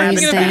some of the lab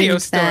in in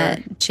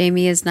that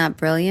Jamie is not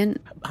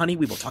brilliant? Honey,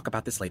 we will talk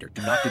about this later.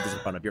 Do not do this in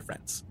front of your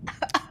friends.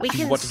 We Do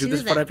can you want to do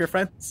this in front of your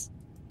friends?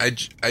 I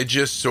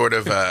just sort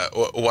of,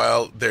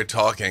 while they're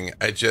talking,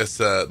 I just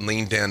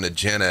lean down to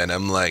Jenna and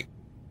I'm like,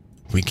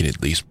 we can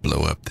at least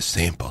blow up the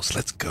samples.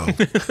 Let's go. I've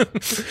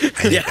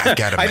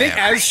got a map. I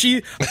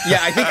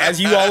think as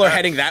you all are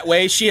heading that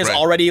way, she has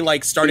already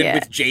started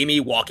with Jamie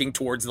walking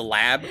towards the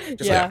lab.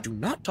 Just do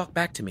not talk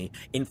back to me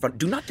in front.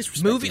 Do not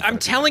disrespect me. I'm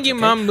telling you,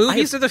 Mom,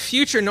 movies are the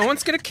future. No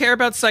one's going to care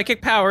about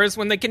psychic powers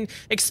when they can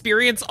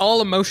experience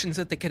all emotions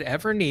that they could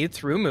ever need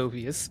through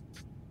movies.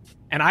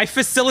 And I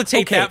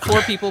facilitate that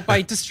for people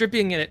by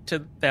distributing it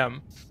to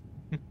them.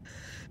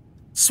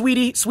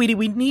 Sweetie,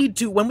 we need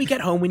to, when we get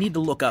home, we need to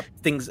look up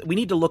things. We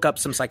need to look up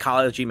some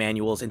psychology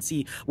manuals and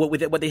see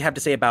what they have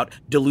to say about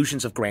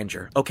delusions of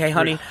grandeur. Okay,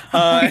 honey?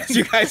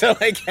 You guys are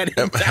getting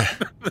down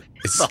the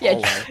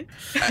hallway.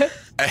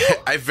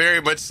 I very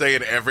much say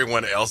in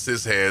everyone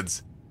else's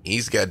heads,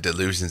 he's got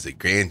delusions of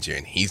grandeur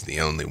and he's the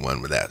only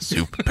one without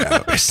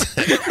superpowers.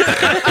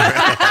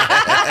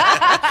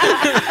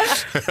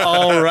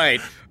 All right.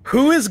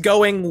 Who is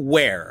going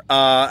where?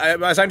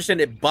 As I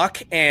understand it,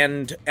 Buck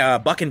and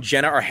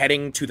Jenna are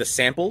heading to the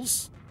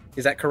samples.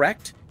 Is that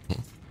correct?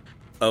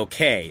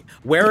 Okay.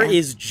 Where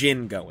is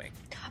Jin going?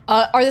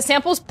 Are the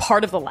samples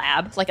part of the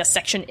lab, like a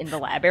section in the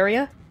lab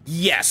area?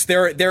 Yes,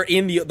 they're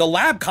in the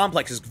lab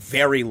complex is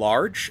very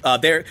large.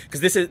 They're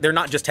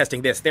not just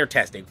testing this; they're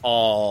testing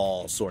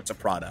all sorts of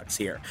products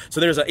here. So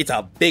it's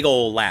a big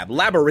old lab,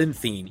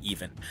 labyrinthine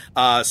even.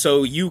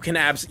 So you can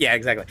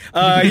exactly.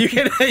 You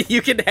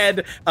can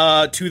head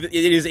to it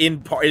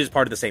is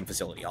part of the same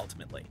facility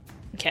ultimately.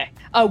 Okay.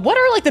 What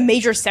are the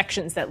major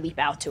sections that leap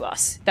out to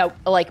us that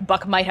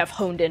Buck might have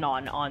honed in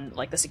on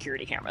the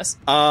security cameras?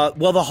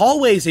 Well, the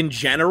hallways in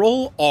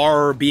general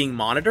are being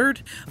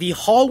monitored. The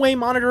hallway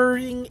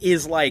monitoring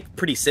is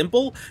pretty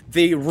simple.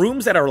 The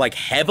rooms that are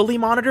heavily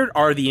monitored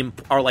are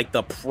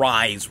the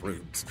prize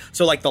rooms.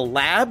 So the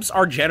labs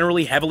are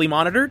generally heavily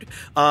monitored.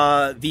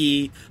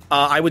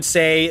 I would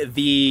say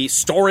the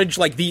storage,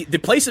 the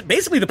places,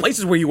 basically the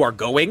places where you are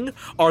going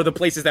are the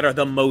places that are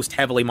the most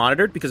heavily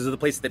monitored because of the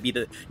places that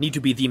need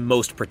to be the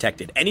most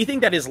protected.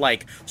 Anything that is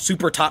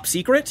super top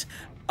secret,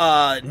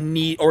 they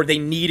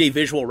need a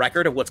visual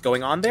record of what's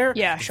going on there.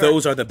 Yeah, sure.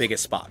 Those are the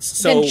biggest spots.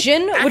 So then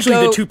Jin would actually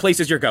go the two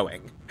places you're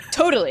going.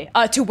 Totally.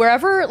 To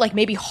wherever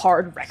maybe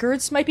hard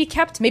records might be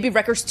kept, maybe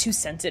records too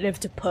sensitive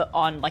to put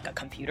on a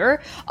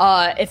computer.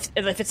 If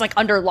it's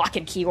under lock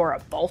and key or a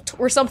vault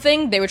or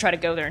something, they would try to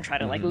go there and try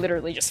to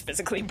literally just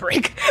physically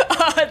break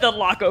the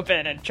lock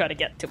open and try to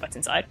get to what's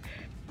inside.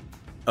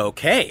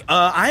 Okay.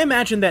 I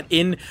imagine that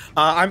we're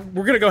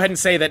going to go ahead and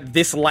say that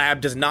this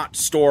lab does not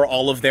store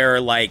all of their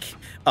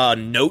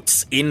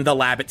notes in the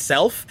lab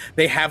itself.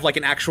 They have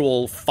an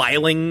actual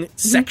filing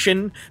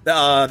section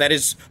that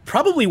is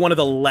probably one of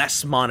the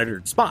less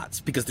monitored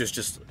spots because there's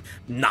just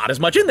not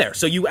as much in there.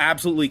 So you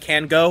absolutely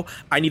can go.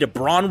 I need a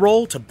brawn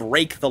roll to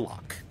break the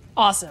lock.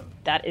 Awesome.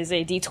 That is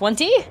a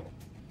D20.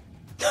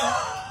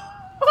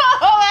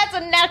 Oh, that's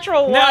a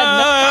natural one. No!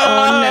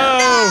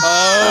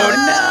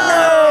 Oh,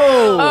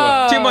 no!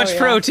 Oh, Too much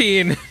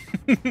protein.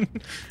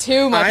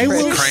 Too much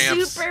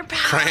Cramps. protein.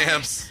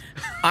 Cramps.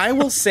 I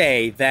will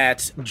say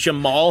that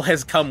Jamal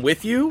has come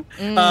with you.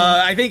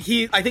 I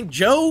think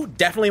Joe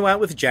definitely went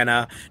with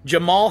Jenna.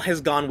 Jamal has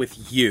gone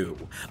with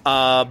you.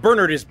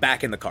 Bernard is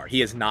back in the car.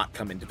 He has not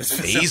come into this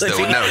facility. He's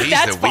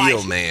the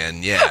wheel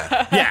man.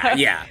 Yeah.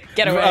 Yeah.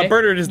 Getaway.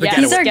 Bernard is the Yeah,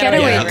 getaway. He's our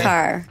getaway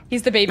car.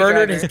 He's the baby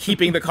Bernard driver. is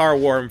keeping the car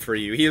warm for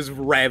you. He is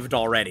revved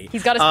already.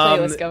 He's got his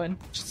playlist going.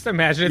 Just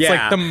imagine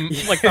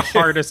it's the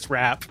hardest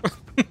rap.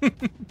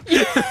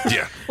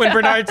 Yeah. When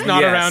Bernard's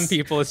not Yes. around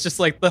people, it's just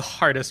the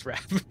hardest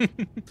rap.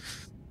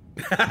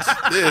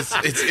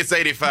 It's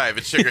 85.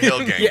 It's Sugar Hill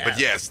Gang. Yeah. But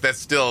yes, that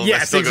still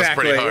Exactly. goes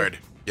pretty hard.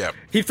 Yeah.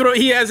 He's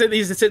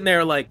sitting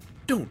there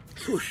don't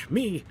push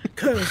me,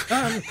 cause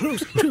I'm close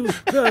to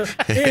the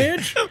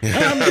edge.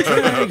 I'm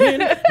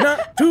trying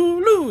not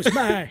to lose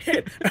my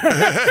head.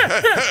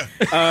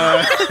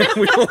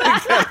 We will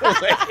cut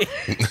away.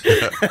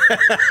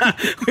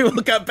 We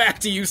will cut back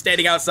to you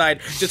standing outside,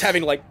 just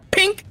having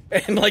tink,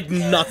 and like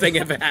nothing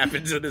ever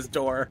happens at his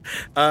door.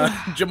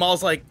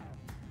 Jamal's like,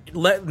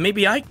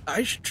 maybe I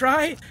should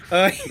try.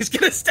 He's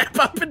gonna step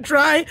up and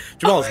try.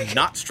 Jamal is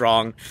not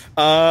strong.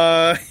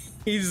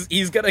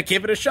 He's gonna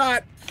give it a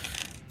shot.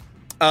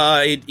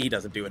 He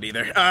doesn't do it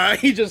either.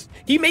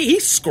 He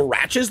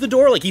scratches the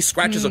door, like he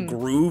scratches a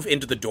groove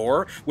into the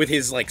door with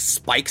his like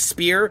spike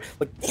spear,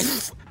 like,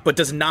 but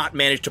does not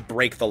manage to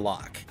break the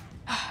lock.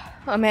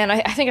 Oh man,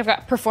 I think I've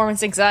got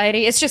performance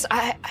anxiety. It's just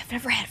I've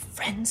never had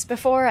friends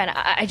before, and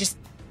I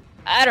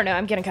don't know.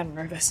 I'm getting kind of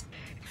nervous.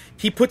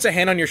 He puts a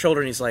hand on your shoulder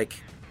and he's like,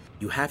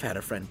 "You have had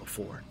a friend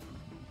before.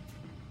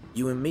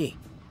 You and me."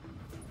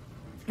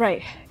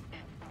 Right.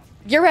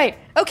 You're right.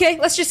 Okay,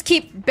 let's just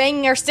keep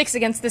banging our sticks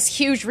against this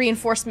huge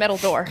reinforced metal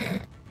door.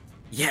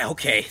 Yeah,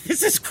 okay.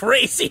 This is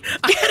crazy.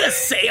 I had a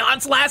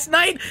seance last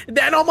night,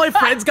 then all my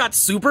friends got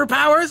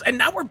superpowers, and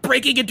now we're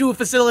breaking into a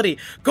facility.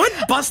 Go ahead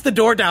and bust the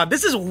door down.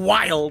 This is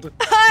wild.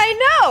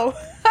 I know!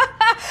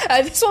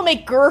 This will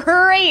make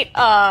great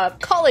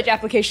college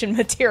application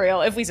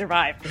material if we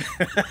survive.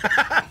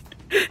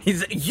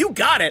 You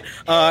got it.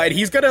 And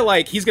he's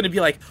gonna be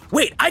like,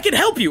 wait, I can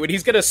help you. And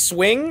he's gonna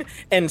swing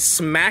and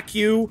smack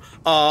you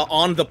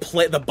on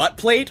the butt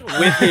plate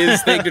with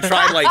his thing to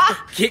try and like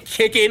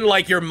kick in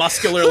like your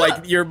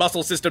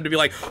muscle system to be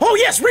like, oh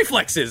yes,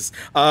 reflexes.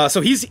 So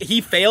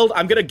he failed.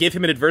 I'm gonna give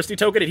him an adversity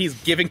token, and he's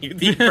giving you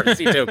the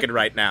adversity token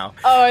right now.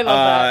 Oh, I love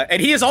that.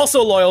 And he is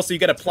also loyal, so you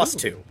get a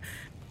 +2.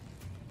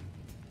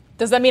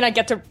 Does that mean I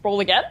get to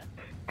roll again?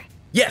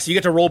 Yes, you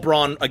get to roll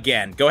brawn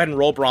again. Go ahead and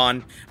roll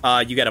brawn.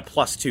 You get a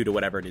 +2 to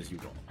whatever it is you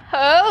roll.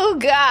 Oh,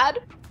 God.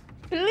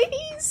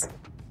 Please.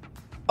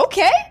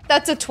 Okay,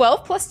 that's a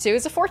 12 + 2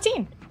 is a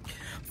 14.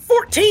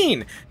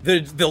 14!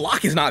 The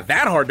lock is not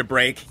that hard to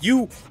break.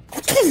 You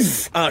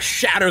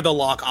shatter the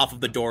lock off of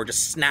the door,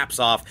 just snaps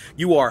off.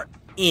 You are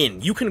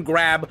in. You can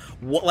grab,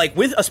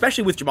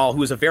 especially with Jamal,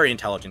 who is a very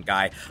intelligent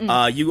guy,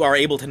 you are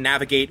able to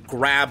navigate,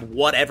 grab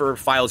whatever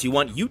files you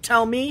want. You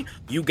tell me,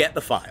 you get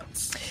the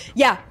files.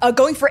 Yeah,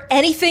 going for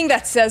anything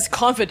that says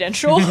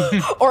confidential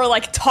or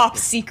like top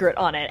secret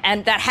on it,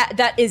 and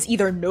that is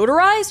either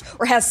notarized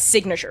or has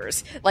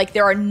signatures. Like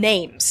there are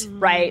names,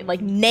 right?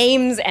 Like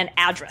names and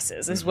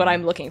addresses is what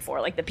I'm looking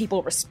for. Like the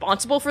people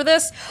responsible for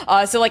this.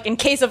 So like in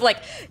case of like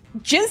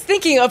Jin's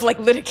thinking of like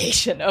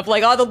litigation of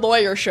like all the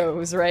lawyer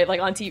shows, right?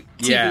 Like on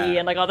TV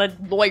and like all the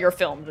lawyer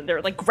films, and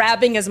they're like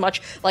grabbing as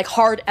much like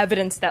hard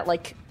evidence that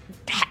like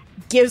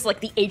gives like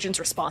the agents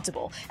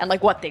responsible and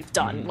like what they've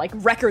done, like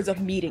records of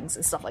meetings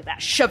and stuff like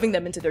that, shoving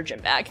them into their gym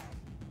bag.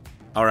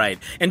 All right.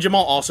 And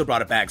Jamal also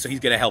brought a bag, so he's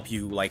going to help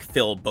you like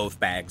fill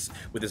both bags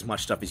with as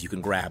much stuff as you can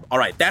grab. All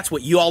right, that's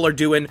what you all are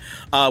doing.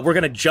 We're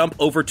going to jump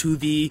over to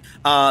the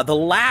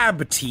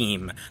lab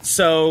team.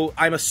 So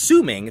I'm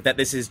assuming that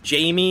this is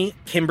Jamie,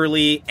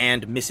 Kimberly,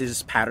 and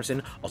Mrs.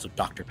 Patterson, also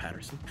Dr.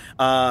 Patterson.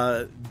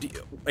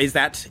 Is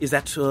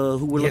that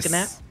who we're looking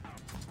at?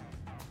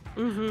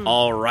 Mm-hmm.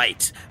 All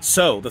right.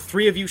 So the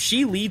three of you,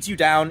 she leads you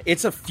down.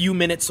 It's a few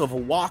minutes of a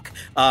walk.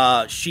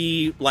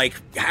 She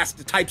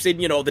types in,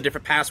 the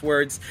different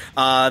passwords.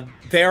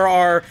 There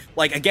are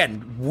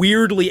again,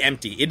 weirdly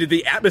empty.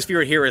 The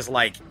atmosphere here is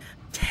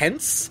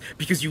tense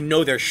because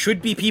there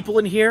should be people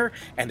in here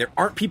and there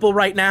aren't people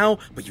right now,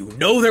 but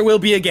there will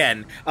be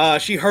again.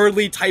 She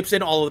hurriedly types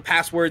in all of the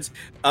passwords,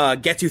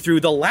 gets you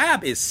through. The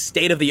lab is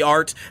state of the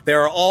art.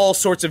 There are all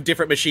sorts of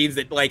different machines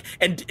that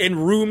and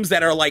rooms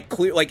that are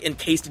clear,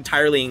 encased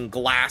entirely in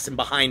glass and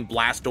behind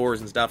blast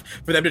doors and stuff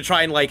for them to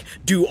try and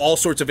do all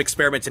sorts of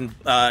experiments and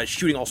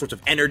shooting all sorts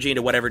of energy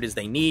into whatever it is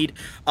they need.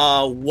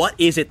 What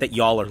is it that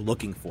y'all are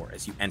looking for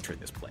as you enter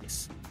this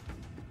place?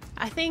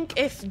 I think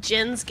if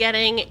Jin's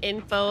getting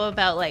info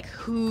about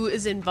who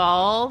is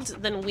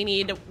involved, then we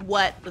need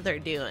what they're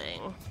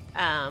doing.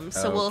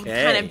 So we'll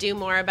kind of do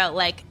more about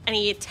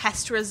any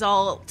test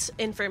result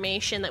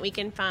information that we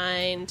can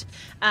find,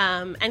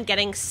 and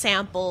getting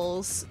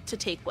samples to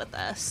take with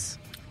us.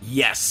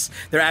 Yes,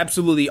 there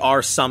absolutely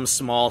are some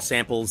small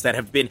samples that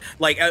have been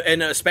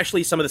and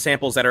especially some of the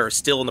samples that are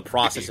still in the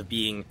process of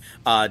being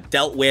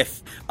dealt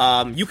with.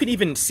 You can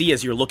even see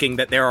as you're looking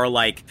that there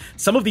are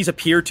some of these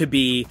appear to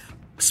be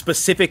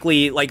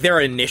specifically their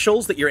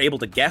initials that you're able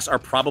to guess are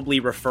probably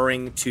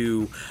referring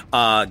to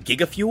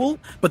gigafuel,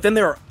 but then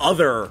there are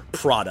other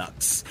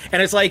products,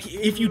 and it's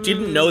if you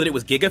didn't know that it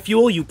was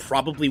gigafuel, you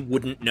probably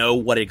wouldn't know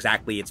what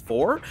exactly it's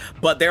for.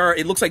 But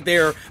it looks like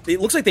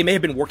they may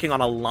have been working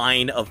on a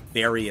line of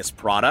various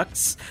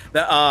products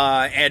that,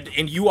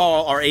 and you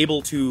all are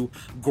able to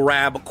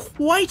grab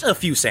quite a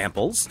few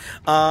samples.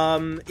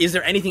 Is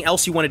there anything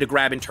else you wanted to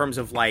grab in terms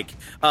of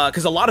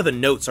because a lot of the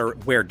notes are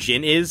where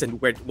Jin is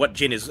and what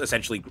Jin is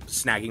essentially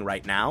snagging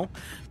right now.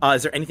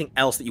 Is there anything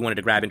else that you wanted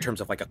to grab in terms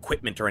of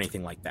equipment or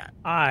anything like that?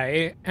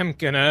 I am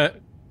gonna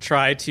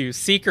try to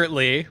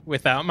secretly,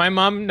 without my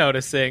mom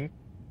noticing,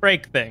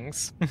 break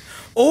things.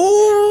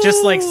 Oh,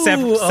 just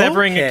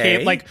severing a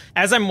cable.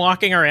 As I'm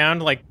walking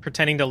around,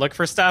 pretending to look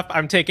for stuff,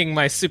 I'm taking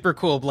my super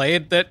cool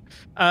blade that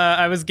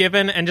I was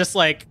given and just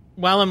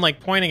while I'm like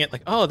pointing it,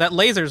 like, oh, that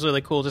laser's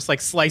really cool, just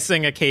like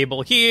slicing a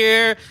cable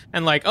here,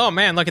 and like, oh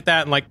man, look at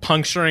that, and like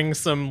puncturing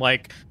some,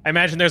 like, I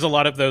imagine there's a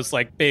lot of those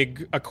like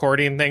big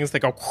accordion things that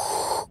go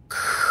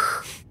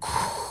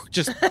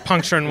just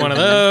puncturing one of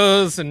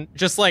those, and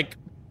just like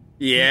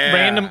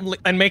random,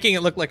 and making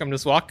it look like I'm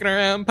just walking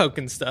around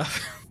poking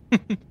stuff.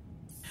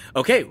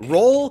 Okay, we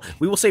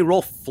will say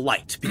roll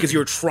flight, because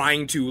you're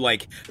trying to,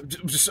 like,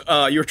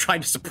 you're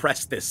trying to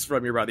suppress this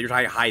from your mother. You're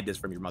trying to hide this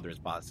from your mother as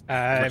possible.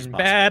 I'm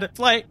bad at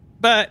flight,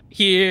 but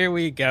here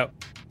we go.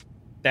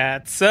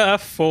 That's a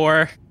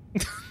 4.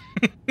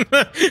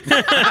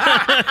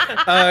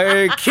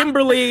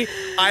 Kimberly,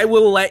 I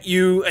will let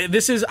you.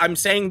 I'm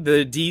saying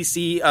the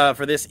DC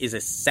for this is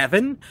a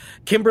 7.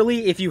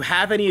 Kimberly, if you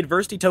have any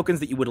adversity tokens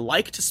that you would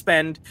like to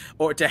spend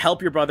or to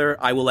help your brother,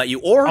 I will let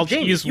you. Or I'll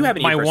James, use you have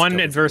any my one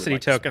adversity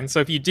token. So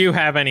if you do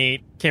have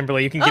any,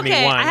 Kimberly, you can give me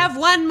one. I have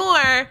one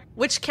more,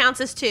 which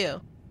counts as 2.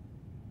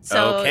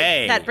 So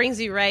that brings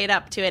you right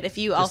up to it if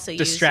you also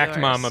distract use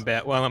yours. Mom a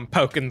bit while I'm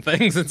poking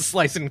things and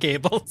slicing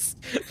cables.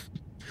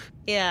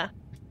 Yeah.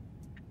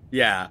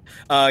 Yeah,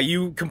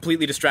 you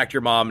completely distract your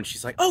mom, and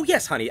she's like, "Oh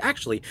yes, honey,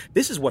 actually,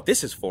 this is what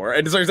this is for."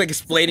 And so he's like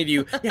explaining to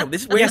you, "Yeah,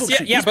 this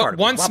is but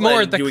once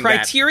more, the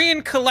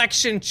Criterion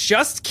Collection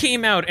just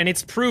came out, and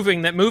it's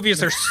proving that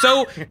movies are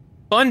so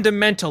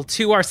fundamental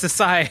to our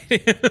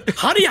society."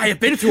 Honey, I have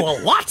been through a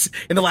lot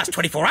in the last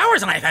 24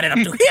 hours, and I've had it up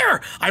to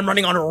here. I'm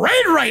running on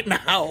rain right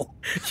now.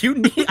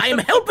 I am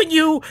helping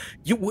you.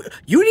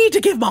 You need to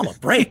give Mom a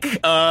break.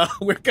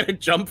 We're gonna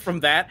jump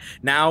from that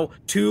now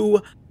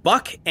to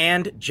Buck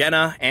and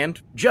Jenna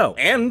and Joe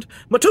and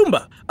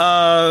Matumba.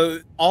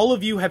 All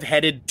of you have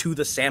headed to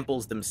the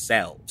samples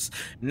themselves.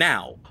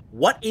 Now,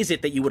 what is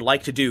it that you would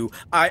like to do?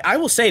 I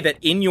will say that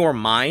in your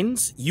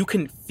minds, you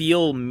can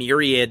feel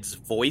Myriad's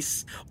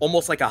voice,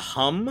 almost like a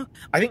hum.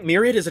 I think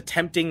Myriad is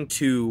attempting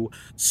to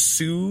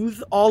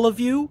soothe all of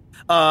you,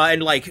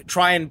 and like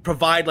try and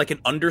provide like an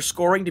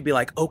underscoring to be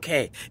like,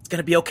 okay, it's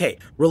gonna be okay.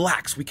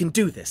 Relax, we can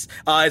do this.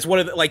 It's one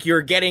of the, like,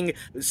 you're getting,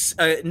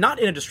 not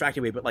in a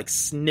distracting way, but like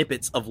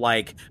snippets of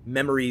like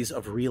memories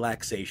of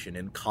relaxation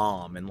and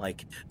calm and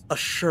like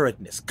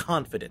assuredness,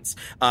 confidence,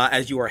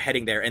 as you are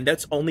heading there. And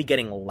that's only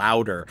getting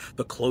louder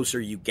the closer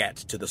you get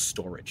to the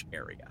storage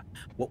area.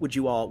 What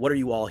are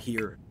you all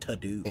here to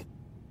do?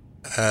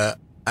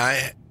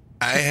 I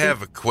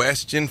have a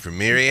question for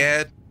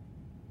Myriad.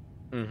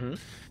 Mm-hmm.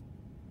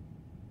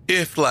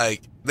 If,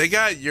 like, they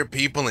got your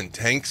people in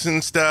tanks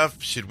and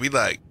stuff, should we,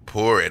 like,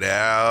 pour it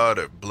out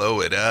or blow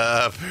it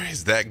up? Or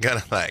is that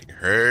gonna, like,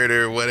 hurt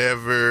or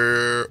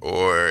whatever?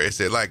 Or is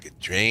it like a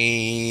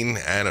drain?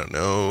 I don't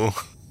know.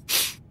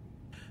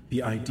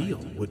 The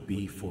ideal would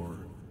be for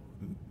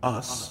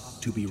us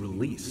to be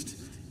released,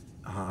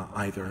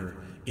 either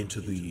into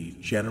the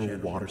general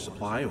water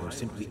supply or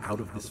simply out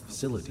of this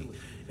facility,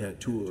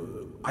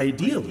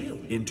 ideally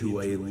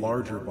into a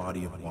larger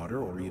body of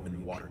water or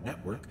even water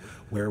network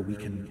where we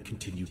can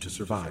continue to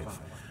survive.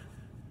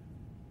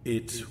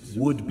 It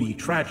would be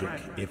tragic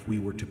if we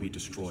were to be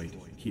destroyed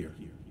here.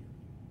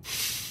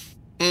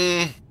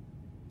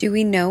 Do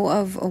we know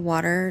of a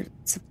water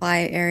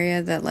supply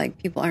area that, like,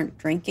 people aren't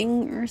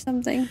drinking or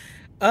something?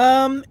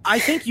 I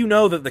think you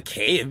know that the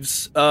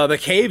caves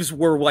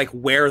were like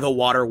where the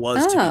water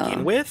was to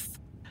begin with.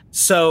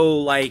 So,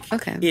 like,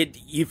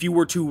 if you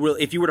were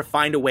to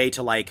find a way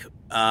to like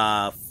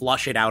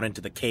flush it out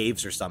into the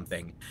caves or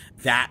something,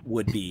 that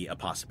would be a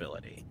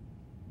possibility.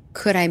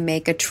 Could I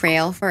make a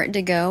trail for it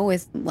to go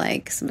with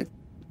like some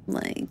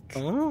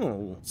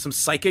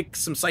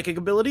psychic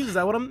abilities? Is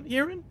that what I'm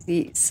hearing?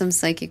 Some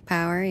psychic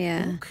power,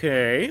 yeah.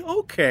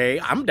 Okay,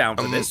 I'm down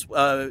for this.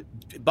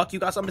 Buck, you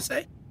got something to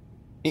say?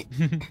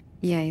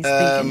 Yeah, he's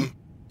thinking.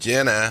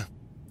 Jenna.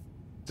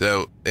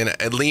 So, and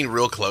I lean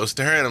real close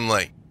to her, and I'm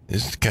like,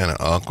 this is kind of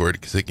awkward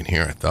because they can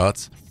hear our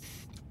thoughts.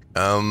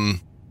 I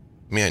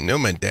mean, I know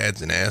my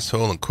dad's an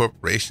asshole and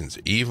corporations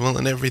are evil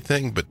and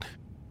everything, but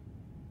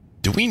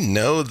do we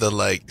know the,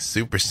 like,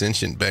 super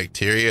sentient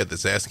bacteria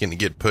that's asking to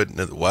get put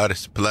into the water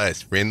supply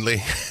is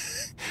friendly?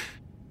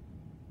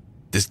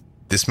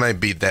 This might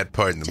be that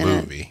part in the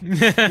movie.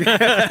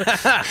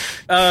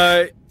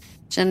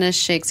 Jenna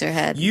shakes her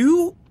head.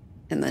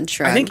 And then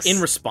shrugs. I think in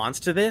response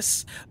to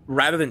this,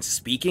 rather than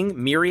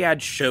speaking,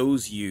 Myriad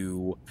shows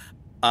you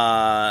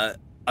a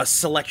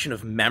selection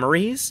of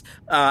memories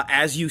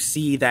as you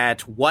see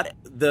that what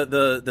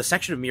the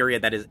section of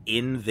Myriad that is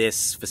in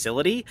this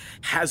facility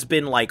has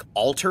been like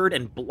altered,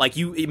 and like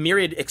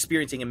Myriad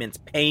experiencing immense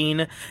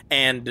pain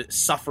and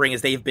suffering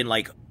as they've been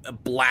like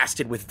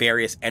blasted with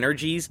various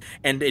energies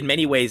and in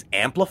many ways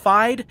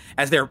amplified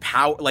as their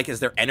power, like as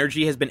their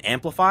energy has been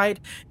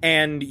amplified.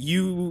 And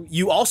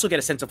you also get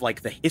a sense of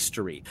like the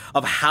history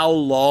of how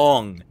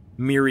long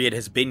Myriad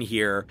has been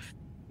here,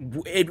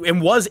 it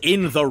was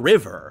in the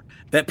river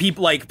that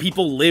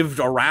people lived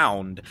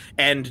around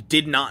and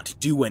did not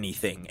do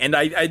anything. And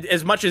I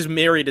as much as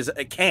Myriad as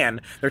it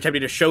can, they're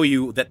attempting to show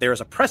you that there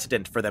is a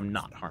precedent for them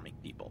not harming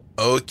people.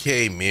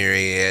 Okay,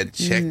 Myriad,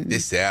 check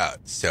this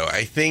out. So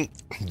I think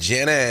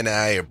Jenna and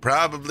I are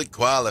probably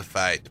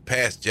qualified to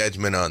pass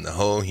judgment on the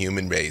whole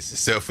human race.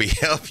 So if we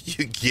help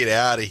you get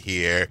out of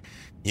here,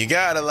 you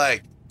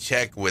gotta,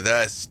 check with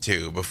us,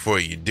 too, before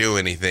you do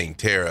anything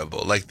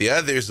terrible. Like, the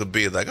others will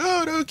be like,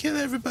 oh, don't kill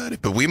everybody.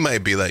 But we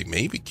might be like,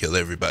 maybe kill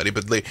everybody.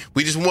 But,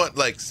 we just want,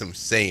 some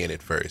say in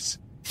it first.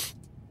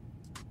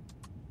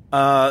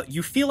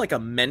 You feel like the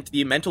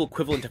mental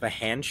equivalent of a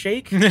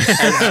handshake.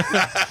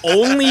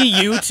 Only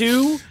you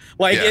two.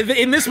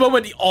 In this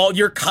moment,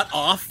 you're cut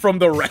off from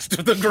the rest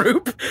of the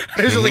group.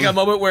 There's just a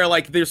moment where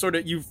there's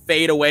you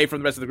fade away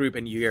from the rest of the group,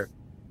 and you hear,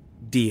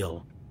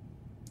 deal.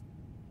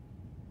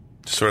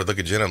 Just sort of look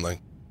at Jen. I'm like,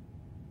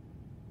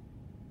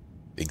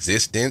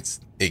 existence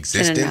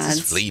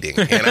is fleeting,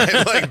 and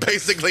I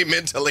basically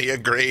mentally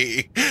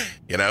agree.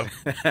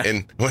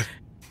 And what?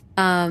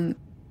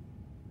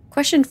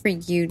 Question for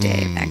you,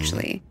 Dave,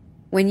 actually.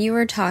 When you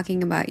were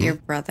talking about your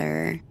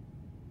brother,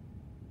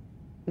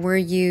 were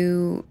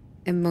you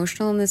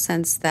emotional in the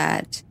sense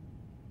that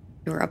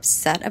you were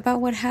upset about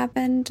what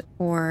happened,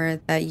 or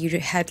that you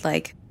had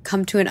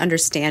come to an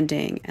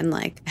understanding and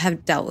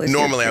have dealt with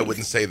normally I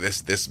wouldn't say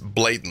this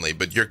blatantly,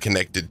 but you're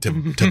connected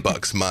to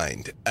Buck's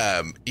mind.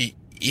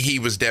 He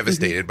was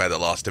devastated by the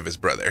loss of his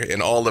brother,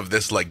 and all of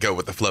this go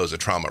with the flow is a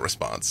trauma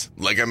response.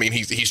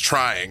 He's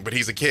trying, but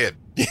he's a kid.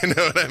 You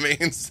know what I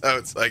mean? So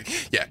it's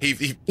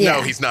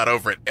no, he's not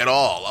over it at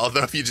all.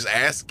 Although if you just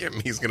ask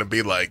him, he's gonna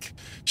be like,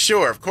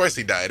 sure, of course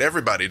he died.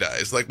 Everybody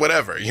dies.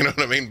 Whatever. You know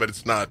what I mean? But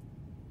it's not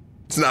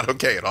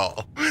okay at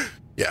all.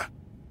 Yeah.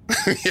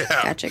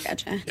 Yeah.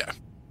 Gotcha. Yeah.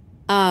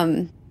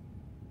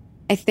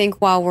 I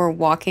think while we're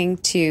walking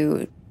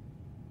to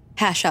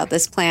hash out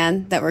this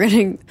plan that we're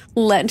going to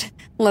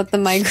let the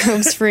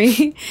microbes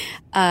free,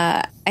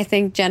 I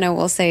think Jenna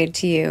will say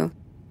to you,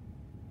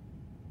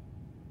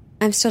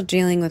 I'm still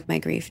dealing with my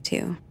grief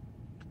too.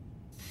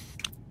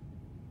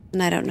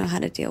 And I don't know how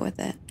to deal with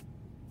it.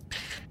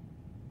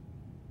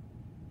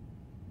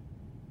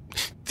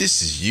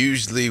 This is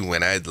usually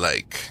when I'd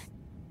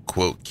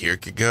quote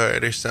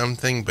Kierkegaard or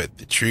something, but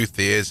the truth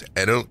is,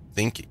 I don't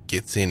think it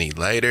gets any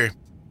lighter.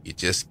 You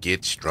just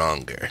get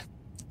stronger.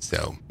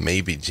 So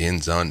maybe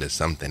Jin's onto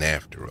something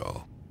after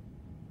all.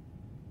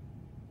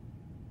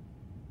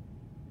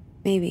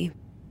 Maybe.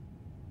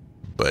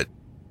 But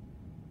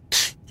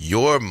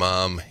your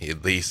mom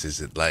at least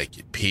is at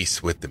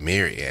peace with the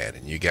Myriad,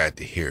 and you got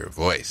to hear her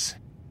voice.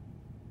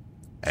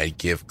 I'd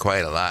give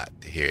quite a lot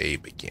to hear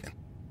Abe again.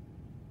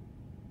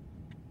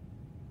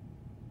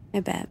 I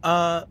bet.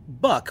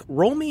 Buck,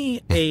 roll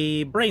me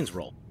a brains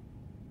roll.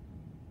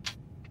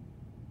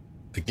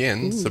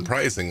 Again,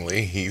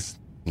 surprisingly, he's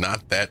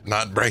not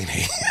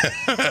brainy.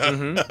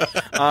 We're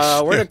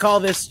going to call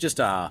this just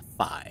a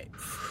 5.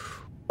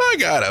 I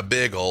got a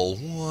big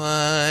old 1.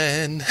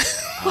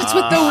 What's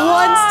with the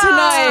ones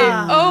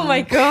tonight? Oh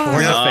my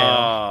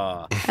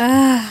god.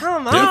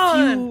 Come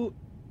on.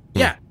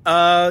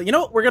 You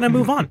know what? We're gonna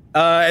move on.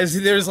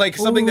 As there's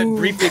something that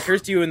briefly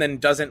occurs to you and then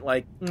doesn't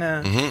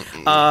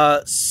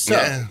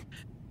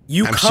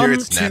You I'm come sure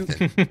it's to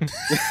nothing.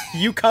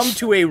 you come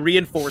to a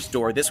reinforced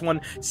door. This one,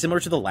 similar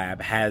to the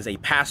lab, has a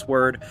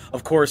password.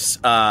 Of course,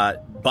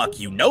 Buck,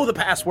 you know the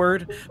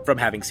password from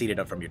having seen it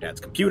up from your dad's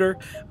computer.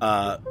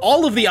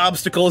 All of the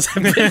obstacles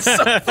have been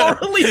so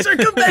thoroughly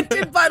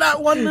circumvented by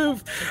that one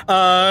move.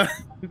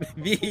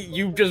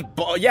 You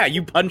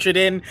punch it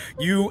in.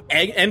 You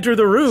enter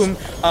the room.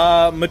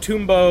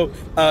 Matumbo,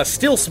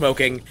 still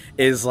smoking,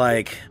 is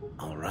like,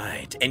 all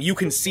right, and you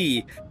can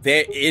see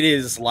that it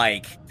is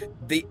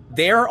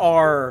there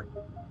are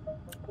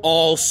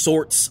all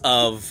sorts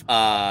of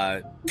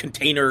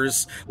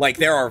containers.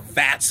 There are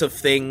vats of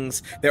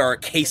things. There are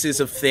cases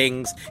of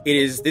things.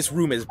 This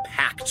room is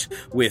packed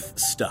with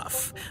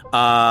stuff.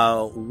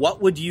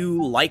 What would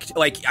you like to,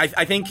 I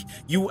think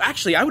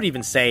I would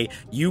even say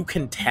you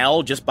can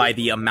tell just by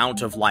the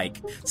amount of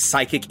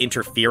psychic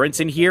interference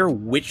in here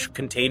which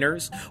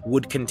containers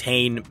would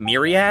contain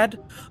Myriad.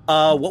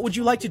 What would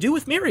you like to do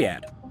with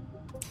Myriad?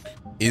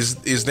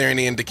 Is there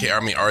any indication? I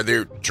mean, are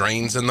there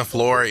drains in the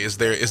floor? Is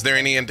there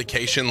any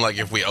indication,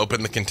 if we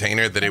open the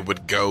container, that it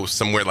would go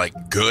somewhere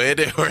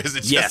good, or is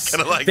it just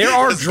kind of there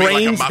are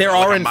drains? There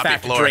are in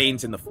fact floor?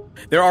 Drains in the.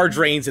 There are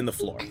drains in the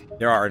floor.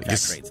 There are in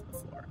fact drains in the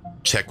floor.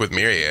 Check with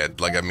Myriad.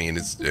 Do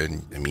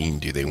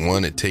they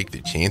want to take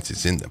the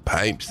chances in the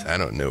pipes? I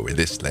don't know where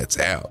this lets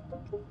out.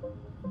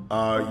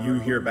 You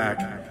hear back,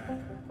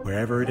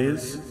 wherever it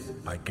is,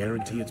 I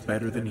guarantee it's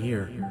better than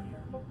here.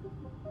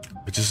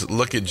 But just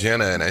look at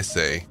Jenna and I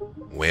say,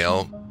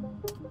 well,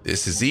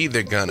 this is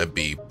either gonna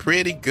be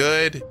pretty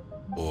good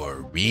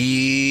or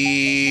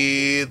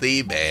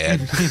really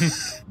bad.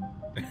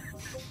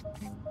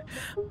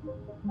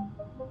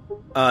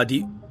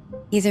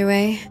 Either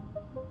way,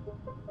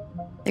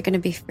 they're gonna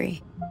be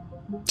free.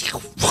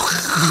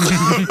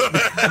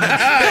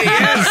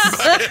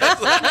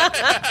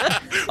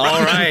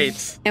 All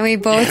right. And we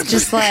both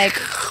just like,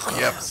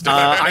 Yep.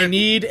 I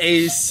need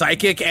a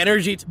psychic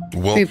energy.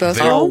 we both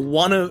there,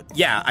 roll?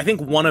 I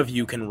think one of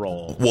you can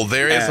roll. Well,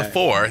 there is a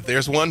 4.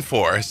 There's 1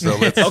 4. So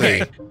let's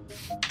Okay. see.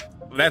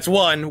 That's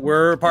one.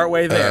 We're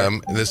partway there.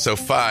 So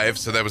 5.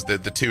 So that was the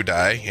 2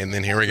 die, and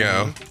then here we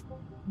go.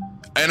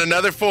 And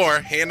another 4.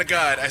 Hand to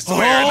God, I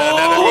swear.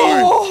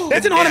 Another 4.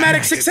 That's an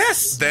automatic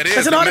success. That is.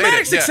 That's an I made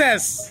automatic it, yeah.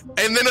 success.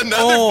 And then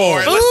another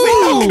 4. Let's see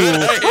how good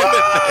I am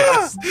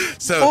at this.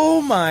 So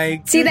Oh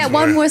my. See, that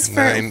one was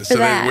for, 9, for so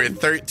that. we're at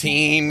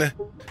 13,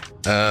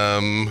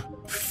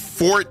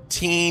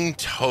 14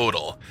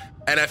 total.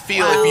 And I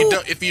feel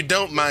if you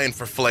don't mind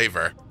for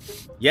flavor,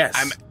 Yes.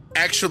 I'm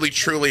actually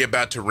truly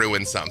about to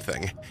ruin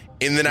something.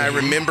 And then I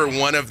remember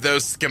one of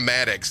those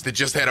schematics that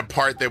just had a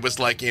part that was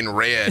like in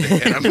red.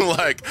 And I'm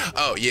like,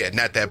 oh yeah,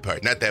 not that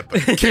part.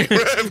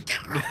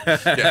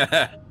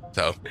 Yeah.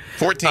 So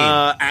 14.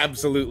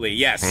 Absolutely,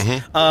 yes.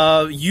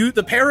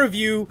 The pair of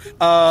you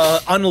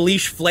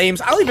unleash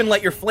flames. I'll even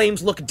let your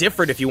flames look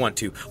different if you want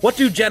to. What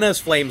do Jenna's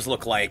flames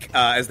look like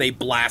as they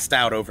blast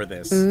out over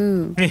this?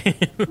 Ooh.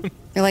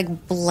 They're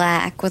like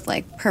black with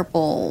like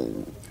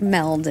purple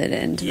melded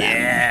into them.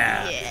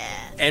 Yeah.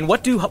 And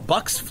what do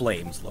Buck's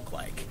flames look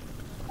like?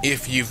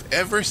 If you've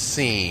ever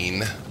seen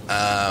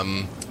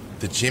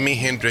the Jimi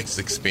Hendrix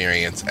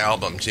Experience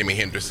album, Jimi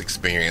Hendrix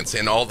Experience,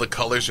 and all the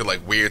colors are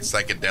like weird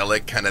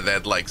psychedelic, kind of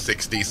that like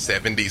 60s,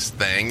 70s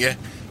thing,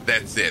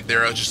 that's it.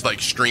 They're just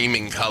like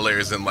streaming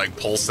colors and like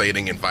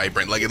pulsating and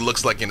vibrant. Like it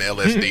looks like an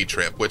LSD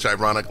trip, which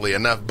ironically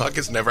enough, Buck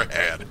has never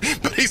had,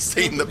 but he's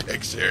seen the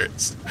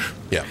pictures.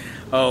 Yeah.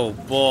 Oh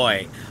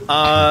boy.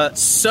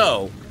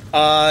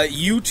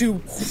 You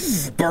two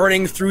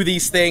burning through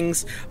these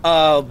things.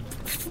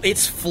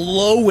 It's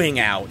flowing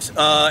out.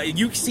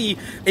 You see,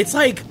 it's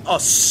like a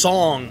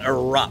song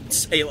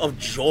erupts of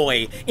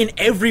joy in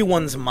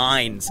everyone's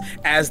minds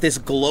as this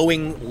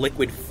glowing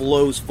liquid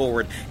flows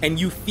forward, and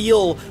you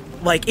feel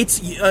like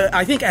it's,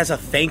 I think as a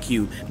thank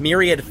you,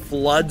 Myriad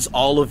floods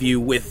all of you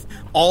with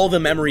all the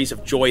memories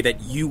of joy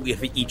that you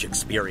each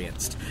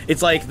experienced.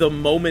 It's like the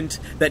moment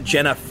that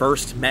Jenna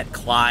first met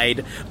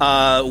Clyde,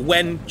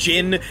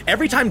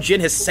 every time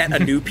Jin has set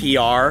a new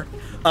PR,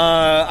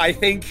 I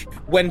think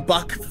when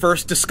Buck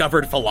first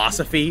discovered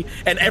philosophy,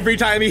 and every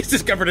time he's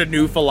discovered a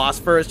new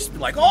philosopher, it's just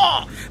like,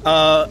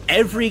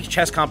 every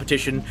chess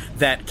competition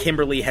that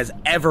Kimberly has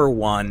ever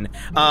won.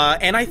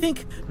 And I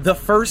think the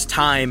first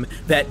time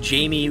that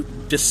Jamie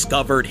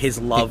discovered his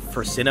love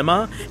for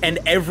cinema, and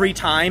every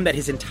time that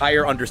his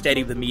entire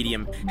understanding of the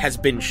medium has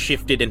been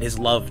shifted and his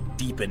love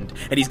deepened,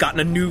 and he's gotten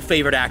a new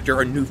favorite actor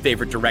or a new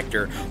favorite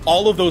director.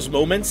 All of those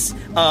moments,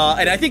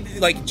 and I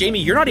think, like, Jamie,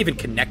 you're not even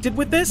connected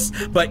with this,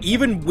 but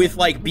even with,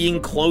 like,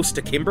 being close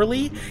to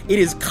Kimberly, it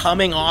is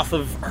coming off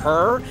of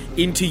her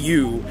into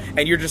you,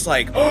 and you're just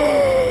like,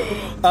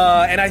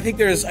 and I think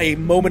there's a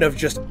moment of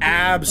just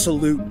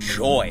absolute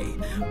joy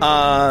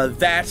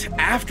that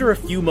after a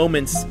few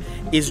moments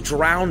is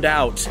drowned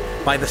out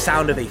by the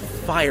sound of a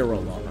fire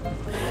alarm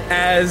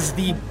as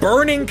the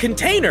burning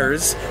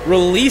containers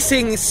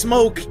releasing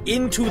smoke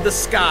into the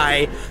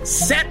sky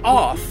set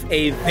off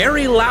a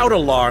very loud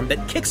alarm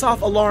that kicks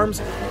off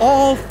alarms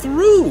all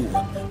through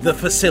the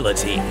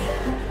facility.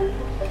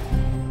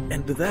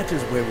 And that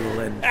is where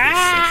we'll end this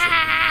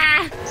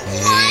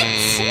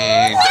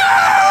session.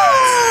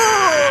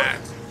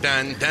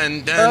 Dun,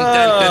 dun, dun, dun,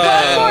 dun, One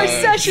dun. more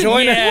session.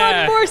 One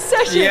more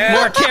session. Yeah.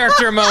 More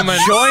character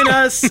moments. Join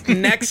us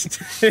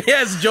next.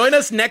 Yes, join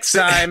us next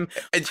time.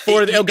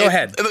 Go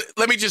ahead.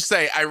 Let me just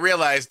say, I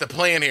realized the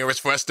plan here was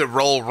for us to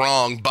roll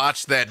wrong,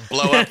 botch that,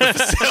 blow up the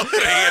facility,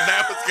 and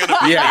that was going to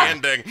be the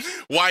ending.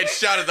 Wide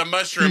shot of the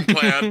mushroom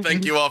cloud.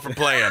 Thank you all for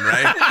playing,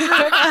 right?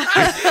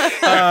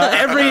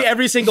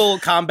 Every single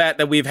combat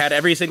that we've had,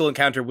 every single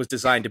encounter was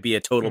designed to be a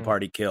total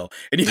party kill,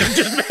 and you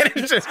just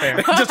managed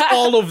just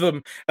all of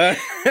them.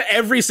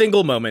 Every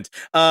single moment.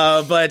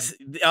 But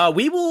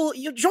we will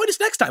join us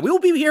next time. We will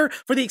be here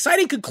for the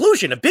exciting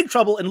conclusion of Big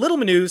Trouble in Little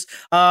Mineuse.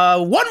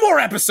 One more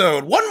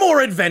episode, one more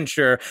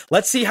adventure.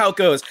 Let's see how it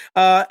goes.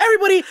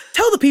 Everybody,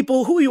 tell the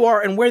people who you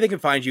are and where they can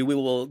find you. We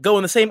will go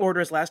in the same order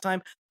as last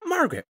time.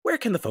 Margaret, where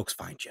can the folks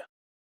find you?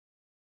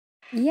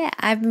 Yeah,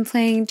 I've been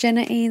playing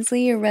Jenna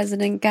Ainsley, your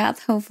resident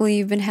goth. Hopefully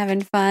you've been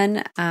having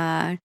fun.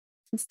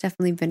 It's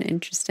definitely been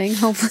interesting.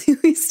 Hopefully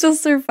we still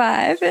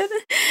survive it.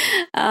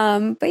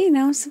 But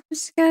so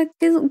just gotta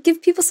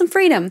give people some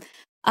freedom.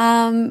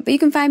 But you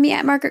can find me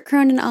at Margaret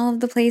Crone in all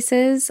of the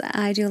places.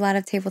 I do a lot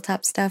of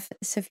tabletop stuff.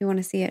 So if you want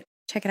to see it,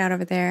 check it out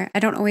over there. I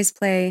don't always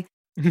play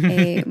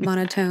a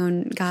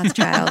monotone goth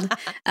child.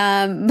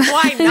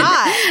 Why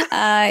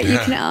not? You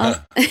can all,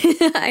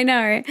 I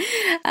know, right?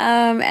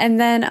 And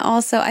then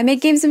also I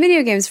make games and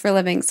video games for a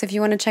living. So if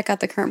you want to check out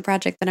the current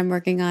project that I'm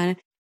working on,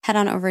 head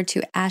on over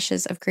to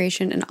Ashes of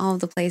Creation in all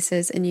of the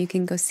places, and you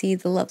can go see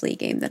the lovely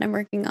game that I'm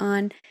working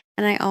on.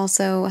 And I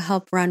also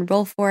help run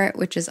Roll For It,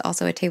 which is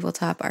also a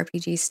tabletop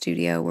RPG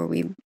studio where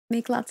we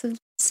make lots of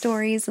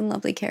stories and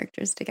lovely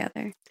characters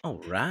together.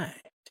 All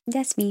right.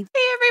 That's me.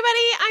 Hey everybody,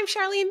 I'm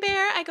Charlene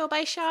Bear. I go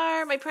by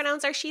Char. My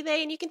pronouns are she,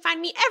 they, and you can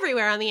find me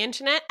everywhere on the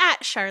internet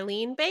at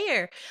Charlene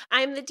Bear.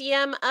 I'm the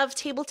DM of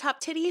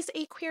Tabletop Titties,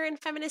 a queer and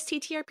feminist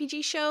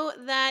TTRPG show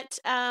that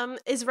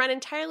is run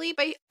entirely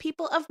by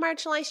people of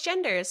marginalized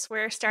genders.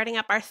 We're starting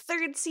up our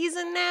 3rd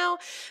season now.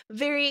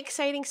 Very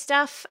exciting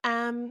stuff.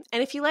 And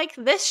if you like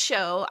this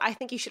show, I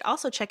think you should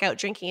also check out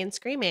Drinking and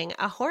Screaming,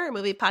 a horror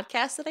movie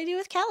podcast that I do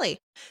with Kelly.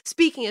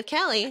 Speaking of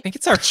Kelly, I think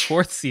it's our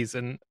 4th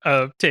season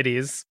of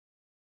Titties.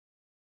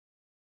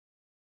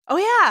 oh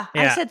yeah,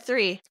 Yeah. I said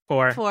 3.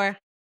 4.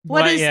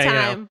 What is yeah,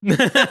 time?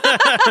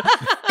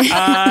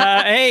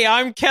 Hey,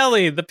 I'm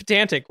Kelly, the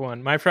pedantic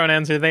one. My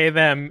pronouns are they,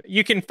 them.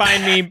 You can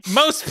find me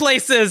most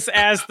places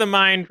as the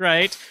Mind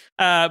Right,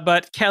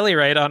 but Kelly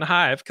Right on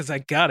Hive, because I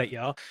got it,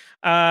 y'all.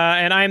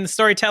 And I'm the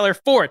storyteller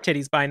for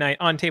Titties by Night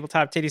on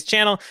Tabletop Titties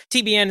channel.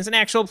 TBN is an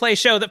actual play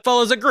show that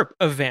follows a group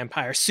of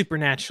vampire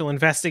supernatural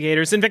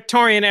investigators in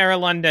Victorian-era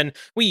London.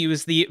 We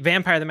use the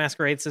Vampire the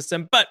Masquerade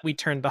system, but we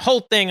turned the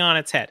whole thing on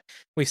its head.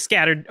 We've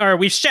shattered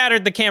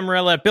the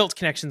Camarilla, built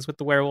connections with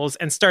the werewolves,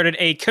 and started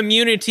a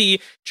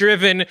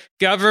community-driven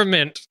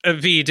government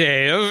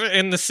V-Day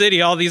in the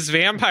city. All these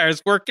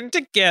vampires working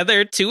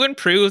together to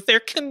improve their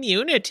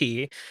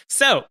community.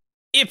 So,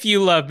 if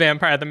you love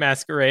Vampire the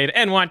Masquerade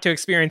and want to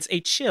experience a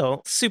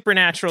chill,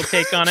 supernatural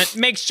take on it,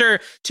 make sure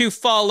to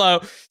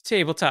follow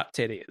Tabletop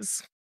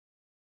Titties.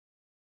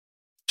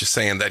 Just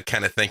saying, that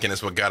kind of thinking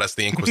is what got us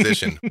the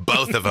Inquisition.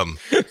 Both of them.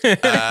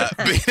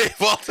 B-Dave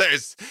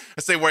Walters.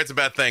 I say words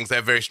about things. I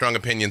have very strong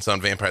opinions on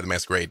Vampire the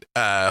Masquerade.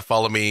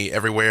 Follow me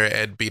everywhere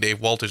at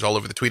B-Dave Walters, all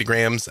over the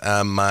tweetagrams.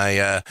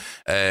 My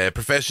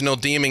professional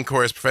DMing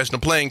course, professional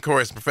playing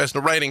course,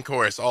 professional writing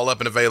course, all up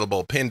and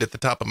available, pinned at the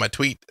top of my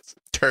tweet.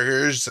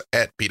 Ters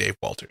at B-Dave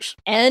Walters.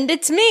 And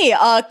it's me,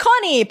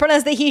 Connie,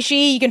 pronouns they, he,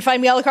 she. You can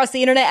find me all across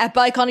the internet at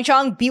by Connie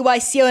Chong,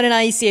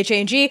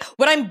 BYCONNIECHANG.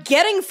 What I'm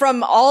getting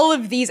from all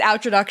of these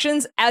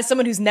introductions, as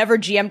someone who's never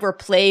GM'd or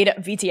played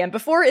VTM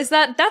before, is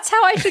that that's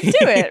how I should do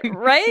it,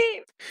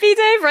 right?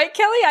 B-Dave, right,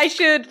 Kelly? I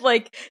should,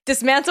 like,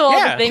 dismantle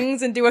all the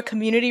things and do a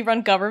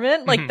community-run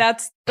government. Like,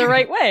 that's the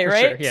right way,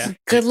 right? Sure, yeah.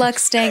 Good luck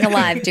staying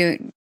alive,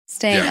 dude.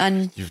 Staying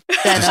undead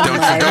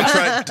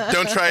alive.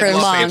 Don't try For it in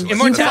Los long. Angeles.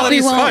 Immortality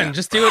is That's fun. fun.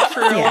 Just do it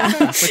for a long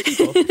time with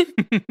people.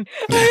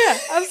 Oh,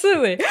 yeah,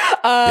 absolutely.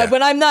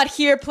 When I'm not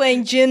here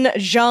playing Jin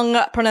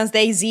Zhang, pronounced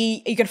they,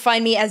 Z, you can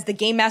find me as the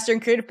game master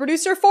and creative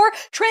producer for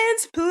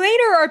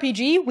Transplaner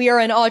RPG. We are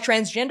an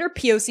all-transgender,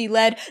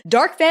 POC-led,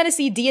 dark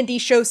fantasy D&D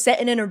show set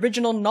in an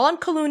original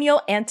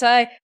non-colonial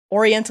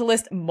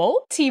Orientalist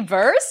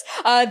multiverse.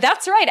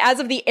 That's right.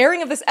 As of the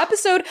airing of this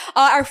episode,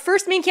 our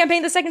first main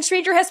campaign, The Second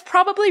Stranger, has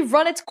probably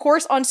run its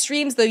course on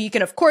streams, though you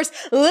can, of course,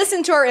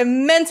 listen to our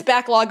immense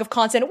backlog of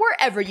content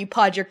wherever you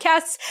pod your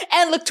casts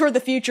and look toward the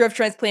future of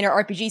Transplaner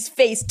RPG's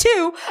Phase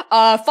 2.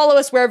 Follow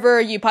us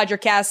wherever you pod your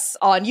casts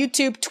on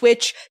YouTube,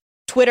 Twitch,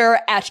 Twitter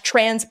at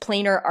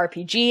Transplaner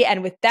RPG.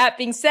 And with that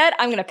being said,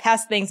 I'm going to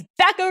pass things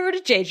back over to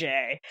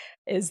JJ.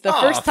 Is the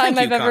first time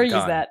I've ever used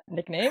that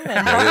nickname,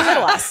 and probably the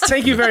last.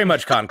 Thank you very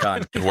much, Con.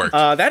 It worked.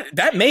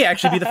 That may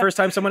actually be the first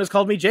time someone has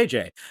called me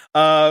JJ.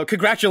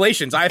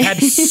 Congratulations. I've had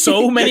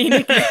so many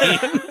nicknames.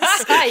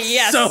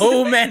 Yes.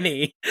 So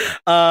many.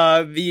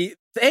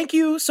 Thank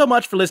you so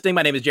much for listening.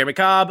 My name is Jeremy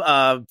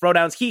Cobb.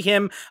 Pronouns he,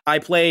 him. I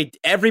play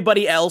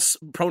everybody else.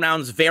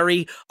 Pronouns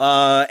vary.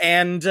 You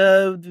can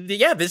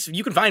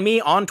find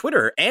me on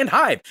Twitter and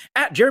Hive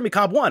at Jeremy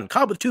Cobb1.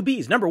 Cobb with 2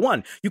 B's, number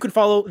 1. You can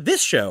follow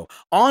this show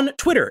on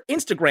Twitter,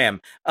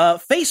 Instagram,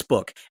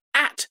 Facebook,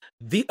 at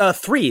the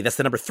 3, that's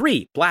the number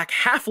 3, Black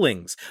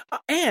Halflings.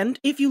 And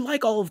if you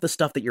like all of the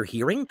stuff that you're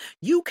hearing,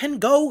 you can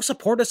go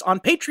support us on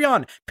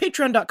Patreon,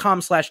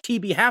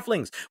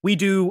 patreon.com/TBHalflings. We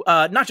do,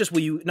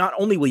 not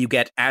only will you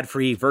get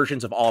ad-free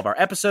versions of all of our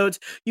episodes,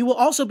 you will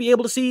also be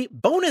able to see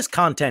bonus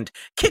content,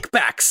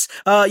 kickbacks.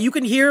 You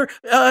can hear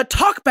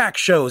talkback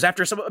shows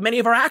after many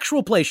of our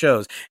actual play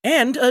shows.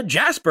 And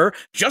Jasper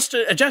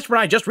and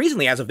I just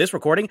recently, as of this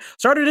recording,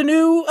 started a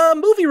new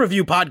movie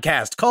review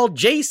podcast called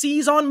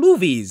JC's on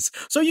Movies.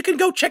 So you can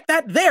go check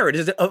that there. It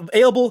is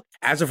available,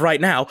 as of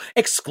right now,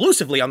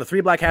 exclusively on the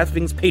 3 Black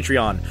Halflings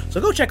Patreon. So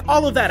go check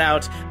all of that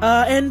out,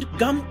 and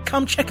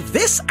come check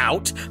this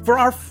out for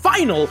our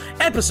final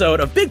episode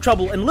of Big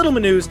Trouble in Little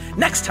Mineuse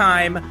next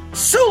time.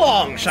 So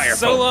long, Shire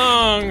So folk.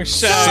 long,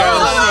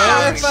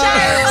 Shire.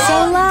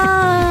 So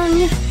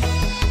long.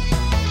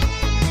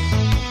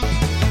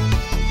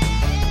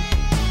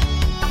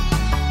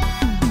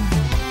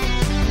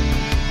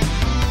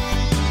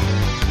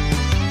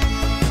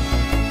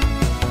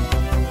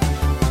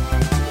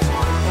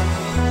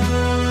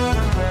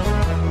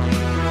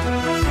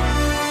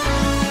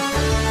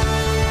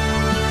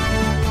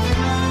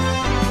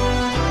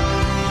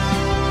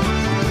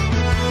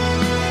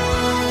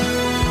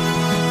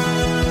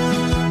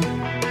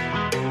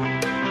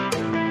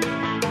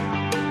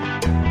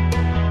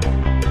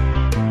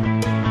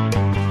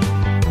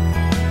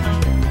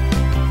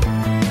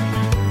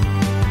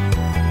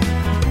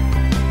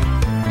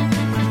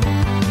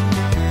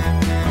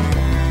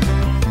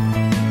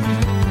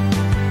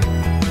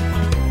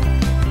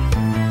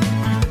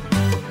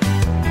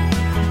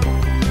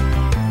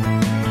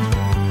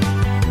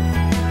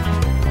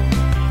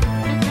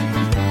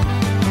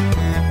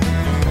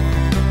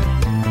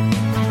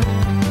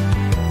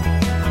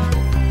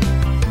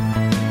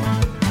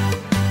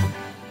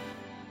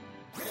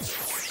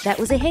 That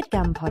was a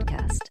HeadGum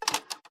podcast.